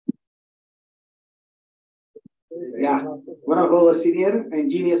 Yeah, one of our senior and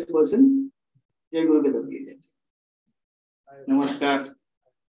genius person, Jai Guru Kadam, please. Namaskar.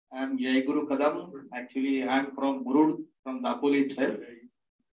 I'm Jai Guru Kadam. Actually, I'm from Murud, from Dapoli itself,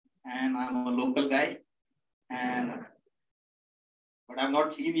 and I'm a local guy. But I'm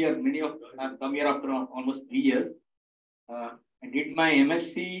not seen here. Many of have come here after almost 3 years. I did my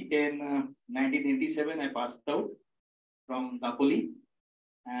MSc in 1987. I passed out from Dapoli.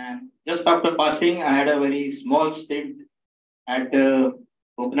 And just after passing, I had a very small stint at the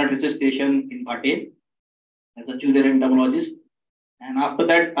Coconut Research Station in Patel as a junior entomologist. And after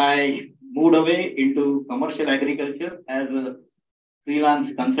that, I moved away into commercial agriculture as a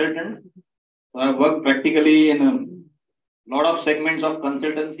freelance consultant. So I worked practically in a lot of segments of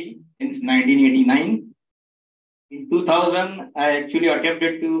consultancy since 1989. In 2000, I actually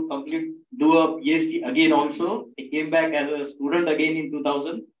attempted to do a PhD again also. I came back as a student again in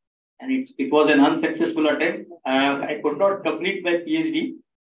 2000, and it was an unsuccessful attempt. I could not complete my PhD,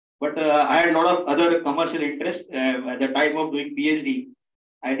 but I had a lot of other commercial interests. At the time of doing PhD,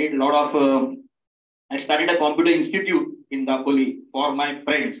 I did a lot of, I started a computer institute in Dapoli for my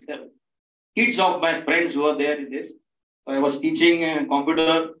friends, kids of my friends who were there in this. So I was teaching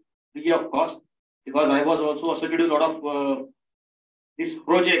computer free of cost, because I was also associated with a lot of these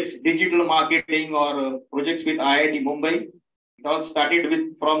projects, digital marketing or projects with IIT Mumbai. It all started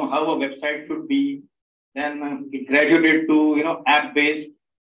with from how a website should be. Then it graduated to app-based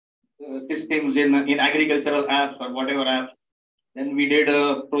systems in agricultural apps or whatever apps. Then we did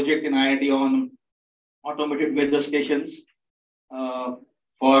a project in IIT on automated weather stations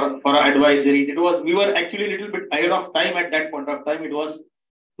for advisory. We were actually a little bit ahead of time at that point of time. It was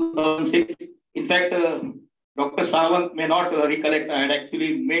 2006. In fact, Dr. Sawant may not recollect. I had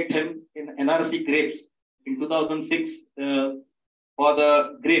actually met him in NRC grapes in 2006 for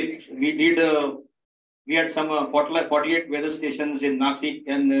the grapes. We had some 48 weather stations in Nasik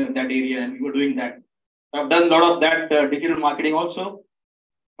and that area, and we were doing that. I've done a lot of that digital marketing also.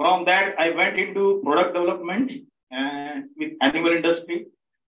 From that, I went into product development with animal industry.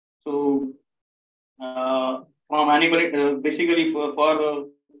 So from animal, basically for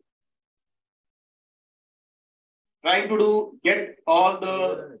trying to get all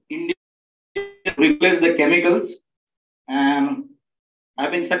the Indian replace the chemicals, and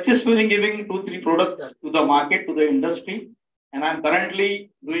I've been successful in giving 2-3 products to the market, to the industry, and I'm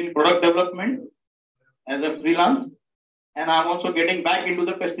currently doing product development as a freelance, and I'm also getting back into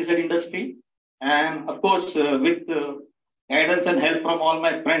the pesticide industry, and of course with guidance and help from all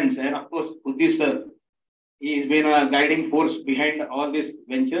my friends, and of course Udish sir, he's been a guiding force behind all these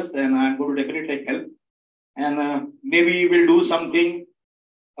ventures, and I'm going to definitely help, and maybe we'll do something,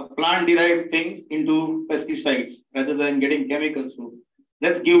 a plant-derived thing into pesticides rather than getting chemicals. So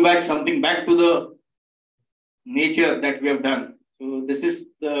let's give back something back to the nature that we have done. So this is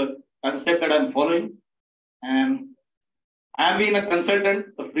the concept that I'm following. And I'm being a consultant,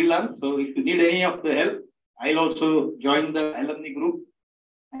 a freelance. So if you need any of the help, I'll also join the alumni group.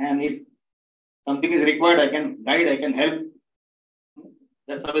 And if something is required, I can guide, I can help.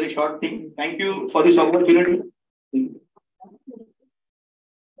 That's a very short thing. Thank you for this opportunity.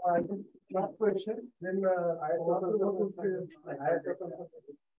 Last question. Then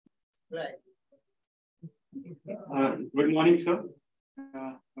Good morning, sir.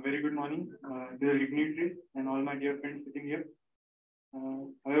 A very good morning to the dignitaries and all my dear friends sitting here.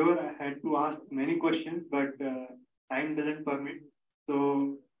 However, I had to ask many questions, but time doesn't permit.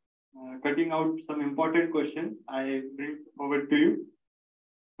 So, cutting out some important questions, I bring forward to you.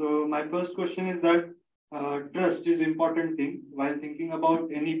 So, my first question is that trust is important thing while thinking about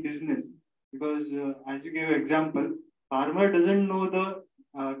any business, because as you gave an example, farmer doesn't know the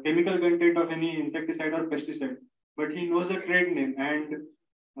chemical content of any insecticide or pesticide, but he knows the trade name, and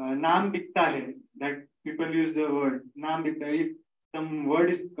naam bikta hai, that people use the word naam bikta. If some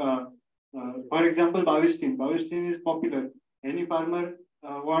word is, for example, Bavistin. Bavistin is popular. Any farmer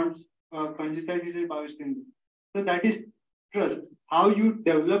wants fungicide, he says Bavistin. So that is trust. How you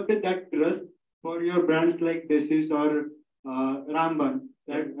developed that trust for your brands like Desis or Ramban,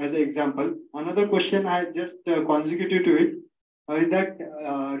 that as an example. Another question I just consecutive to it is that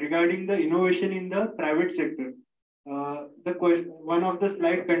regarding the innovation in the private sector. One of the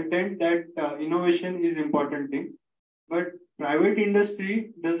slide content that innovation is important thing, but private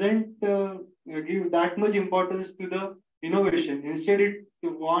industry doesn't give that much importance to the innovation. Instead, it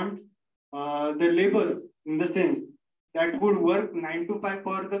wants the laborers, in the sense that would work 9 to 5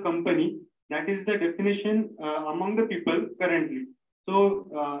 for the company. That is the definition among the people currently.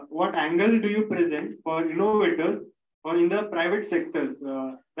 So, what angle do you present for innovators or in the private sectors?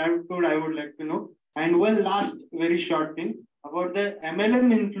 That I would like to know. And one last very short thing about the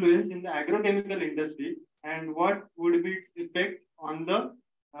MLM influence in the agrochemical industry, and what would be its effect on the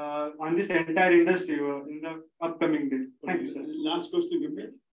on this entire industry in the upcoming days. Thank you, sir. Last question, you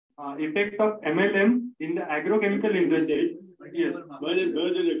made. Effect of MLM in the agrochemical industry. Yes.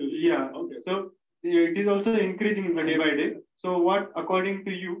 Yeah. Okay. So it is also increasing day by day. So what, according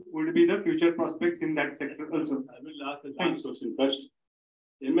to you, would be the future prospects in that sector also? I will ask the last question first.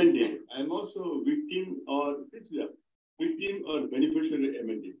 M&A. I am also victim or beneficiary of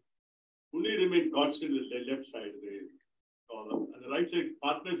M&A. Only remain constant on the left side of the column. And the right side,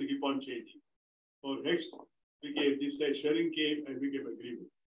 partners keep on changing. For next, this side sharing came and became agreement.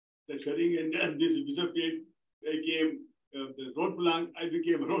 The sharing and this disappeared, I came the road pulang, I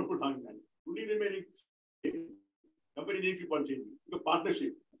became a road pulang man. Only remaining company name keep on changing. The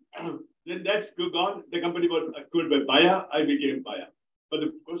partnership. Then that's gone, the company got acquired by buyer, I became buyer. But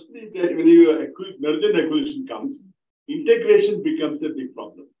the question is that when you merger and acquisition comes, integration becomes a big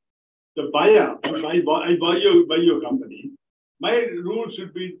problem. The buyer, I buy your company, my rules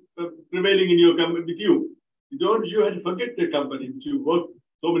should be prevailing in your company with you. You had to forget the company which you worked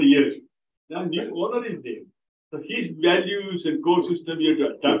so many years. Now the owner is there. So his values and core system you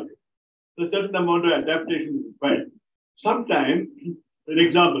have to adapt. A certain amount of adaptation is required. Sometimes, an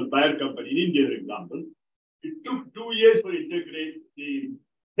example, buyer company, in India, for example, it took 2 years for integrate the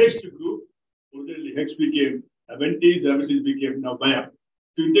Hext group. Originally, Hext became Aventis became now buyer.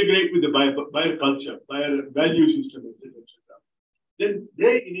 To integrate with the buyer culture, buyer value system, etc. Then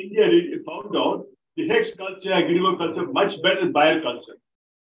they in India found out the hex culture, agriculture, much better than bioculture.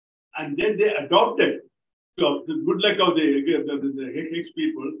 And then they adopted, so the good luck of the hex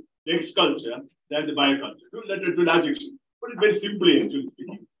people, the hex culture, than the bioculture, to large extent. But it's very simply, actually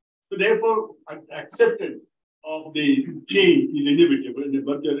speaking. So therefore, acceptance of the change is inevitable in the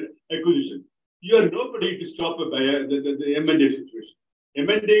merger acquisition. You are nobody to stop the M&A situation.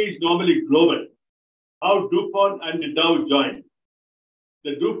 M&A is normally global. How DuPont and the Dow joined.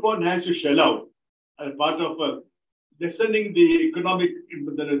 The DuPont has to shell out as part of lessening the economic,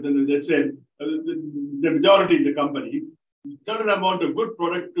 let's say, the majority in the company, certain amount of good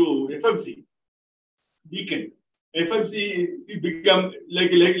product to FMC. Weakened. FMC become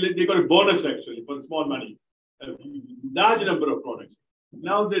like they got a bonus actually for small money. A large number of products.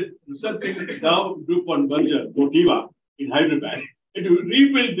 Now the resulting Dow DuPont merger, Motiva in Hyderabad, it will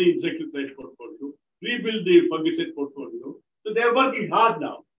rebuild the insecticide portfolio, rebuild the fungicide portfolio. So they are working hard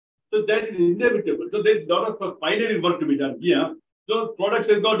now. So that is inevitable. So there's a lot of pioneering work to be done here. Those products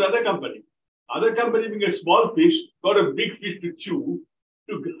have got other company. Other company being a small fish, got a big fish to chew,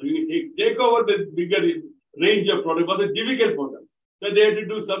 to take over the bigger range of products, was difficult for them. So they had to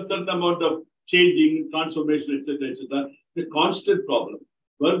do some certain amount of changing, transformation, etc., etc. The constant problem.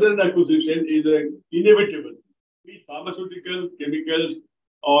 Merger and acquisition is inevitable. Be it pharmaceutical, chemicals,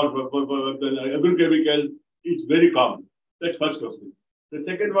 or agrochemical, it's very common. That's first question. The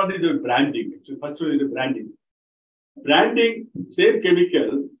second one is the branding. So first one is the branding. Branding, same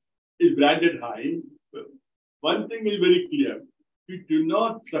chemical is branded high. One thing is very clear. If you do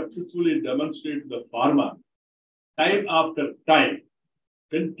not successfully demonstrate to the farmer, time after time,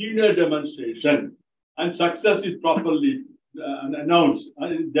 continuous demonstration, and success is properly announced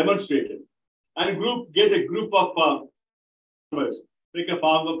and demonstrated, and get a group of farmers, make a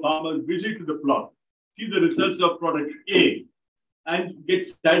farmer visit to the plot, see the results of product A, and get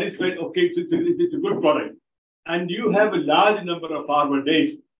satisfied, okay, it's a good product. And you have a large number of farmer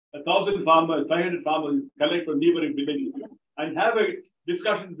days, 1,000 farmers, 500 farmers collect from neighboring villages and have a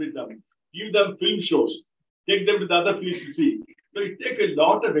discussion with them, give them film shows, take them to the other fields to see. So it takes a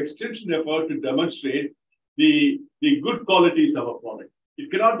lot of extension effort to demonstrate the good qualities of a product. It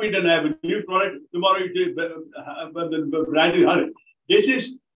cannot be done. I have a new product, tomorrow the brand is 100. This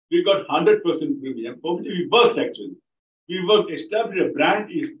is, we got 100% premium, for which we worked actually. We worked, establish a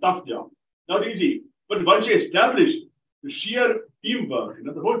brand is tough job, not easy. But once you establish the sheer teamwork,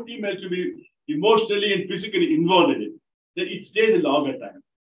 the whole team has to be emotionally and physically involved in it, then it stays a longer time.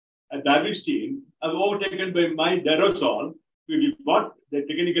 At David's team, I'm overtaken by my Derosol. We bought the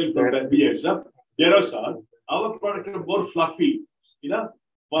technical product BSF, Derosol. Our product is more fluffy.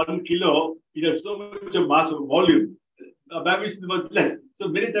 1 kilo, it has so much of mass of volume. Babish was less. So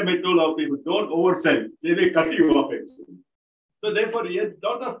many times I told our people, don't oversell. They may cut you off actually. So therefore, a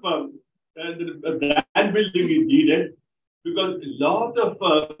lot of brand building is needed because a lot of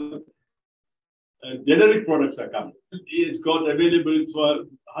generic products are coming. It's got available for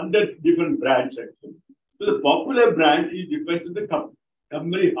 100 different brands actually. So the popular brand is depends on the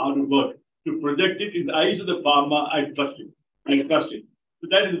company hard work to project it in the eyes of the farmer. I trust it. So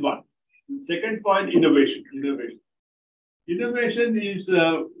that is one. The second point, innovation. Innovation is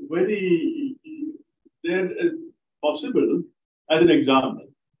very possible. As an example,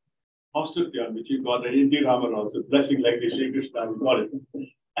 Australia, which you got an Indian Rama also, blessing like the Shri Krishna, we call it.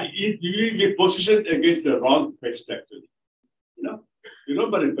 It will be positioned against the wrong pest actually.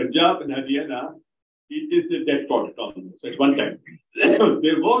 But in Punjab and Haryana, it is a dead product almost at one time.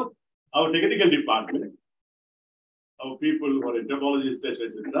 They want our technical department, our people who are entomologists,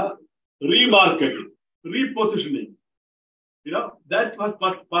 etc., remarketing, repositioning. That was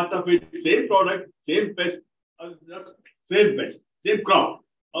part of it. Same product, same pest, same crop.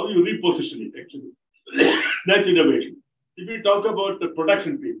 How you reposition it actually. That's innovation. If we talk about the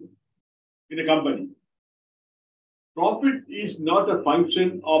production people in a company, profit is not a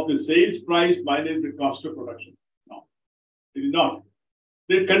function of the sales price minus the cost of production. No, it is not.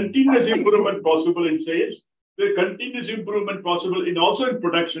 There's continuous improvement possible in sales. There's continuous improvement possible also in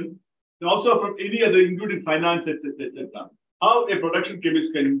production, and also from any other, including finance, etc. How a production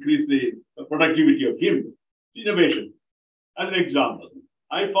chemist can increase the productivity of him. Innovation. As an example,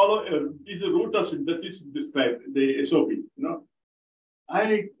 I follow is the route of synthesis described, the SOP. I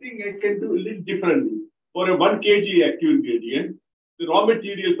think I can do a little differently. For a 1 kg active ingredient, the raw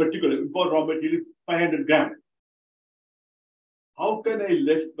material, particularly for raw material, 500 grams. How can I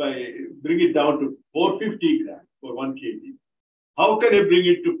bring it down to 450 grams for 1 kg? How can I bring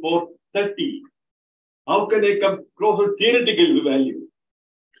it to 430? How can I come close to theoretical value?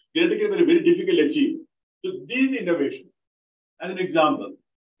 Theoretical value is very difficult to achieve. So this is innovation. As an example,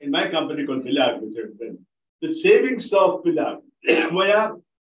 in my company called Billag, which I've done, the savings of Billag via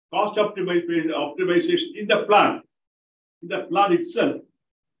cost optimization in the plant itself,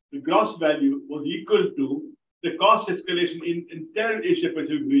 the gross value was equal to the cost escalation in entire Asia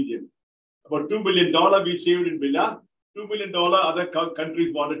Pacific region. About $2 billion we saved in Billag, $2 billion other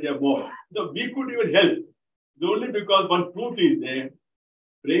countries wanted to have more. So we could even help. Only because one truth is there,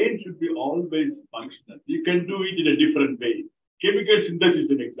 brain should be always functional. You can do it in a different way. Chemical synthesis,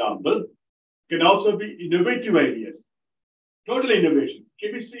 an example, can also be innovative ideas. Total innovation.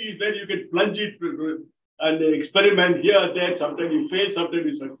 Chemistry is where you can plunge it and experiment here, there. Sometimes you fail, sometimes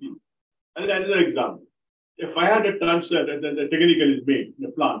you succeed. And another example. If I had a transfer that the technical is made in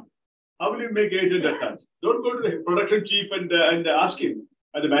a plant, how will you make 800 tons? Don't go to the production chief and ask him,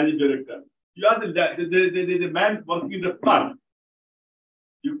 as the managing director. You ask the man working in the plant.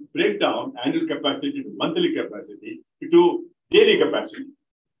 You break down annual capacity to monthly capacity to daily capacity.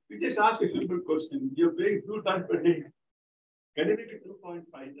 You just ask a simple question. You're paying 2 tons per day. Can you make it 2.5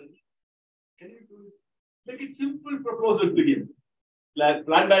 tons? Can you do it? Make it simple proposal to him. Plant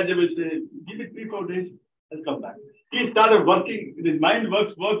manager will say, give it 3-4 days, I'll come back. He started working, his mind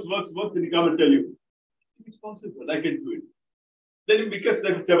works, and he come and tell you, it's possible, I can do it. Then it becomes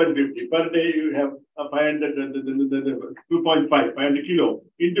like 750. Per day you have a 500, 2.5, 500 kilo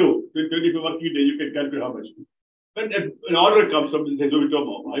into 24 working day, you can calculate how much. When an order comes from the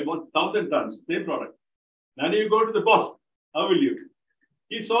Sumitomo, I want 1,000 tons, same product. Now you go to the boss, how will you?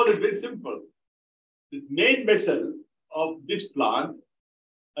 He solved it very simple. The main vessel of this plant,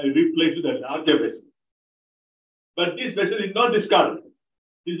 I replaced with a larger vessel. But this vessel is not discarded.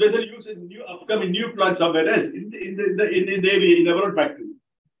 This vessel used in upcoming new plant somewhere else in the area, in our own factory.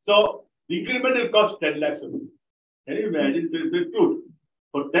 So the incremental cost 10 lakhs of rupees. Can you imagine? It's the truth.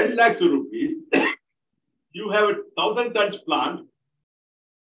 For 10 lakhs of rupees, you have a 1,000 tons plant,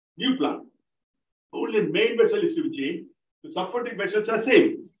 new plant. Only the main vessel is to be changed. The supporting vessels are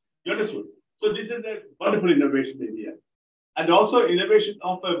same. You understood? So this is a wonderful innovation area. And also innovation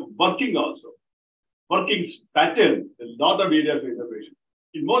of working also. Working pattern, a lot of areas of innovation.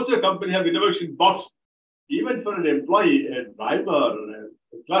 In most of the companies have innovation box. Even for an employee, a driver or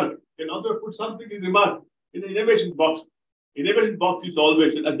a clerk can also put something in remark in the innovation box. Innovation box is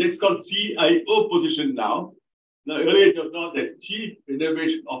always, and that's called CIO position now. Now earlier it was not that Chief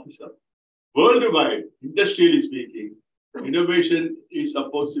Innovation Officer. Worldwide, industrially speaking, innovation is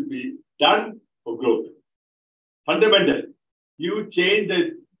supposed to be done for growth. Fundamental. You change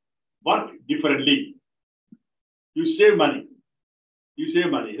the work differently. You save money. You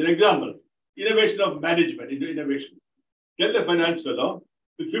save money. An example, innovation of management is innovation. Tell the finance fellow,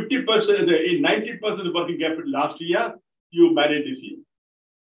 with 50%, 90% of working capital last year, you manage this year.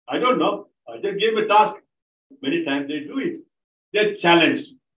 I don't know. I just gave a task. Many times they do it. They're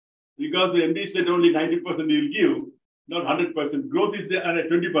challenged because the MD said only 90% he'll give, not 100%. Growth is there at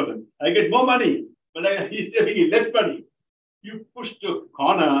 20%. I get more money, but he's giving less money. You push to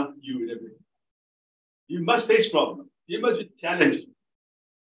corner, you must face problems. You must be challenged.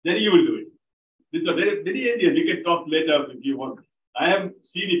 Then you will do it. These are very many areas. We can talk later if you want. I have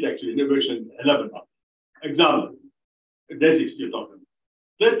seen it actually, innovation 11. Example, disease you're talking.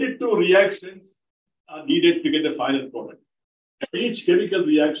 32 reactions are needed to get the final product. Each chemical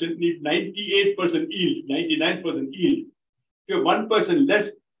reaction needs 98% yield, 99% yield. If you have 1% less,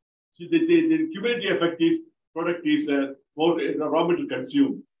 so the cumulative effect is product is more raw material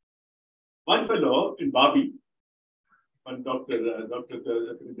consumed. One fellow in Babi, one Dr.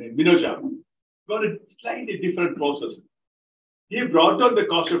 Minoja, got a slightly different process. He brought down the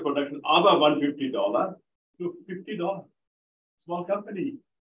cost of production above $150 to $50. Small company.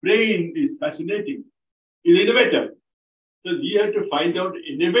 Brain is fascinating. He's innovative. So we have to find out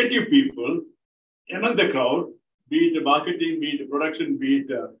innovative people among the crowd, be it marketing, be it production, be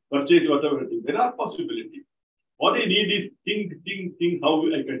it purchase, whatever it is. There are possibilities. What you need is think how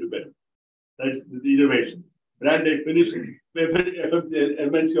I can do better. That's the innovation. Brand I finished.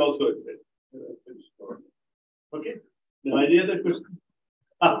 MNC also is there. Okay. Now, any other question?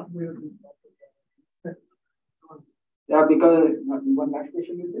 Yeah, because one last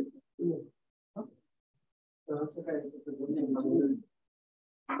question is it?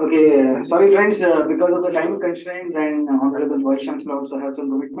 Okay, sorry friends, because of the time constraints and Honorable Vice Chancellor also has some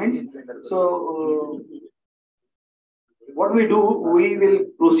commitments. So, what we do, we will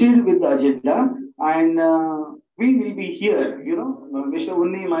proceed with the agenda and we will be here, Mr.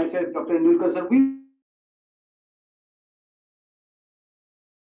 Unni, myself, Dr. Indulkar sir, we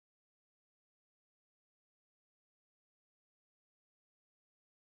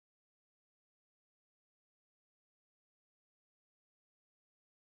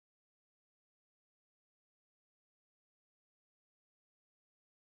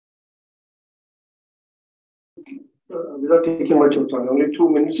Without taking much of time, only 2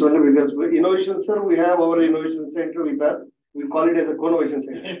 minutes only because innovation, sir, we have our innovation center with us. We call it as a co-innovation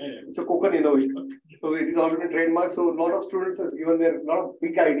center. It's a Konkan innovation. So it is already trademarked. So a lot of students have given their lot of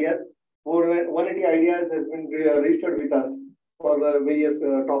big ideas. More than 180 ideas has been registered with us for the various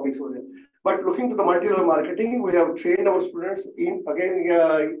topics over there. But looking to the multi-level marketing, we have trained our students in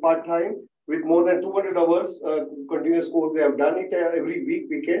again part-time with more than 200 hours continuous course. They have done it every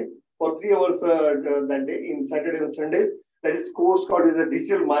weekend for 3 hours that day in Saturday and Sunday. That is course called as a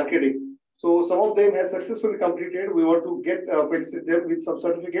digital marketing. So some of them have successfully completed. We want to get felicitate them with some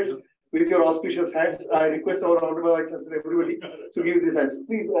certificates. With your auspicious hands, I request our Honorable Vice Chancellor, everybody, to give these hands.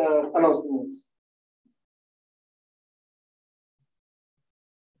 Please announce the names.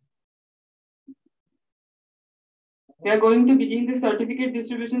 We are going to begin the certificate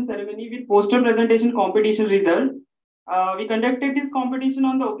distribution ceremony with poster presentation competition result. We conducted this competition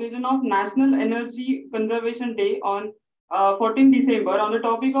on the occasion of National Energy Conservation Day on 14 December on the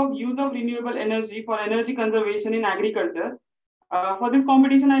topic of use of renewable energy for energy conservation in agriculture. For this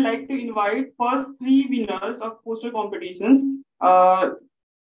competition, I like to invite first 3 winners of poster competitions. Third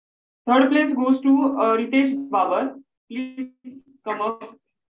place goes to Ritesh Babar. Please come up.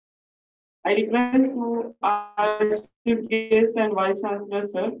 I request to our chief guest and vice chancellor,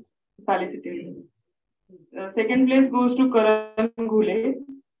 sir, felicitate. Second place goes to Karan Ghule.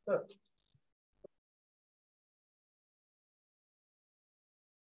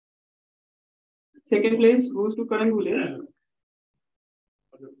 Second place goes to Karan Ghule.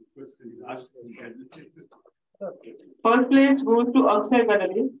 First place goes to Akshay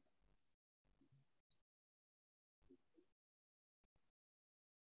Gadale.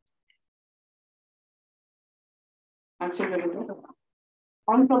 Akshay Gadale.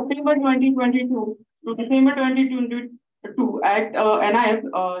 On September 2022 to December 2022 at NIF,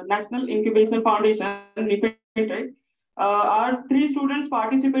 National Incubation Foundation, our 3 students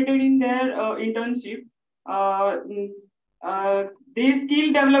participated in their internship. They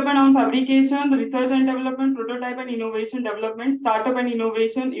skill development on fabrication, research and development, prototype and innovation development, startup and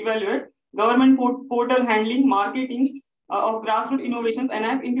innovation evaluate, government portal handling, marketing of grassroots innovations,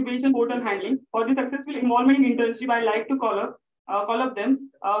 and incubation portal handling. For the successful involvement in internship, I like to call up them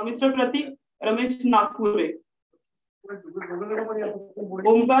Mr. Pratik Ramesh Nagpure,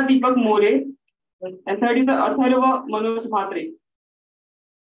 Omkar Deepak More, and third is the Atharva Manoj Bhatre.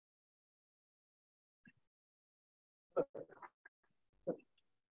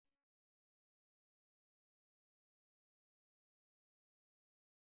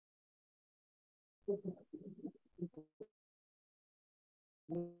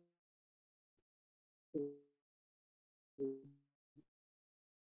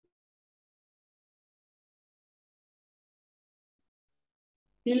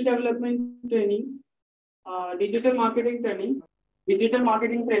 Skill development training, digital marketing training,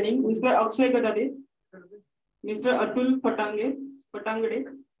 Mr. Akshay Gadade, Mr. Atul Patangade,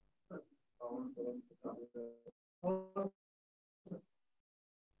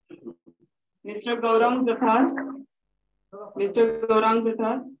 Mr. Gaurang Jathar,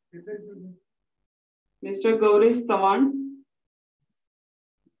 Mr. Gaurish Sawant,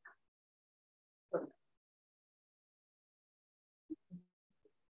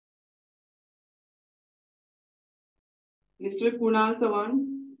 Mr. Kunal Sawant,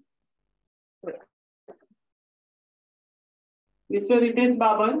 Mr. Ritesh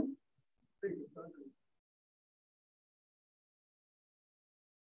Babar,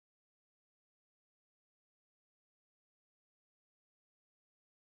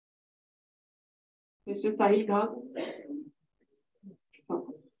 Mr. Sahil Ghak,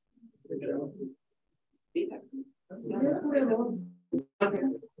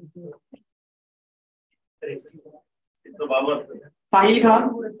 Sahil Ghak,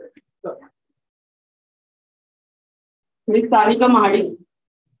 Miss Sarika Mahadi,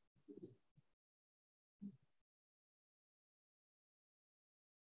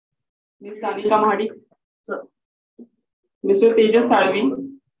 Mr. Tejas Salvi,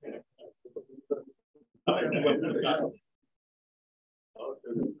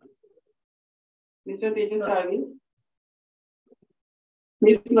 Mr. Tejas Salvi,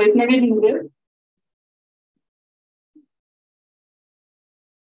 Miss Vaishnavi Dhindre,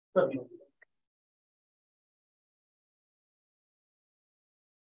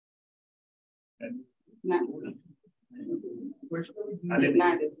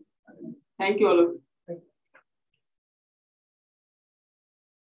 Thank you, all of you.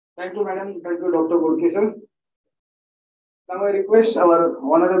 Thank you, madam. Thank you, Dr. Golkishan. Now I request our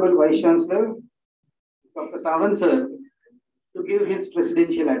Honorable Vice Chancellor, Dr. Sawant sir, to give his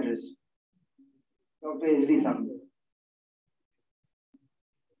presidential address. Dr. S.D. Sawant.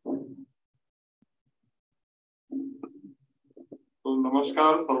 So,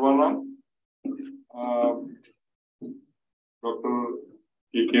 namaskar, Sarvana. Dr.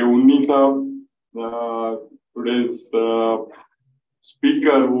 K.K. Unni sahab, today's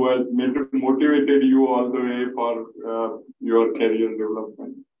speaker who has motivated you all the way for your career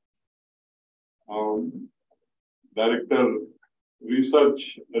development. Director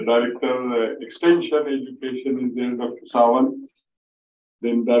Research, Director Extension Education is there, Dr. Sawant.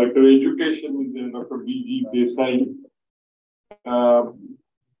 Then Director Education is there, Dr. B.G. Desai.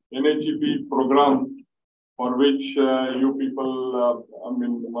 NHEP program for which you people,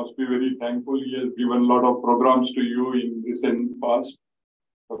 must be very thankful. He has given a lot of programs to you in recent past.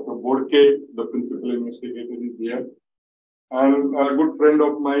 Dr. Borke, the principal investigator, is here. And a good friend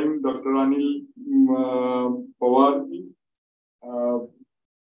of mine, Dr. Anil Pawar,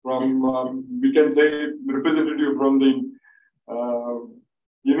 from, we can say, representative from the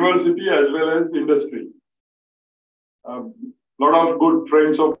university as well as industry. Lot of good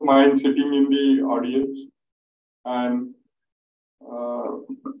friends of mine sitting in the audience, and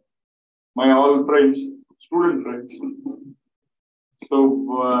my all friends, student friends.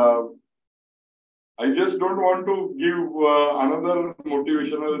 So I just don't want to give another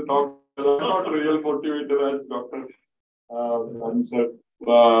motivational talk. I'm not a real motivator as Dr. Answer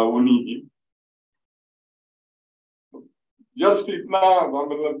Uniji. Just a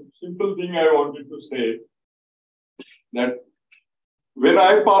simple thing I wanted to say, that when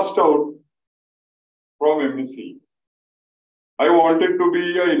I passed out from MSc, I wanted to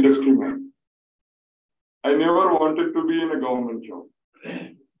be an industry man. I never wanted to be in a government job.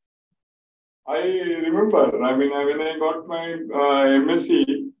 I remember, when I got my MSc,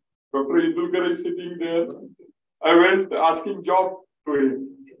 Dr. Idulkar is sitting there. I went asking job to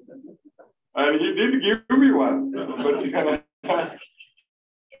him. And he did give me one. But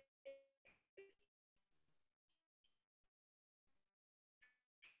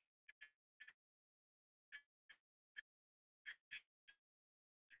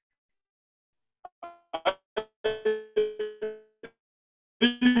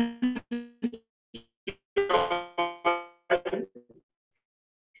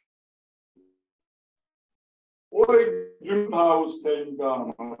house thing.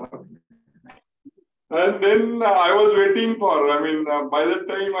 And then I was waiting for, by the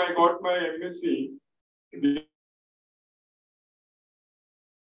time I got my MSc,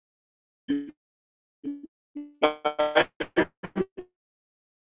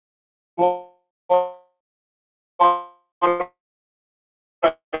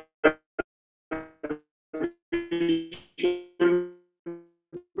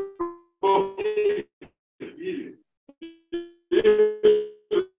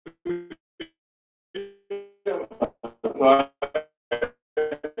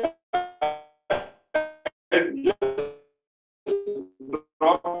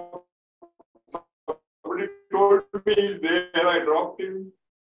 somebody told me he's there, I dropped him.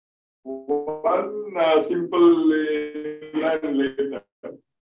 One simple line later.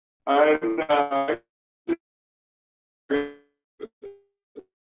 And